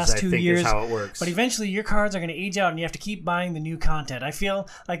 years, I think is how it works. But eventually, your cards are going to age out, and you have to keep buying the new content. I feel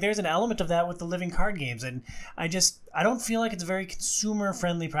like there's an element of that with the living card games, and I don't feel like it's a very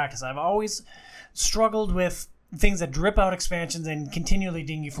consumer-friendly practice. I've always struggled with things that drip out expansions and continually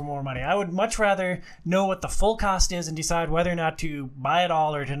ding you for more money. I would much rather know what the full cost is and decide whether or not to buy it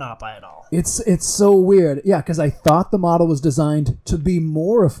all or to not buy it all. It's so weird. Yeah, because I thought the model was designed to be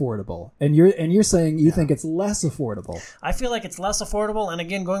more affordable. And you're saying you think it's less affordable. I feel like it's less affordable. And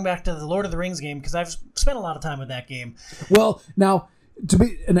again, going back to the Lord of the Rings game, because I've spent a lot of time with that game. Well, now,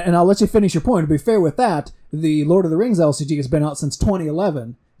 and I'll let you finish your point. To be fair with that, the Lord of the Rings LCG has been out since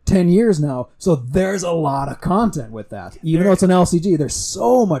 2011. 10 years now, so there's a lot of content with that. Even though it's an LCG, there's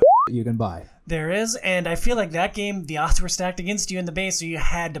so much you can buy. There is, and I feel like that game, the odds were stacked against you in the base, so you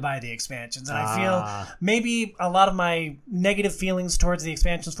had to buy the expansions. And I feel maybe a lot of my negative feelings towards the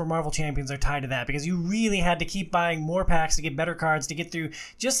expansions for Marvel Champions are tied to that, because you really had to keep buying more packs to get better cards, to get through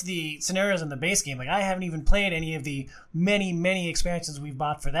just the scenarios in the base game. Like, I haven't even played any of the many, many expansions we've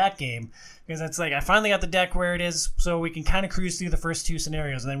bought for that game, because it's like I finally got the deck where it is, so we can kind of cruise through the first 2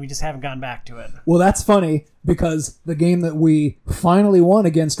 scenarios, and then we just haven't gone back to it. Well, that's funny, because the game that we finally won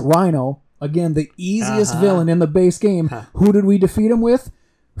against Rhino, again, the easiest villain in the base game, who did we defeat him with?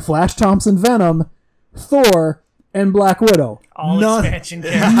 Flash Thompson Venom, Thor, and Black Widow. Expansion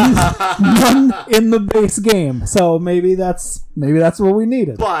characters. None in the base game. So maybe that's what we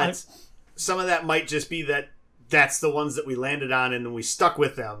needed. But some of that might just be that's the ones that we landed on and we stuck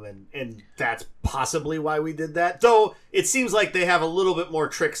with them, and that's possibly why we did that. Though it seems like they have a little bit more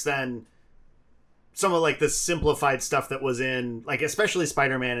tricks than some of like the simplified stuff that was in, like, especially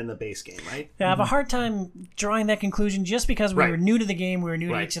Spider-Man in the base game, right? Yeah, I have a hard time drawing that conclusion just because we were new to the game, we were new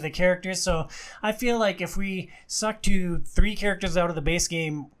to each of the characters. So I feel like if we stuck to 3 characters out of the base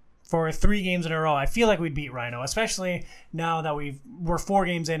game for 3 games in a row, I feel like we'd beat Rhino, especially now that we're 4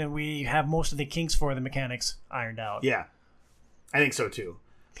 games in and we have most of the kinks for the mechanics ironed out. Yeah, I think so too.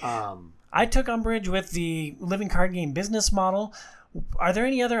 I took umbrage with the living card game business model. Are there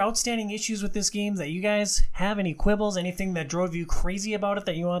any other outstanding issues with this game that you guys have? Any quibbles? Anything that drove you crazy about it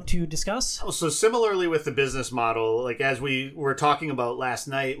that you want to discuss? So similarly with the business model, like as we were talking about last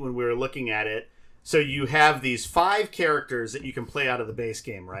night when we were looking at it, so you have these 5 characters that you can play out of the base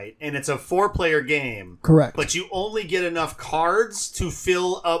game, right? And it's a 4-player game. Correct. But you only get enough cards to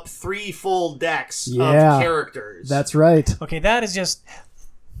fill up 3 full decks of characters. That's right. Okay, that is just...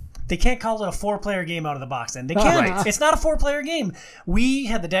 They can't call it a 4-player game out of the box then. They can't. Right. It's not a 4-player game. We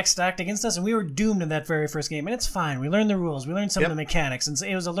had the deck stacked against us, and we were doomed in that very first game. And it's fine. We learned the rules. We learned some of the mechanics. And so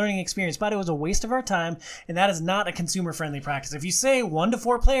it was a learning experience, but it was a waste of our time, and that is not a consumer-friendly practice. If you say 1 to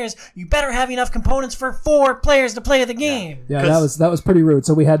 4 players, you better have enough components for 4 players to play the game. Yeah, that was pretty rude.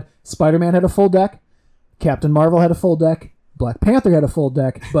 So we had Spider-Man had a full deck, Captain Marvel had a full deck, Black Panther had a full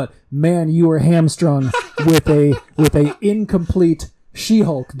deck, but man, you were hamstrung with a incomplete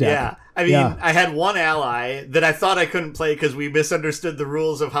She-Hulk deck. Yeah. I mean, I had one ally that I thought I couldn't play because we misunderstood the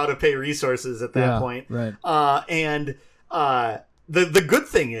rules of how to pay resources at that point. Right. The good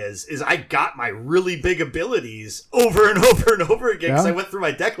thing is I got my really big abilities over and over and over again because I went through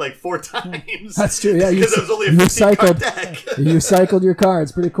my deck like 4 times. That's true. Yeah, because it was only a 15-card deck. You cycled your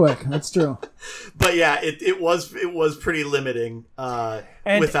cards pretty quick. That's true. But yeah, it was pretty limiting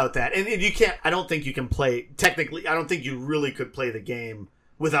without that. And you can't. I don't think you can play technically. I don't think you really could play the game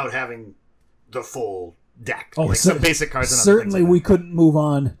without having the full deck. Some basic cards. And certainly, we couldn't move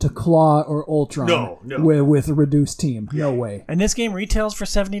on to Claw or Ultron. No. With a reduced team. No way. And this game retails for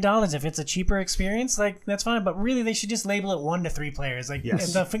 $70. If it's a cheaper experience, like that's fine. But really, they should just label it 1 to 3 players. Like,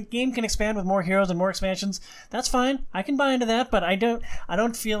 if the game can expand with more heroes and more expansions, that's fine. I can buy into that. But I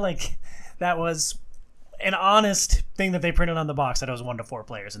don't feel like that was an honest thing that they printed on the box that it was 1 to 4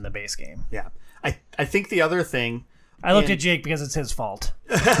 players in the base game. Yeah, I think the other thing I looked And- at Jake because it's his fault.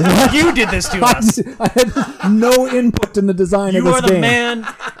 You did this to us. I had no input in the design of You this are the game. man.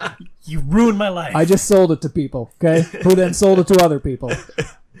 You ruined my life. I just sold it to people, okay? Who then sold it to other people.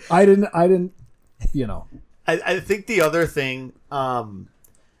 I didn't, you know. I think the other thing,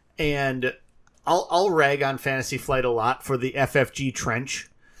 and I'll rag on Fantasy Flight a lot for the FFG trench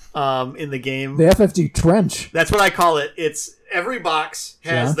in the game. The FFG trench. That's what I call it. It's every box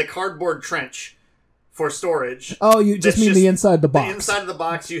has Yeah. the cardboard trench for storage. Oh, you just That's mean the inside the box. The inside of the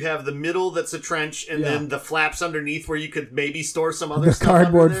box, you have the middle that's a trench, and Yeah. then the flaps underneath where you could maybe store some other The stuff under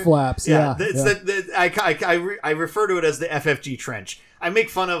cardboard there. flaps, yeah, It's yeah. I refer to it as the FFG trench. I make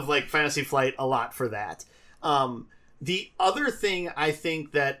fun of like Fantasy Flight a lot for that. The other thing I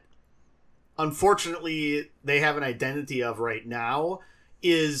think that unfortunately they have an identity of right now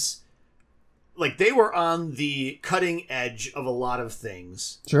is like they were on the cutting edge of a lot of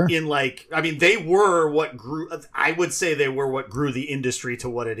things. Sure. In like, I mean, they were what grew. I would say they were what grew the industry to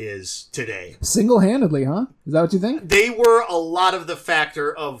what it is today. Single-handedly, huh? Is that what you think? They were a lot of the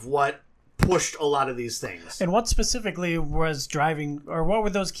factor of what pushed a lot of these things. And what specifically was driving, or what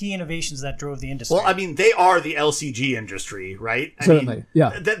were those key innovations that drove the industry? Well, I mean, they are the LCG industry, right? Certainly,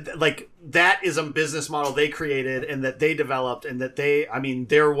 yeah. That is a business model they created and that they developed, and that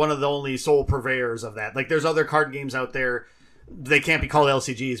they're one of the only sole purveyors of that. Like, there's other card games out there, they can't be called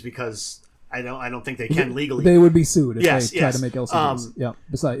LCGs because I don't think they can legally. They would be sued if Yes, they tried yes. to make LCDs. Yeah.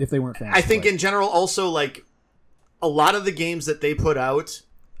 Besides, if they weren't fans. I think in general, also, like, a lot of the games that they put out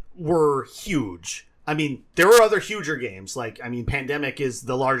were huge. I mean, there were other huger games. Like, I mean, Pandemic is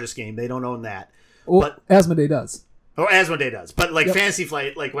the largest game. They don't own that. well, Asmodee does. Or Asmodee does. But, like, Yep. Fantasy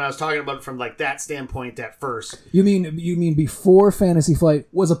Flight, like, when I was talking about it from, like, that standpoint at first. You mean before Fantasy Flight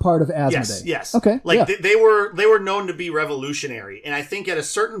was a part of Asmodee? Yes, yes. Okay. Like, yeah. they were known to be revolutionary. And I think at a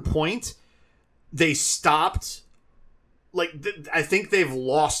certain point, they stopped. Like, I think they've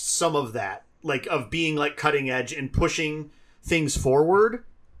lost some of that. Like, of being, like, cutting edge and pushing things forward.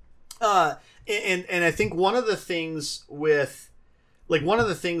 And I think one of the things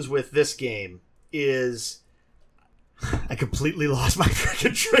with this game is I completely lost my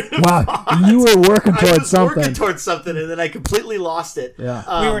freaking train of Wow, thought. you were working I towards was something. working towards something, and then I completely lost it.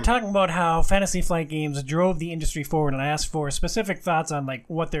 Yeah. we were talking about how Fantasy Flight games drove the industry forward, and I asked for specific thoughts on like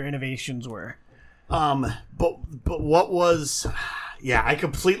what their innovations were. But what was? Yeah, I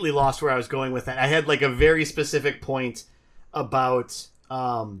completely lost where I was going with that. I had like a very specific point about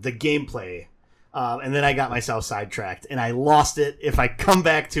the gameplay, and then I got myself sidetracked, and I lost it. If I come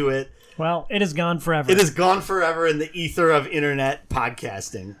back to it, Well, it is gone forever. it is gone forever in the ether of internet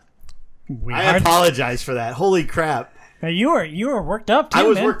podcasting. We I hard- apologize for that. Holy crap! Now, you were worked up. Too, I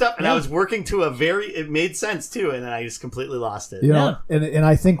was man. worked up, and Yeah. I was working to it made sense too, and then I just completely lost it. You know, and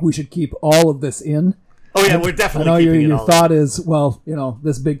I think we should keep all of this in. Oh yeah, we're I definitely know keeping your it all. thought is, well, you know,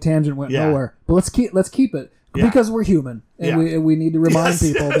 this big tangent went Yeah. nowhere, but let's keep it Yeah. because we're human and Yeah. we need to remind Yes,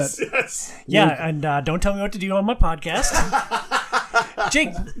 people yes, that yes. Yeah, and don't tell me what to do on my podcast. Jake,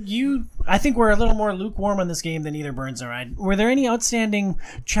 I think we're a little more lukewarm on this game than either Burns or I. Were there any outstanding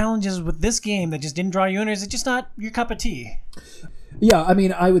challenges with this game that just didn't draw you in, or is it just not your cup of tea? Yeah, I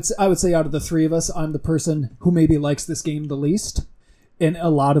mean, I would say out of the three of us, I'm the person who maybe likes this game the least, and a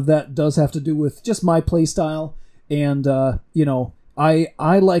lot of that does have to do with just my play style. And you know, I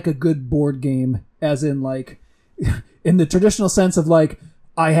like a good board game, as in like, in the traditional sense of like,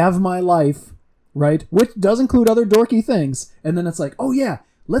 I have my life, right, which does include other dorky things, and then it's like, oh yeah,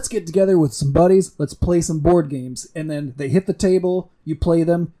 let's get together with some buddies, let's play some board games, and then they hit the table, you play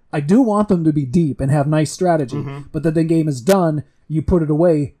them. I do want them to be deep and have nice strategy, but then the game is done, you put it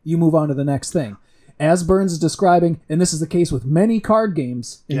away, you move on to the next thing. As Burns is describing, and this is the case with many card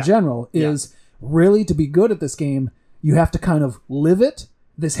games in general, is really to be good at this game, you have to kind of live it.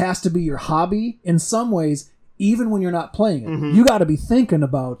 This has to be your hobby in some ways, even when you're not playing it. You got to be thinking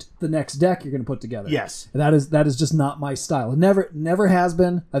about the next deck you're going to put together. Yes. And that is just not my style. It never has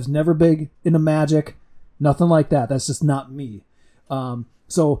been. I was never big into Magic. Nothing like that. That's just not me.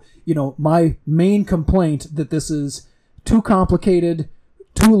 So, you know, my main complaint that this is too complicated,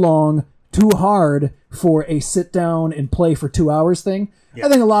 too long, too hard for a sit down and play for 2 hours thing. I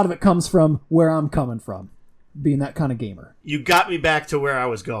think a lot of it comes from where I'm coming from, being that kind of gamer. You got me back to where I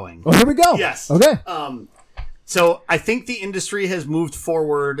was going. Oh, here we go. Yes. Okay. So I think the industry has moved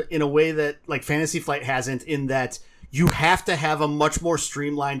forward in a way that like Fantasy Flight hasn't, in that you have to have a much more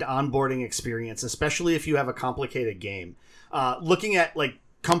streamlined onboarding experience, especially if you have a complicated game. Looking at like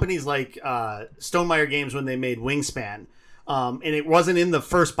companies like Stonemaier Games when they made Wingspan, and it wasn't in the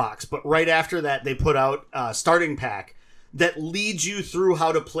first box, but right after that they put out a starting pack that leads you through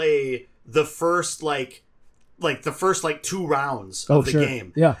how to play the first like like the first like 2 rounds of the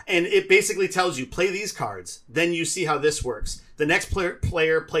game. Yeah. And it basically tells you play these cards, then you see how this works. The next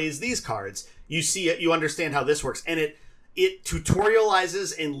player plays these cards. You see it, you understand how this works, and it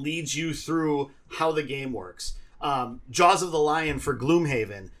tutorializes and leads you through how the game works. Jaws of the Lion for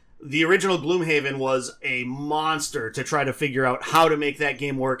Gloomhaven. The original Gloomhaven was a monster to try to figure out how to make that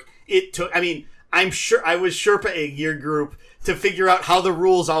game work. It took, I mean, I'm sure I was Sherpa a year group to figure out how the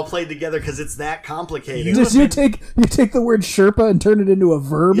rules all played together because it's that complicated. Did you take the word Sherpa and turn it into a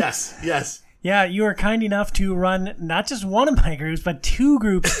verb? Yes. Yeah, you were kind enough to run not just one of my groups, but 2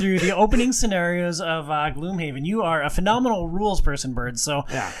 groups through the opening scenarios of Gloomhaven. You are a phenomenal rules person, Bird. So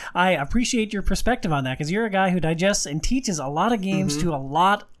Yeah. I appreciate your perspective on that because you're a guy who digests and teaches a lot of games to a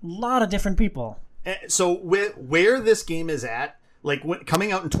lot of different people. So where this game is at, like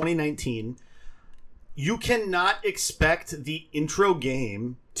coming out in 2019, you cannot expect the intro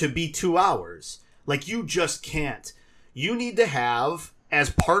game to be 2 hours. Like, you just can't. You need to have, as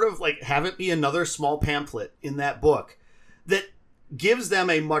part of, like, have it be another small pamphlet in that book that gives them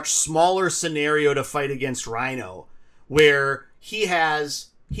a much smaller scenario to fight against Rhino, where he has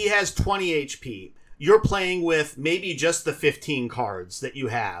 20 HP. You're playing with maybe just the 15 cards that you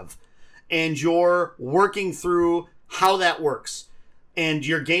have, and you're working through how that works. And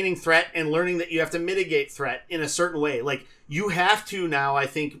you're gaining threat and learning that you have to mitigate threat in a certain way. Like, you have to now, I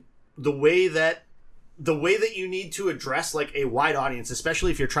think, the way that you need to address, like, a wide audience,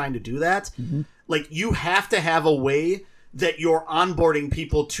 especially if you're trying to do that, like, you have to have a way that you're onboarding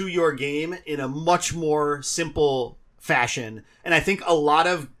people to your game in a much more simple fashion. And I think a lot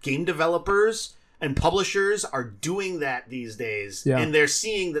of game developers and publishers are doing that these days. Yeah. And they're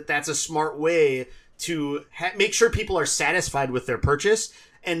seeing that that's a smart way to make sure people are satisfied with their purchase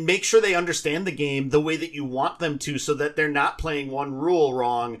and make sure they understand the game the way that you want them to, so that they're not playing one rule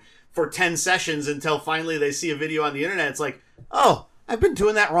wrong for 10 sessions until finally they see a video on the internet. It's like, oh, I've been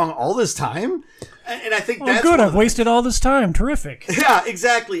doing that wrong all this time? And I think that's... good, I've wasted all this time. Terrific. Yeah,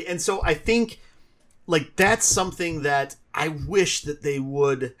 exactly. And so I think, like, that's something that I wish that they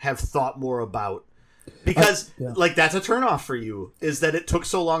would have thought more about. Because, like, that's a turnoff for you, is that it took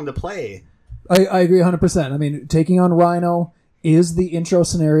so long to play. I agree 100%. I mean, taking on Rhino is the intro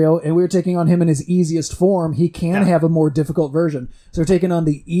scenario, and we're taking on him in his easiest form. He can have a more difficult version. So we're taking on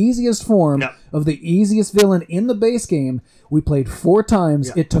the easiest form of the easiest villain in the base game. We played 4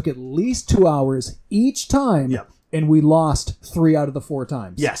 times. It took at least 2 hours each time, and we lost 3 out of the 4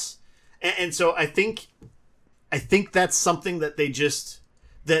 times. Yes. And so I think that's something that they just...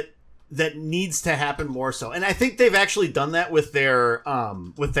 that needs to happen more so. And I think they've actually done that with their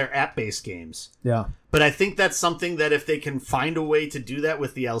app-based games. Yeah. But I think that's something that if they can find a way to do that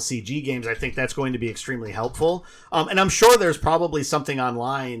with the LCG games, I think that's going to be extremely helpful. And I'm sure there's probably something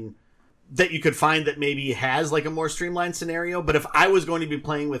online that you could find that maybe has like a more streamlined scenario. But if I was going to be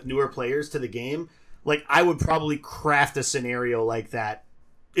playing with newer players to the game, like, I would probably craft a scenario like that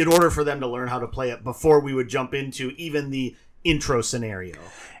in order for them to learn how to play it before we would jump into even the intro scenario.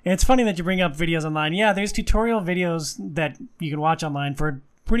 And it's funny that you bring up videos online. Yeah, there's tutorial videos that you can watch online for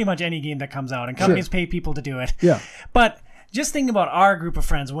pretty much any game that comes out, and companies pay people to do it. Yeah. But just think about our group of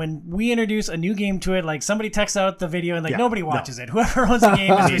friends. When we introduce a new game to it, like, somebody texts out the video and, like, nobody watches it. Whoever owns the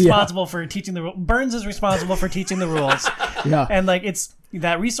game is responsible for teaching the rules. Burns is responsible for teaching the rules. Yeah. And, like, it's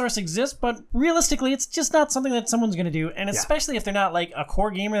that resource exists, but realistically, it's just not something that someone's going to do. And especially if they're not, like, a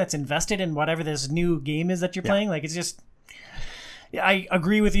core gamer that's invested in whatever this new game is that you're playing. Like, it's just... I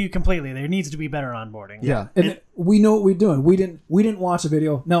agree with you completely. There needs to be better onboarding. Yeah, and we know what we're doing. We didn't watch a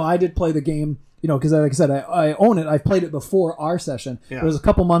video. No, I did play the game, because like I said, I own it. I've played it before our session. Yeah. It was a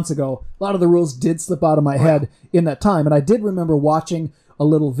couple months ago. A lot of the rules did slip out of my head in that time, and I did remember watching a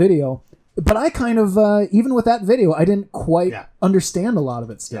little video. But I kind of, even with that video, I didn't quite understand a lot of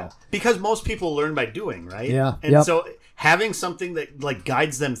it still. Yeah. Because most people learn by doing, right? Yeah. And so having something that, like,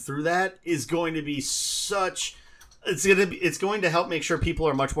 guides them through that is going to be such... It's going to help make sure people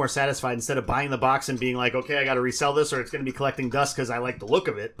are much more satisfied instead of buying the box and being like, okay, I got to resell this, or it's going to be collecting dust because I like the look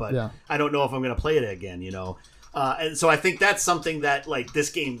of it, but I don't know if I'm going to play it again, And so I think that's something that, like,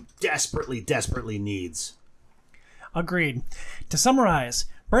 this game desperately needs. Agreed. To summarize,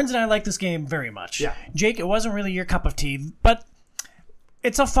 Burns and I like this game very much. Yeah. Jake, it wasn't really your cup of tea, but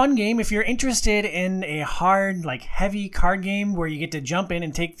it's a fun game. If you're interested in a hard, like, heavy card game where you get to jump in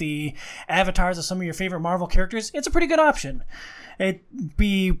and take the avatars of some of your favorite Marvel characters, it's a pretty good option.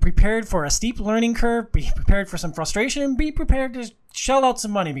 Be prepared for a steep learning curve, be prepared for some frustration, and be prepared to shell out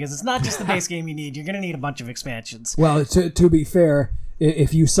some money, because it's not just the base game you need. You're going to need a bunch of expansions. Well, to be fair,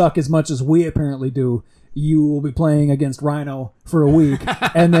 if you suck as much as we apparently do, you will be playing against Rhino for a week,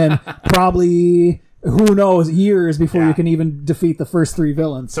 and then probably who knows, years before Yeah. you can even defeat the first 3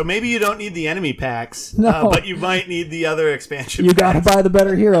 villains. So maybe you don't need the enemy packs, No. but you might need the other expansion You got to packs. buy the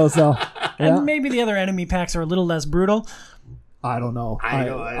better heroes, though. Yeah. And maybe the other enemy packs are a little less brutal. I don't know. I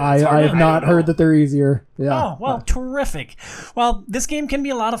know, I it's hard to- have not I don't heard know. that they're easier. Yeah. Oh, well, terrific. Well, this game can be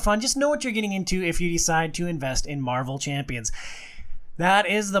a lot of fun. Just know what you're getting into if you decide to invest in Marvel Champions. That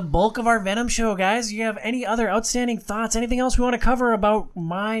is the bulk of our Venom show, guys. Do you have any other outstanding thoughts? Anything else we want to cover about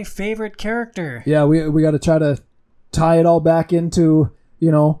my favorite character? Yeah, we got to try to tie it all back into,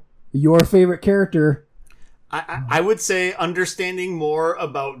 your favorite character. I would say understanding more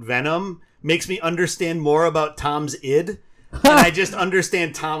about Venom makes me understand more about Tom's id, and I just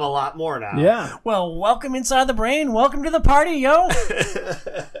understand Tom a lot more now. Yeah. Well, welcome inside the brain. Welcome to the party, yo.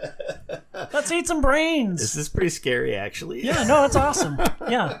 Let's eat some brains. This is pretty scary, actually. Yeah, no, it's awesome.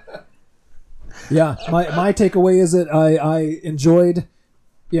 Yeah. Yeah, my takeaway is that I enjoyed,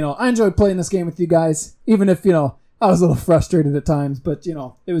 I enjoyed playing this game with you guys, even if, I was a little frustrated at times, but,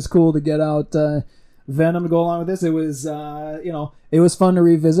 it was cool to get out Venom to go along with this. It was, it was fun to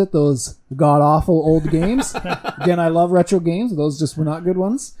revisit those god-awful old games. Again, I love retro games. Those just were not good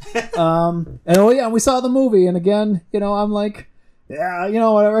ones. And, we saw the movie, and again, I'm like, yeah,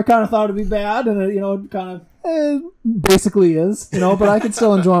 whatever. I kind of thought it'd be bad, and, it kind of basically is, but I can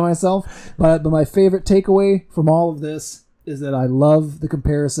still enjoy myself. But my favorite takeaway from all of this is that I love the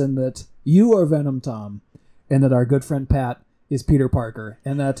comparison that you are Venom, Tom, and that our good friend Pat is Peter Parker,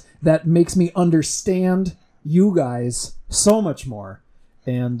 and that makes me understand you guys so much more.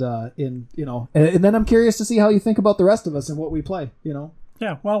 And and then I'm curious to see how you think about the rest of us and what we play.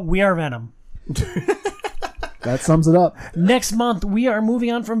 Yeah, well, we are Venom. That sums it up. Next month, we are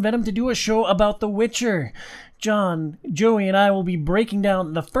moving on from Venom to do a show about The Witcher. John, Joey, and I will be breaking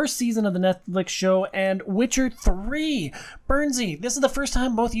down the first season of the Netflix show and Witcher 3. Burnsy, this is the first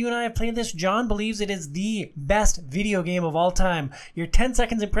time both you and I have played this. John believes it is the best video game of all time. Your 10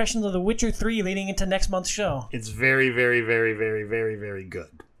 seconds impressions of The Witcher 3 leading into next month's show. It's very, very, very, very, very, very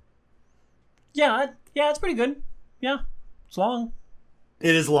good. Yeah, it's pretty good. Yeah, it's long.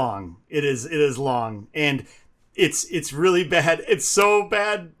 It is long. It is long. And it's really bad. It's so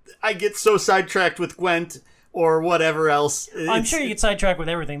bad. I get so sidetracked with Gwent or whatever else. I'm sure you get sidetracked with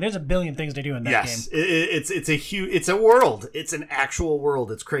everything. There's a billion things to do in that yes, game. it's a world. It's an actual world.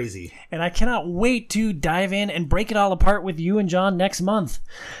 It's crazy. And I cannot wait to dive in and break it all apart with you and John next month.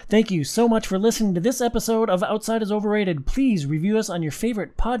 Thank you so much for listening to this episode of Outside is Overrated. Please review us on your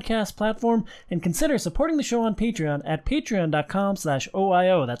favorite podcast platform and consider supporting the show on Patreon at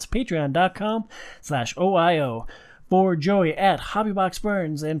patreon.com/OIO. That's patreon.com/OIO. For Joey at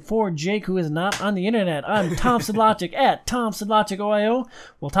HobbyBoxBurns, and for Jake, who is not on the internet, I'm Tom Sidlogic at TomSidlogicOIO.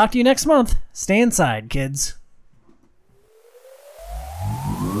 We'll talk to you next month. Stay inside, kids.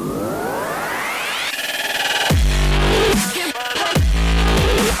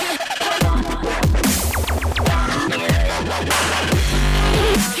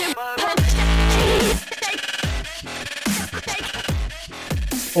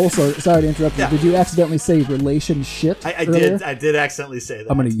 Also, sorry to interrupt you. Yeah. Did you accidentally say relationship? I earlier? did. I did accidentally say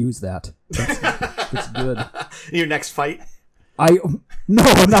that. I'm going to use that. That's good. Your next fight. I'm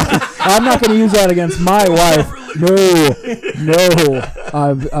not going to use that against my wife. No.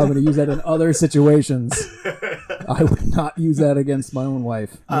 I'm going to use that in other situations. I would not use that against my own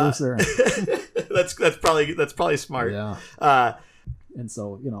wife. No, sir. That's probably smart. Yeah. And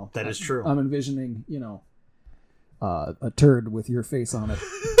so, That is true. I'm envisioning, a turd with your face on it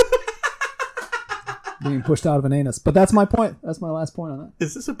being pushed out of an anus. But that's my point. That's my last point on that.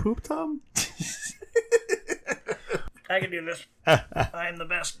 Is this a poop, Tom? I can do this. I'm the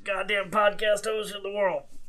best goddamn podcast host in the world.